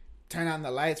 turned on the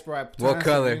lights, bro. What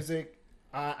color? Music.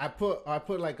 I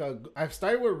put like I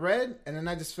started with red, and then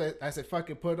I said fuck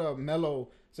it, put a mellow.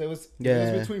 So it was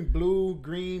between blue,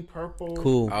 green, purple.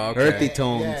 Cool, okay. earthy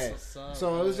tones. Yeah.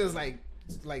 So it was just like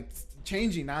like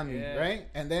changing on me, right?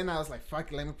 And then I was like,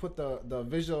 fuck it, let me put the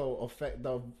visual effect,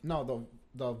 the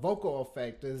vocal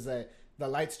effect is that the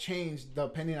lights change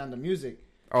depending on the music.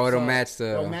 Oh, it'll match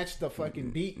the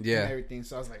fucking beat and everything.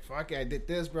 So I was like, fuck it, I did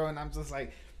this, bro, and I'm just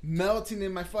like melting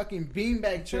in my fucking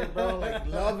beanbag chair, bro, like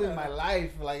loving my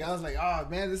life. Like I was like, oh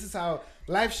man, this is how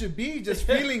life should be, just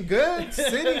feeling good,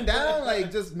 sitting down,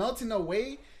 like just melting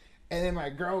away. And then my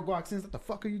girl walks in, what the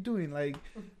fuck are you doing? Like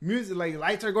music, like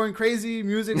lights are going crazy,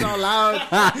 music's all loud.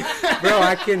 Bro,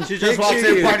 I can. She just walks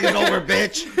in, party's over,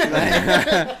 bitch.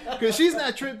 Cause she's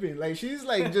not tripping. Like she's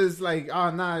like just like,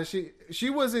 oh nah, she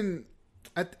wasn't.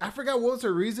 I forgot what was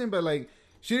her reason, but like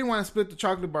she didn't want to split the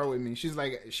chocolate bar with me. She's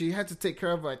like, she had to take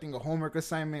care of I think a homework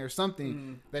assignment or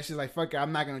something. That she's like, fuck it,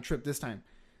 I'm not gonna trip this time.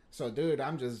 So dude,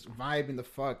 I'm just vibing the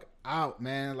fuck out,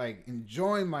 man. Like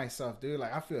enjoying myself, dude.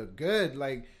 Like I feel good.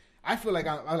 Like I feel like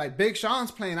I'm like Big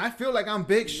Sean's playing. I feel like I'm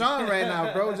Big Sean right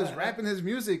now, bro. Just rapping his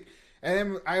music. And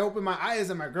then I open my eyes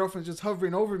and my girlfriend's just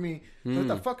hovering over me. What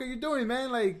the fuck are you doing,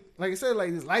 man? Like I said, like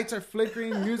these lights are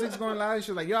flickering, music's going loud.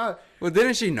 She's like, y'all. Well,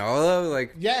 didn't she know though?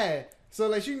 Like, yeah. So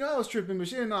like she knew I was tripping, but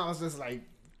she didn't know I was just like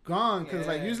gone. Cause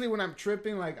like usually when I'm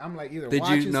tripping, like I'm like either. Did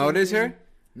you notice her?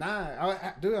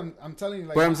 Nah, dude, I'm telling you.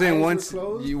 Like, but I'm saying once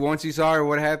you saw her,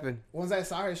 what happened? Once I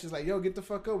saw her, she's like, yo, get the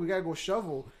fuck up. We gotta go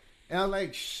shovel. And I'm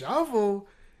like, shovel?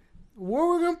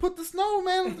 Where we gonna put the snow,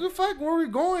 man? What the fuck? Where we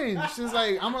going? She's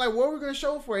like, I'm like, what are we gonna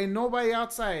show for? Ain't nobody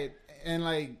outside. And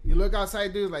like, you look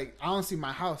outside, dude, like, I don't see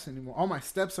my house anymore. All my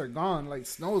steps are gone. Like,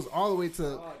 snow's all the way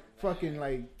to fucking,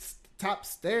 like, top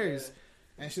stairs.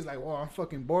 And she's like, well, I'm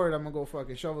fucking bored. I'm gonna go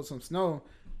fucking shovel some snow.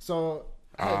 So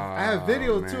I have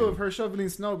video, too, of her shoveling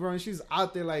snow, bro. And she's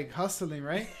out there, like, hustling,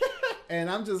 right? And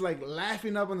I'm just like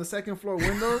laughing up on the second floor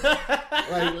window,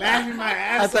 like laughing my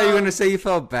ass off. I thought you were gonna say you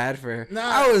felt bad for her. Nah,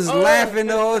 I was laughing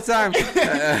the whole time.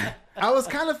 I was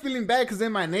kind of feeling bad because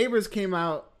then my neighbors came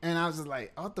out and I was just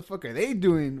like, what the fuck are they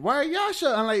doing? Why are y'all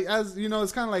shut? I'm like, as you know,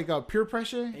 it's kind of like peer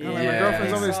pressure. And like my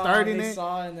girlfriend's over there starting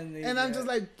it. And I'm just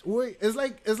like, wait, it's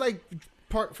like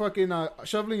fucking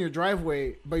shoveling your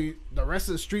driveway, but the rest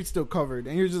of the street's still covered,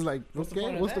 and you're just like,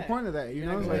 okay, what's the point of that? You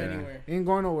know, like ain't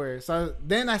going nowhere. So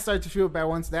then I started to feel bad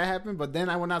once that happened. But then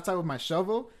I went outside with my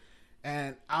shovel,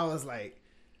 and I was like,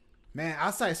 man,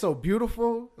 outside's so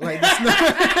beautiful. Like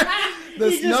the snow,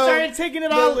 just started taking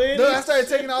it all in. Dude, I started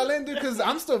taking it all in, dude, because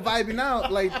I'm still vibing out.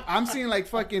 Like I'm seeing like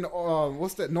fucking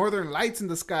what's that, northern lights in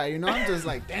the sky. You know, I'm just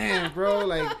like, damn, bro,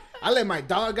 like. I let my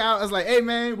dog out. I was like, hey,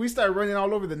 man, we started running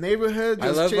all over the neighborhood,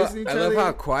 just chasing each other. I love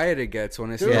how quiet it gets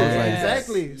when it's like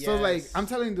exactly. Yes. So, like, I'm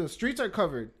telling you, the streets are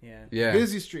covered. Yeah.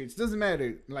 Busy streets. Doesn't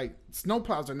matter. Like,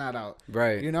 snowplows are not out.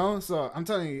 Right. You know? So, I'm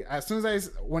telling you, as soon as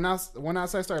when I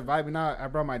started vibing out, I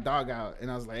brought my dog out.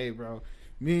 And I was like, hey, bro,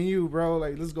 me and you, bro,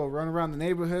 like, let's go run around the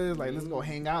neighborhood. Like, let's go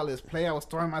hang out. Let's play. I was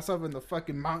throwing myself in the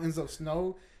fucking mountains of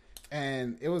snow.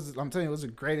 And I'm telling you, it was a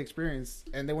great experience.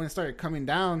 And then when it started coming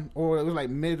down, or it was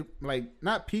like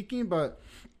not peaking, but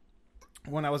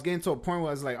when I was getting to a point where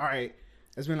I was like, all right,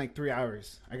 it's been like 3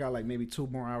 hours. I got like maybe 2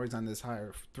 more hours on this high,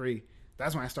 or 3.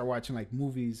 That's when I start watching like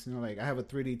movies. You know, like I have a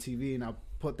 3D TV and I'll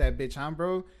put that bitch on,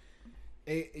 bro.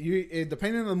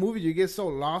 Depending on the movie, you get so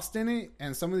lost in it.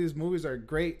 And some of these movies are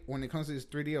great when it comes to these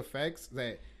 3D effects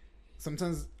that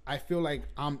sometimes I feel like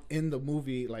I'm in the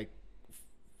movie, like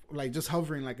just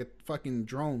hovering like a fucking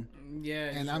drone. Yeah.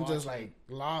 And I'm just like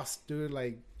lost, dude.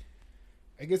 Like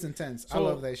it gets intense. So, I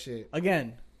love that shit.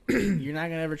 Again, you're not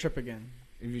gonna ever trip again.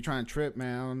 If you're trying to trip,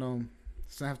 man, I don't know.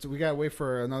 So we gotta wait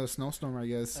for another snowstorm, I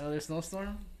guess. Another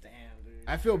snowstorm? Damn, dude.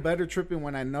 I feel better tripping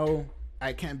when I know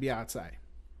I can't be outside.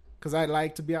 Cause I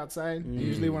like to be outside.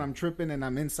 Usually when I'm tripping and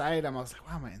I'm inside, I'm always like,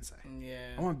 why am I inside? Yeah.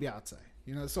 I want to be outside.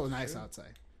 You know, it's so nice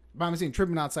outside. But I'm saying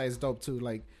tripping outside is dope too.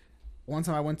 Like one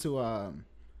time I went to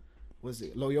was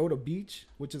it Loyola Beach,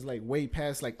 which is like way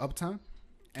past like Uptown,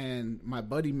 and my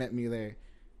buddy met me there,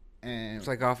 and it's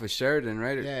like off of Sheridan,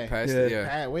 right?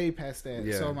 Way past that.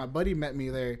 Yeah. So my buddy met me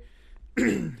there.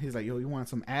 He's like, "Yo, you want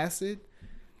some acid?"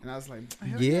 And I was like,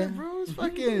 "Yeah, bro, it's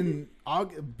fucking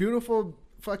beautiful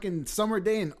fucking summer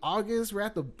day in August. We're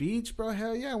at the beach, bro.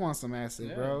 Hell yeah, I want some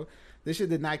acid, bro." This shit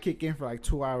did not kick in for like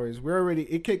 2 hours.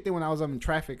 It kicked in when I was in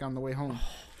traffic on the way home.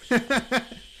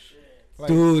 Like,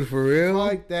 dude, for real?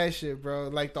 Like that shit, bro.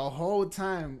 Like the whole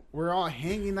time we're all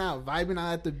hanging out, vibing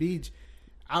out at the beach.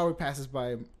 Hour passes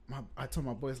by. I told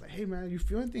my boys like, "Hey man, you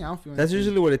feel anything? I don't feel anything." That's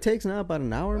usually what it takes now. About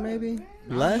an hour, maybe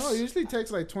less. No, it usually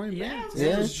takes like 20 minutes.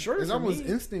 Yeah, it's almost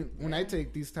instant when I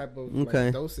take these type of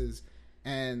like, doses.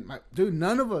 And dude,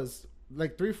 none of us,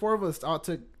 like 3-4 of us, all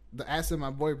took the acid my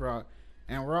boy brought,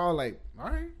 and we're all like, all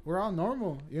right, we're all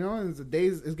normal, you know. And the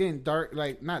days it's getting dark,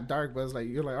 like not dark, but it's like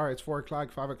you're like, all right, it's 4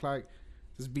 o'clock, 5 o'clock.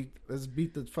 let's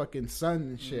beat the fucking sun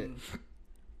and shit.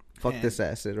 Fuck this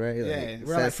acid, right? Like, Yeah,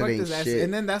 we're like, fuck this acid. shit.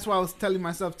 And then that's why I was telling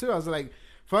myself too. I was like,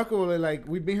 fuck it, like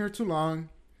we've been here too long.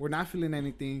 We're not feeling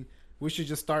anything. We should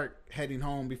just start heading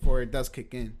home before it does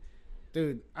kick in.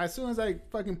 Dude, as soon as I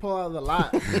fucking pull out of the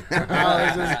lot, I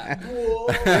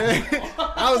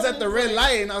was at the red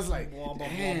light and I was like,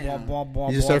 damn.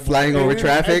 You just start flying over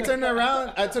traffic. I turn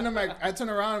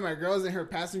around and my girl's in her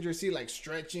passenger seat like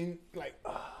stretching like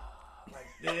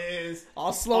this.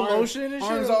 All slow motion and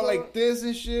shit. Arms all like this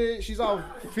and shit. She's all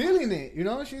feeling it, you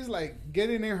know? She's like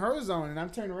getting in her zone and I'm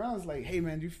turning around. It's like, hey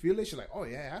man, do you feel it? She's like, oh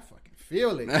yeah, I fucking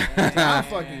feel it. I'm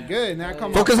fucking good. Now I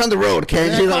come Focus on the road,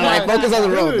 Ken. She's like, focus on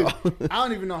the road. Dude, I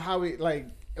don't even know how it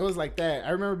was like that. I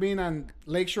remember being on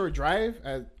Lakeshore Drive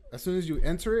as soon as you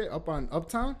enter it up on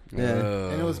Uptown.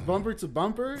 Yeah. And it was bumper to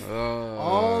bumper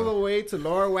all the way to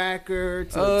Lower Wacker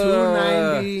to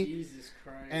 290. Jesus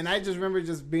Christ. And I just remember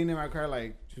just being in my car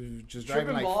like just driving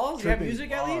Tripping like balls? You had tripping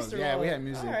music at balls. least? Or Yeah, what? we had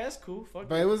music. Alright, that's cool. Fuck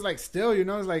But it was like still, you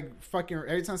know, it's like fucking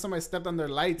every time somebody stepped on their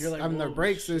lights, You're like, on their whoa,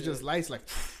 brakes, it was shit. just lights like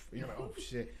you're like, oh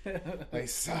shit. Like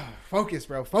focus,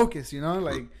 bro, focus, you know,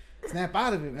 like snap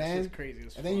out of it, man. That's crazy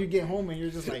as And then fuck. you get home and you're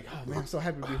just like, oh man, I'm so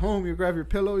happy to be home. You grab your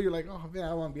pillow, you're like, oh man,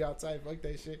 I want to be outside. Fuck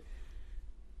that shit.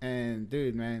 And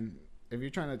dude, man, if you're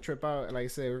trying to trip out, like I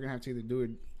said, we're gonna have to either do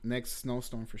it next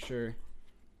snowstorm for sure.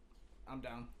 I'm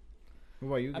down. What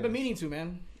about you guys? I've been meaning to,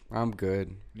 man. I'm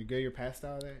good. You good? You're past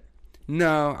all that?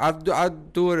 No, I'll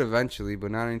do it eventually,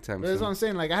 but not anytime But that's what soon. I'm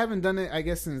saying. Like, I haven't done it, I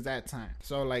guess, since that time.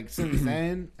 So, like, since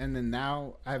then and then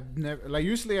now, I've never... Like,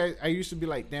 usually I used to be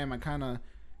like, damn, I kind of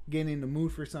get in the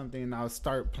mood for something and I'll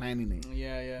start planning it.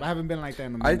 Yeah. But I haven't been like that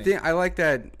in a I minute. think I like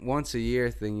that once a year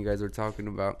thing you guys were talking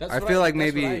about. That's I what feel like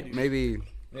that's what I maybe do.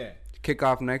 Yeah. kick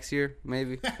off next year,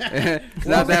 maybe. It's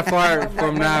not that far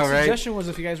from now, My right? suggestion was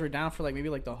if you guys were down for like maybe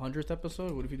like the 100th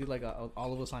episode, what if you did like a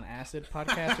all of us on acid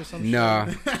podcast or something? Nah,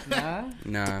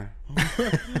 Nah.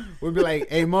 We'd be like,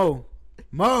 hey, Mo.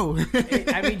 Hey,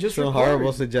 I mean, just It's a record.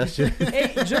 horrible suggestion.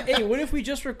 Hey, what if we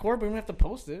just record, but we don't have to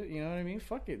post it? You know what I mean?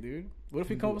 Fuck it, dude. What if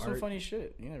we Do come up with some art. funny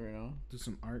shit? You never know. Do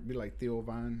some art. Be like Theo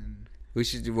Von.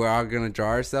 we're all gonna draw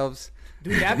ourselves.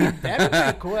 Dude, that'd be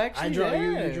pretty cool, And actually. I draw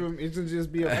you. yeah. You drew him. It should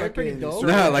just be a That'd be pretty fucking... dope. circle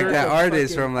No, like jerk that of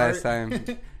artist fucking from last art.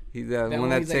 time. He's the one That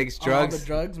that he's, like, takes all drugs. the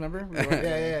drugs, remember?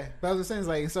 Yeah. But I was saying, is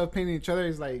like, instead of painting each other,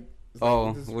 it's like...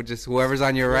 Oh, this- we'll just whoever's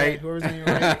on your yeah, right. whoever's on your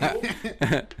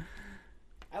right.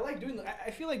 I like doing.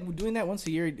 I feel like doing that once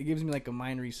a year. It gives me like a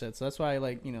mind reset. So that's why I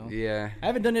like Yeah. I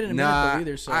haven't done it in a Nah, minute though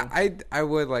either. So I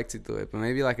would like to do it, but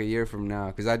maybe like a year from now,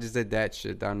 because I just did that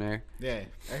shit down there. Yeah,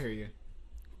 I hear you.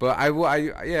 But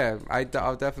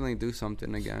I'll definitely do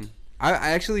something again.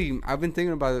 I've been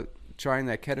thinking about trying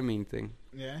that ketamine thing.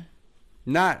 Yeah.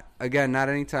 Not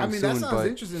anytime I mean, soon, that sounds but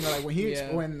interesting. Like when he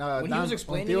Yeah. when When he Don, was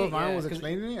explaining Theo it, Von yeah, was 'cause-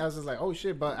 explaining it, I was just like, oh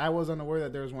shit! But I was unaware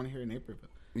that there was one here in Naperville.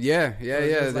 yeah. it's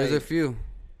There's just a like- few.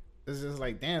 It's just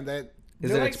like, damn, that. Is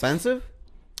They're it like- expensive?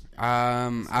 They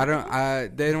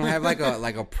don't have like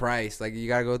a price. Like you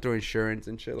gotta go through insurance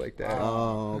and shit like that.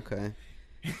 Oh, okay.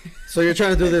 So you're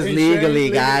trying to do this Insurance legally?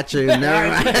 legal. Got you.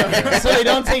 Never mind. so they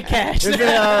don't take cash. Is it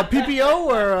PPO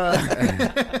or?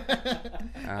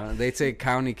 They take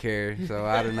county care, so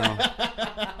I don't know.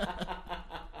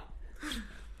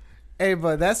 Hey,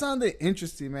 but that sounded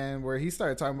interesting, man. Where he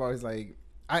started talking about, he's like,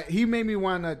 he made me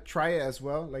want to try it as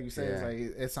well. Like you said, it's Yeah. like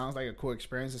it sounds like a cool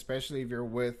experience, especially if you're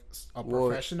with a Well,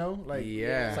 professional, like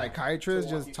yeah. psychiatrist,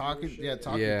 To walk just you talking, through shit.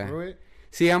 Yeah. through it.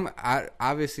 See,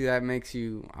 obviously that makes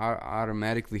you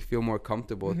automatically feel more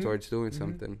comfortable towards doing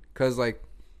something. Cause like,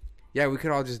 yeah, we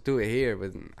could all just do it here,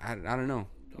 but I don't know.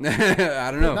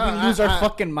 I don't know. No, we lose I- our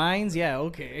fucking minds. Yeah,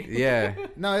 okay. Yeah,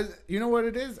 No, you know what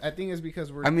it is? I think it's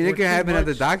because we're. I mean, we're it could too happen at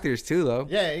the much- doctors too, though.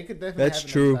 Yeah, it could definitely. That's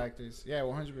happen true. At the doctors. Yeah,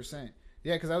 100%.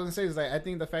 Yeah, because I was gonna say is like I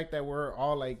think the fact that we're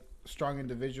all like strong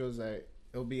individuals that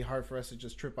it'll be hard for us to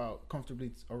just trip out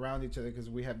comfortably around each other because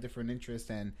we have different interests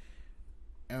and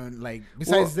like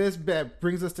besides this that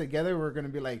brings us together, we're gonna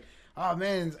be like, oh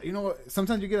man, you know what?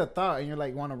 Sometimes you get a thought and you're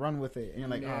like want to run with it and you're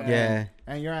like, oh Yeah. man. Yeah.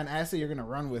 And you're on acid, you're gonna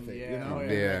run with it. Yeah, You know? oh,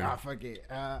 You're yeah. like, oh fuck it.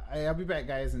 Hey, I'll be back,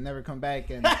 guys, and never come back.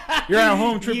 And you're at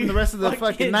home tripping the rest of the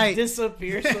fucking night.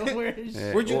 Disappear somewhere.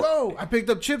 Yeah. Where'd you Well- go? I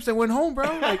picked up chips and went home, bro.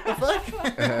 Like the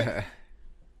fuck?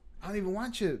 I don't even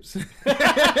want chips.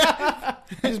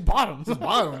 Just bottom. Just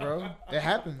bottom, bro. It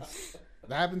happens.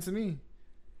 That happened to me.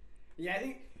 Yeah, I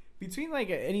think between like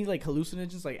any like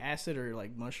hallucinogens like acid or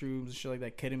like mushrooms and shit like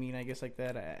that, ketamine, I guess like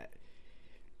that,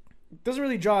 it doesn't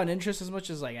really draw an interest as much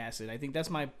as like acid. I think that's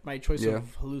my choice Yeah.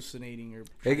 of hallucinating or.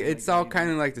 It's all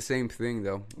kind of like the same thing,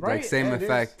 though. Right, Like same yeah, it is.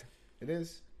 effect. It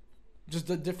is. Just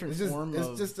a different form.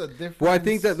 It's just a different. Well, I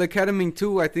think that the ketamine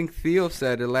too. I think Theo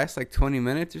said it lasts like 20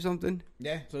 minutes or something.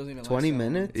 Yeah. So it doesn't even 20 last that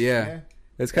long. minutes? Yeah.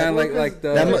 It's kind of like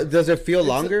the. Does it feel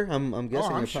longer? I'm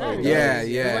guessing I'm it sure. probably it Yeah, does.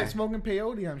 yeah. It's like smoking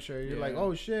peyote. I'm sure you're like,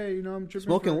 oh shit, you know, I'm tripping.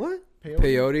 Smoking for what?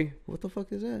 Peyote. What the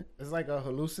fuck is that? It's like a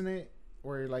hallucinate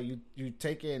where like you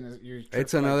take it and you're.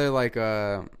 It's another like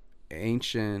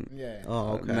ancient Yeah.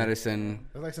 Oh, okay. medicine.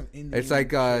 It's like some Indian. It's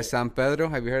like shit. San Pedro.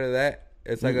 Have you heard of that?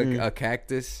 It's like Mm-mm. a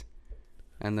cactus,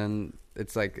 and then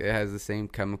it's like it has the same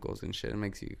chemicals and shit. It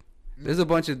makes you. There's a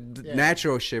bunch of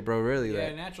natural shit, bro. Really, Yeah,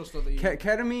 that. natural stuff that you...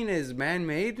 Ketamine is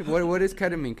man-made. What is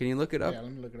ketamine? Can you look it up? Yeah,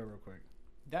 let me look it up real quick.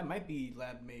 That might be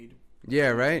lab-made. Yeah,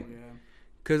 right. Yeah.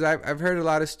 Because I've heard a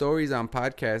lot of stories on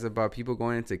podcasts about people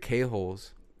going into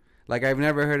K-holes. Like, I've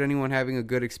never heard anyone having a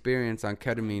good experience on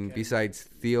ketamine besides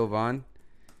Theo Von.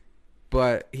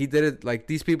 But he did it, like,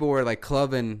 these people were, like,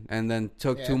 clubbing and then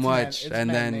took too much. It's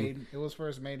and then... man-made. It was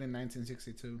first made in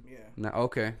 1962. Yeah. No,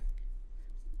 okay.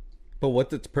 But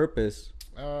what's its purpose?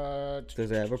 Does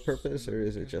Does it have a purpose, or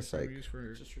is it just like... Just for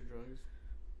drugs.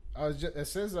 It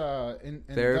says Therapy?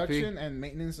 induction and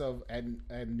maintenance of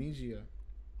amnesia.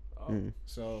 Oh.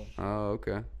 So Oh,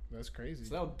 okay. that's crazy.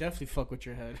 So that would definitely fuck with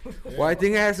your head. Well, I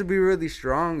think it has to be really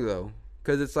strong, though.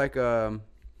 Because it's like,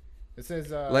 It says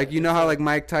like, you know how, like,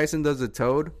 Mike Tyson does a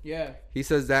toad? Yeah. He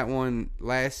says that one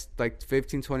lasts, like,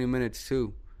 15, 20 minutes,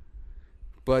 too.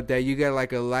 But that you get,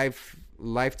 like, a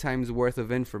lifetime's worth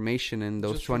of information in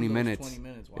those Just 20 from those minutes. 20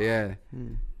 minutes. Wow. Yeah.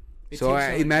 It So takes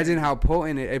I like- imagine how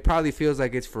potent it probably feels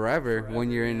like it's forever when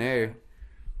you're in yeah. there.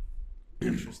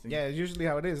 Interesting. Yeah, it's usually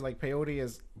how it is. Like peyote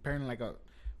is apparently like a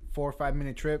 4 or 5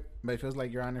 minute trip, but it feels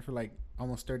like you're on it for like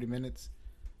almost 30 minutes.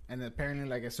 And apparently,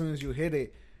 like as soon as you hit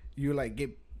it, you like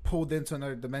get pulled into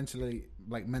another dimension,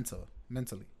 like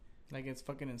mentally. Like it's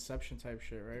fucking Inception type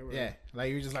shit, right? Where Yeah,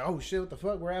 like you're just like, oh shit, what the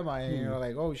fuck? Where am I? And you're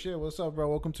like, oh shit, what's up, bro?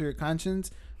 Welcome to your conscience.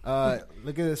 Look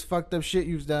at this fucked up shit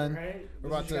you've done. Right? We're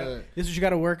about to This is what you got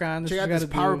to work on. This check is out what this you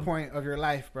got to do. PowerPoint of your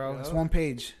life, bro. It's Yeah. 1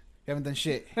 page. You haven't done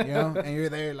shit, you know, and you're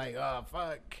there like, oh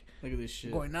fuck, Look at this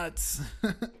shit. going nuts.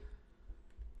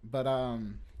 But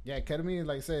yeah, ketamine,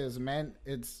 like I said,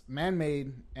 it's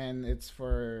man-made, and it's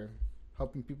for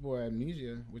helping people with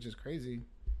amnesia, which is crazy.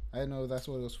 I didn't know that's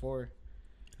what it was for.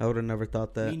 I would have never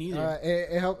thought that. Me neither.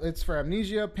 It's for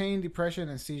amnesia, pain, depression,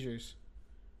 and seizures.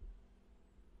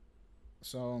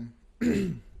 So,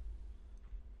 if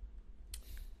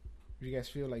you guys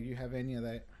feel like you have any of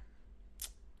that,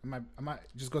 I might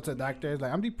just go to the doctor.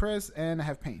 Like, I'm depressed and I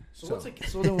have pain. So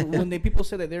then when people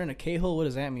say that they're in a K-hole, what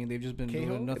does that mean? They've just been K-hole?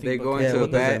 doing nothing. They but go Yeah, into a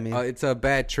what does that bad. mean? It's a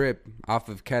bad trip off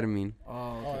of ketamine.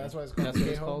 Oh, okay. Oh, that's why it's called That's what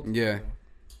it's K-hole? called. Yeah.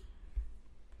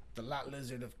 The lot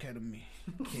lizard of ketamine.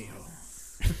 K-hole.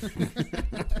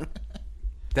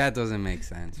 That doesn't make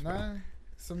sense. Bro. Nah,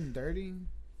 something dirty.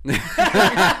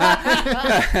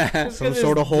 Some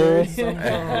sort of hole. Some sort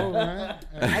of hole, man.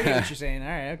 I get what you're saying. All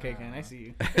right, okay, Ken, I see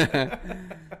you.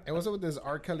 Hey, what's up with this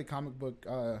R. Kelly comic book,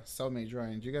 Cellmate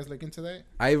drawing? Did you guys look into that?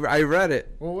 I read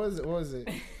it. What was it? Well, didn't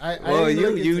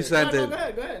look into you it. sent No, it.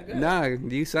 go ahead. Nah,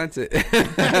 you sent it.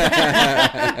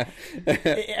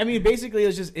 I mean, basically,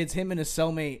 it's him and his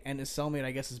cellmate, and his cellmate,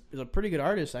 I guess, is a pretty good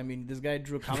artist. I mean, this guy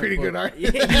drew a comic Pretty book. good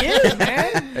artist. Yeah, he is,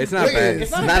 man. It's not Look at bad. this.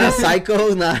 It's not, Not a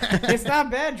psycho. Not. it's not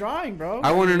bad drawing, bro.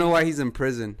 I want to know why he's in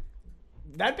prison.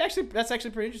 That's actually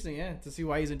pretty interesting, yeah, to see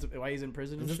why he's in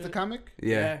prison. Is And this shit. the comic?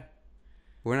 Yeah.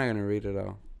 We're not gonna read it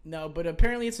all. No, but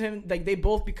apparently it's him. Like they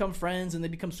both become friends and they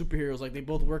become superheroes. Like they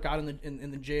both work out in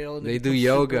the jail. And They do become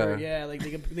yoga. Yeah, like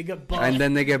they get buff. And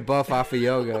then they get buff off of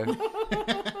yoga.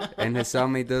 And his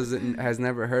cellmate has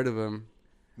never heard of him.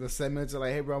 The segments are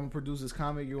like, hey, bro, I'm gonna produce this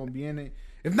comic. You gonna be in it?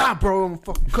 If not, bro, I'm gonna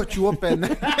fucking cut you up. And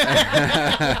And but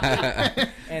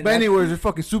that's- anyways, they're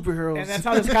fucking superheroes. and that's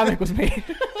how this comic was made.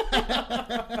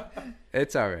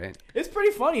 It's alright. It's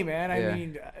pretty funny, man. I Yeah.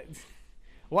 mean,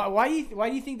 why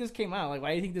do you think this came out? Like, why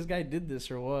do you think this guy did this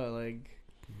or what? Like,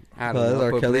 I don't know. R.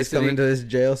 Kelly's Publicity. coming to his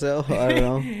jail cell. I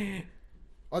don't know.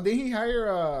 Oh, did he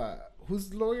hire who's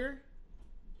the lawyer?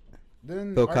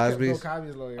 Then Bill Cosby's? Bill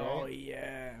Cosby's lawyer. Right? oh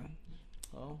yeah.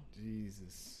 Oh,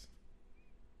 Jesus.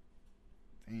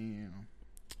 Damn.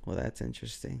 Well, that's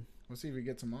interesting. Let's see if he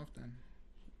gets him off then.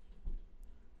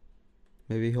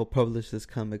 Maybe he'll publish this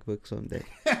comic book someday.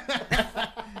 I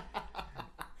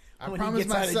When he promised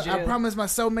gets out of I jail. promised my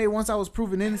cellmate once I was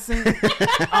proven innocent,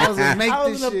 I was gonna make I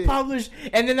was this gonna shit. publish,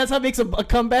 and then that's how he makes a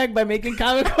comeback by making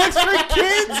comic books for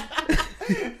kids.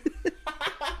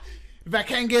 If I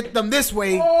can't get them this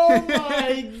way, Oh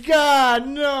my god,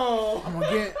 no!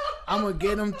 I'm gonna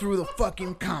get them through the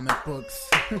fucking comic books.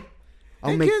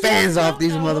 I'll make fans off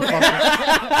these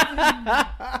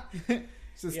motherfuckers.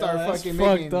 To start that's fucking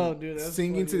fucked making, up, dude. That's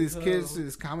singing to funny these as kids, hell. to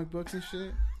these comic books and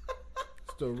shit.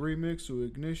 It's the remix to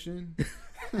Ignition.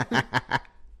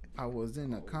 I was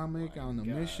in a comic on a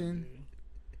mission.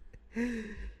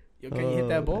 Yo, can you hit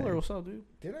that bowl or what's up, dude?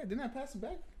 Didn't I pass it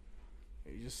back?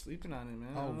 You're just sleeping on it, man.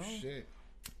 I Oh don't know. shit.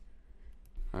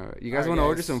 All right, you guys All right, want to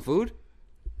order guys. some food?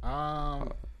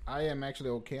 I am actually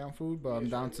okay on food, but I'm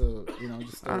down to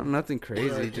just Nothing crazy,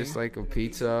 Okay. just like a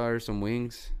pizza or some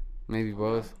wings, maybe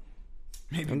both.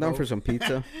 maybe I'm down both. for some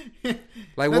pizza.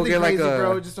 Like we'll Nothing get like crazy, a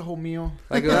bro, just a whole meal.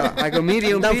 like a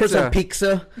medium I'm down for some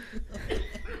pizza. pizza.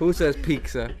 Who says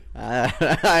pizza? I've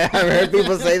heard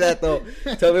people say that though.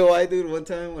 Tell me why, dude. One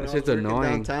time when That I was shit's working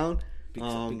annoying. downtown,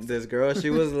 Pizza. this girl, she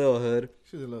was a little hood,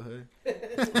 She's a little hood.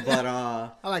 but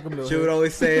I like them little. she would hood.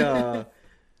 always say,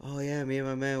 "Oh yeah, me and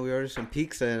my man, we ordered some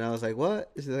pizza," and I was like, "What?"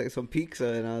 She's like, "Some pizza,"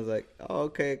 and I was like, "Oh,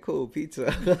 okay, cool, pizza."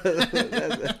 Nah,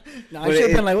 I But should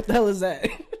have it- been like, what the hell is that?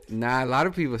 Nah, a lot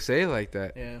of people say it like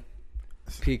that. Yeah.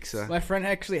 Pizza. My friend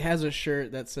actually has a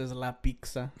shirt that says La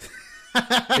Pizza.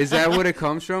 Is that what it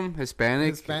comes from?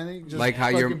 Hispanic? Hispanic, just Like how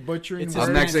fucking your- butchering. It's A words.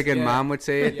 Hispanic. Mexican Yeah. mom would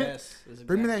say it. Yes. that's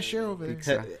Bring me that exactly share what over it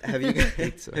there. is. Pizza. have you guys,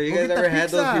 Pizza. have you Go guys get ever the had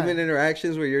those pizza. human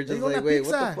interactions where you're just Go get like, the "Wait,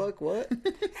 what the pizza." fuck? What?"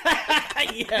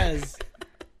 Yes.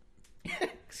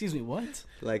 Excuse me, what?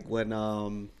 Like when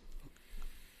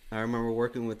I remember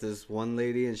working with this one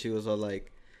lady and she was all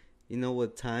like, "You know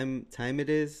what time it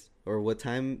is, or what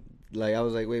time?" Like I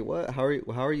was like, "Wait, what? How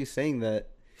are you saying that?"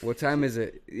 What time is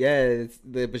it? Yeah,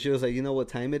 but she was like, "You know what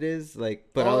time it is?" Like,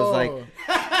 but I was like,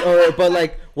 Oh. but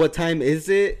like, what time is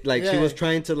it? Like she Yeah. was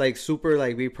trying to like super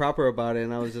like be proper about it,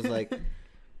 and I was just like,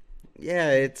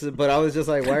 "Yeah, it's." But I was just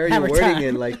like, "Why are you Hammer wording time.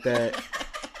 it like that?"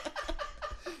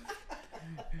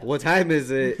 What time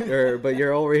is it? Or but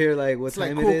you're over here like, what It's like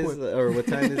time it Cool is? Whip. Or what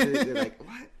time is it? You're like,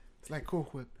 what? It's like Cool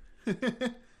Whip.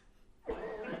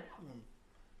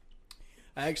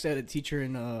 I actually had a teacher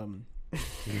in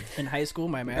high school,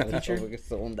 my math teacher.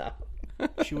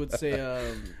 She would say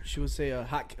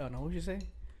hot. Oh no, what would you say?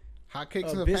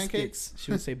 Hotcakes and pancakes. Biscuits.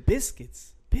 She would say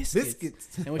biscuits. Biscuits.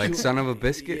 Biscuits. And when Like she, son of a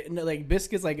biscuit? Yeah, no, like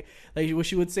biscuits. Like what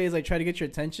she would say is like try to get your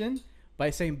attention by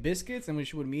saying biscuits, and what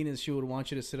she would mean is she would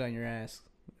want you to sit on your ass.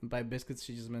 And by biscuits,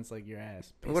 she just meant like your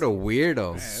ass. What a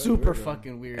weirdo. Super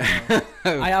fucking weird. Bro.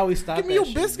 I always thought Give me that your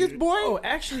shit, biscuits, dude. boy. Oh,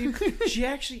 actually, she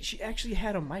actually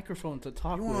had a microphone to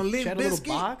talk You with. want a She Limp had a little Bizkit?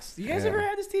 box. You guys Yeah. ever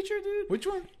had this teacher, dude? Which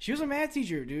one? She was a math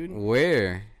teacher, dude.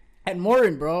 Where? At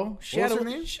Morton, bro. She What had was a her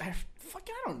name?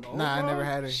 Fucking, I don't know. Nah, I bro. never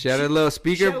had it. She had a little She had a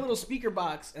speaker. little speaker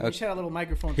box, and Okay. she had a little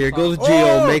microphone. Here to goes talk.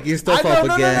 Gio making stuff I up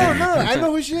know, again. No. I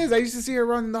know who she is. I used to see her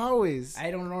running the hallways.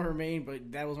 I don't know her name,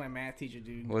 but that was my math teacher,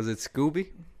 dude. Was it Scooby?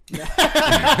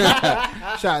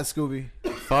 Shout out Scooby.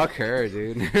 Fuck her,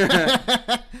 dude.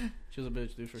 She was a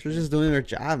bitch, dude. For She sure. was just doing her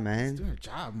job, She's man. doing her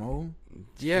job, Mo.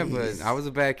 Yeah, but I was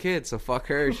a bad kid, so fuck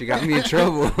her. She got me in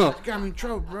trouble. She got me in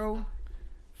trouble, bro.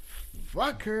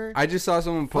 Fuck her. I just saw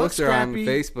someone post her on Scrappy.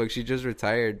 Facebook. She just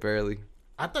retired barely.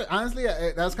 I thought honestly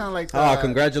that was kind of like. Oh,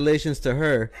 congratulations to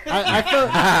her. I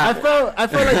felt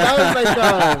like that was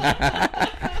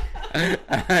like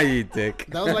You dick.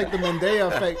 that was like the Mandela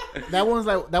effect. That one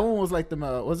was like the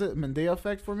was it Mandela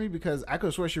effect for me because I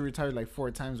could swear she retired like 4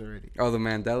 times already. Oh, the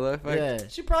Mandela effect? Yeah,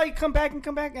 She probably come back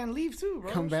and leave too, bro.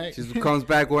 come back. She comes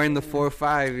back wearing the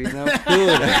 4-5, you know?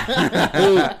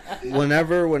 Dude,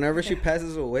 whenever she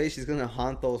passes away, she's gonna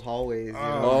haunt those hallways. You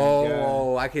know?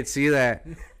 Oh, I could see that.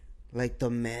 Like the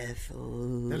meth.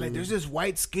 Ooh. They're like, there's this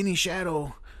white skinny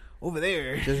shadow over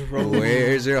there. Just roll.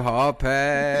 Where's your hall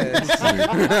pass?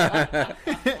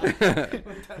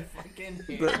 Fucking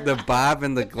the bob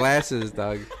and the glasses,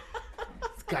 dog.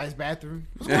 This guy's bathroom.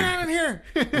 What's going on in here?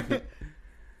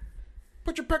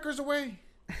 Put your peckers away.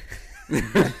 All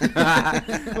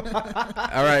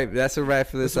right, that's a wrap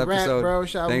for this That's a wrap, episode. bro.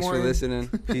 Shout out Thanks for Morton. listening.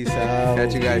 Peace out.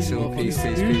 Catch you guys soon. Peace,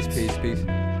 peace, peace, peace, peace.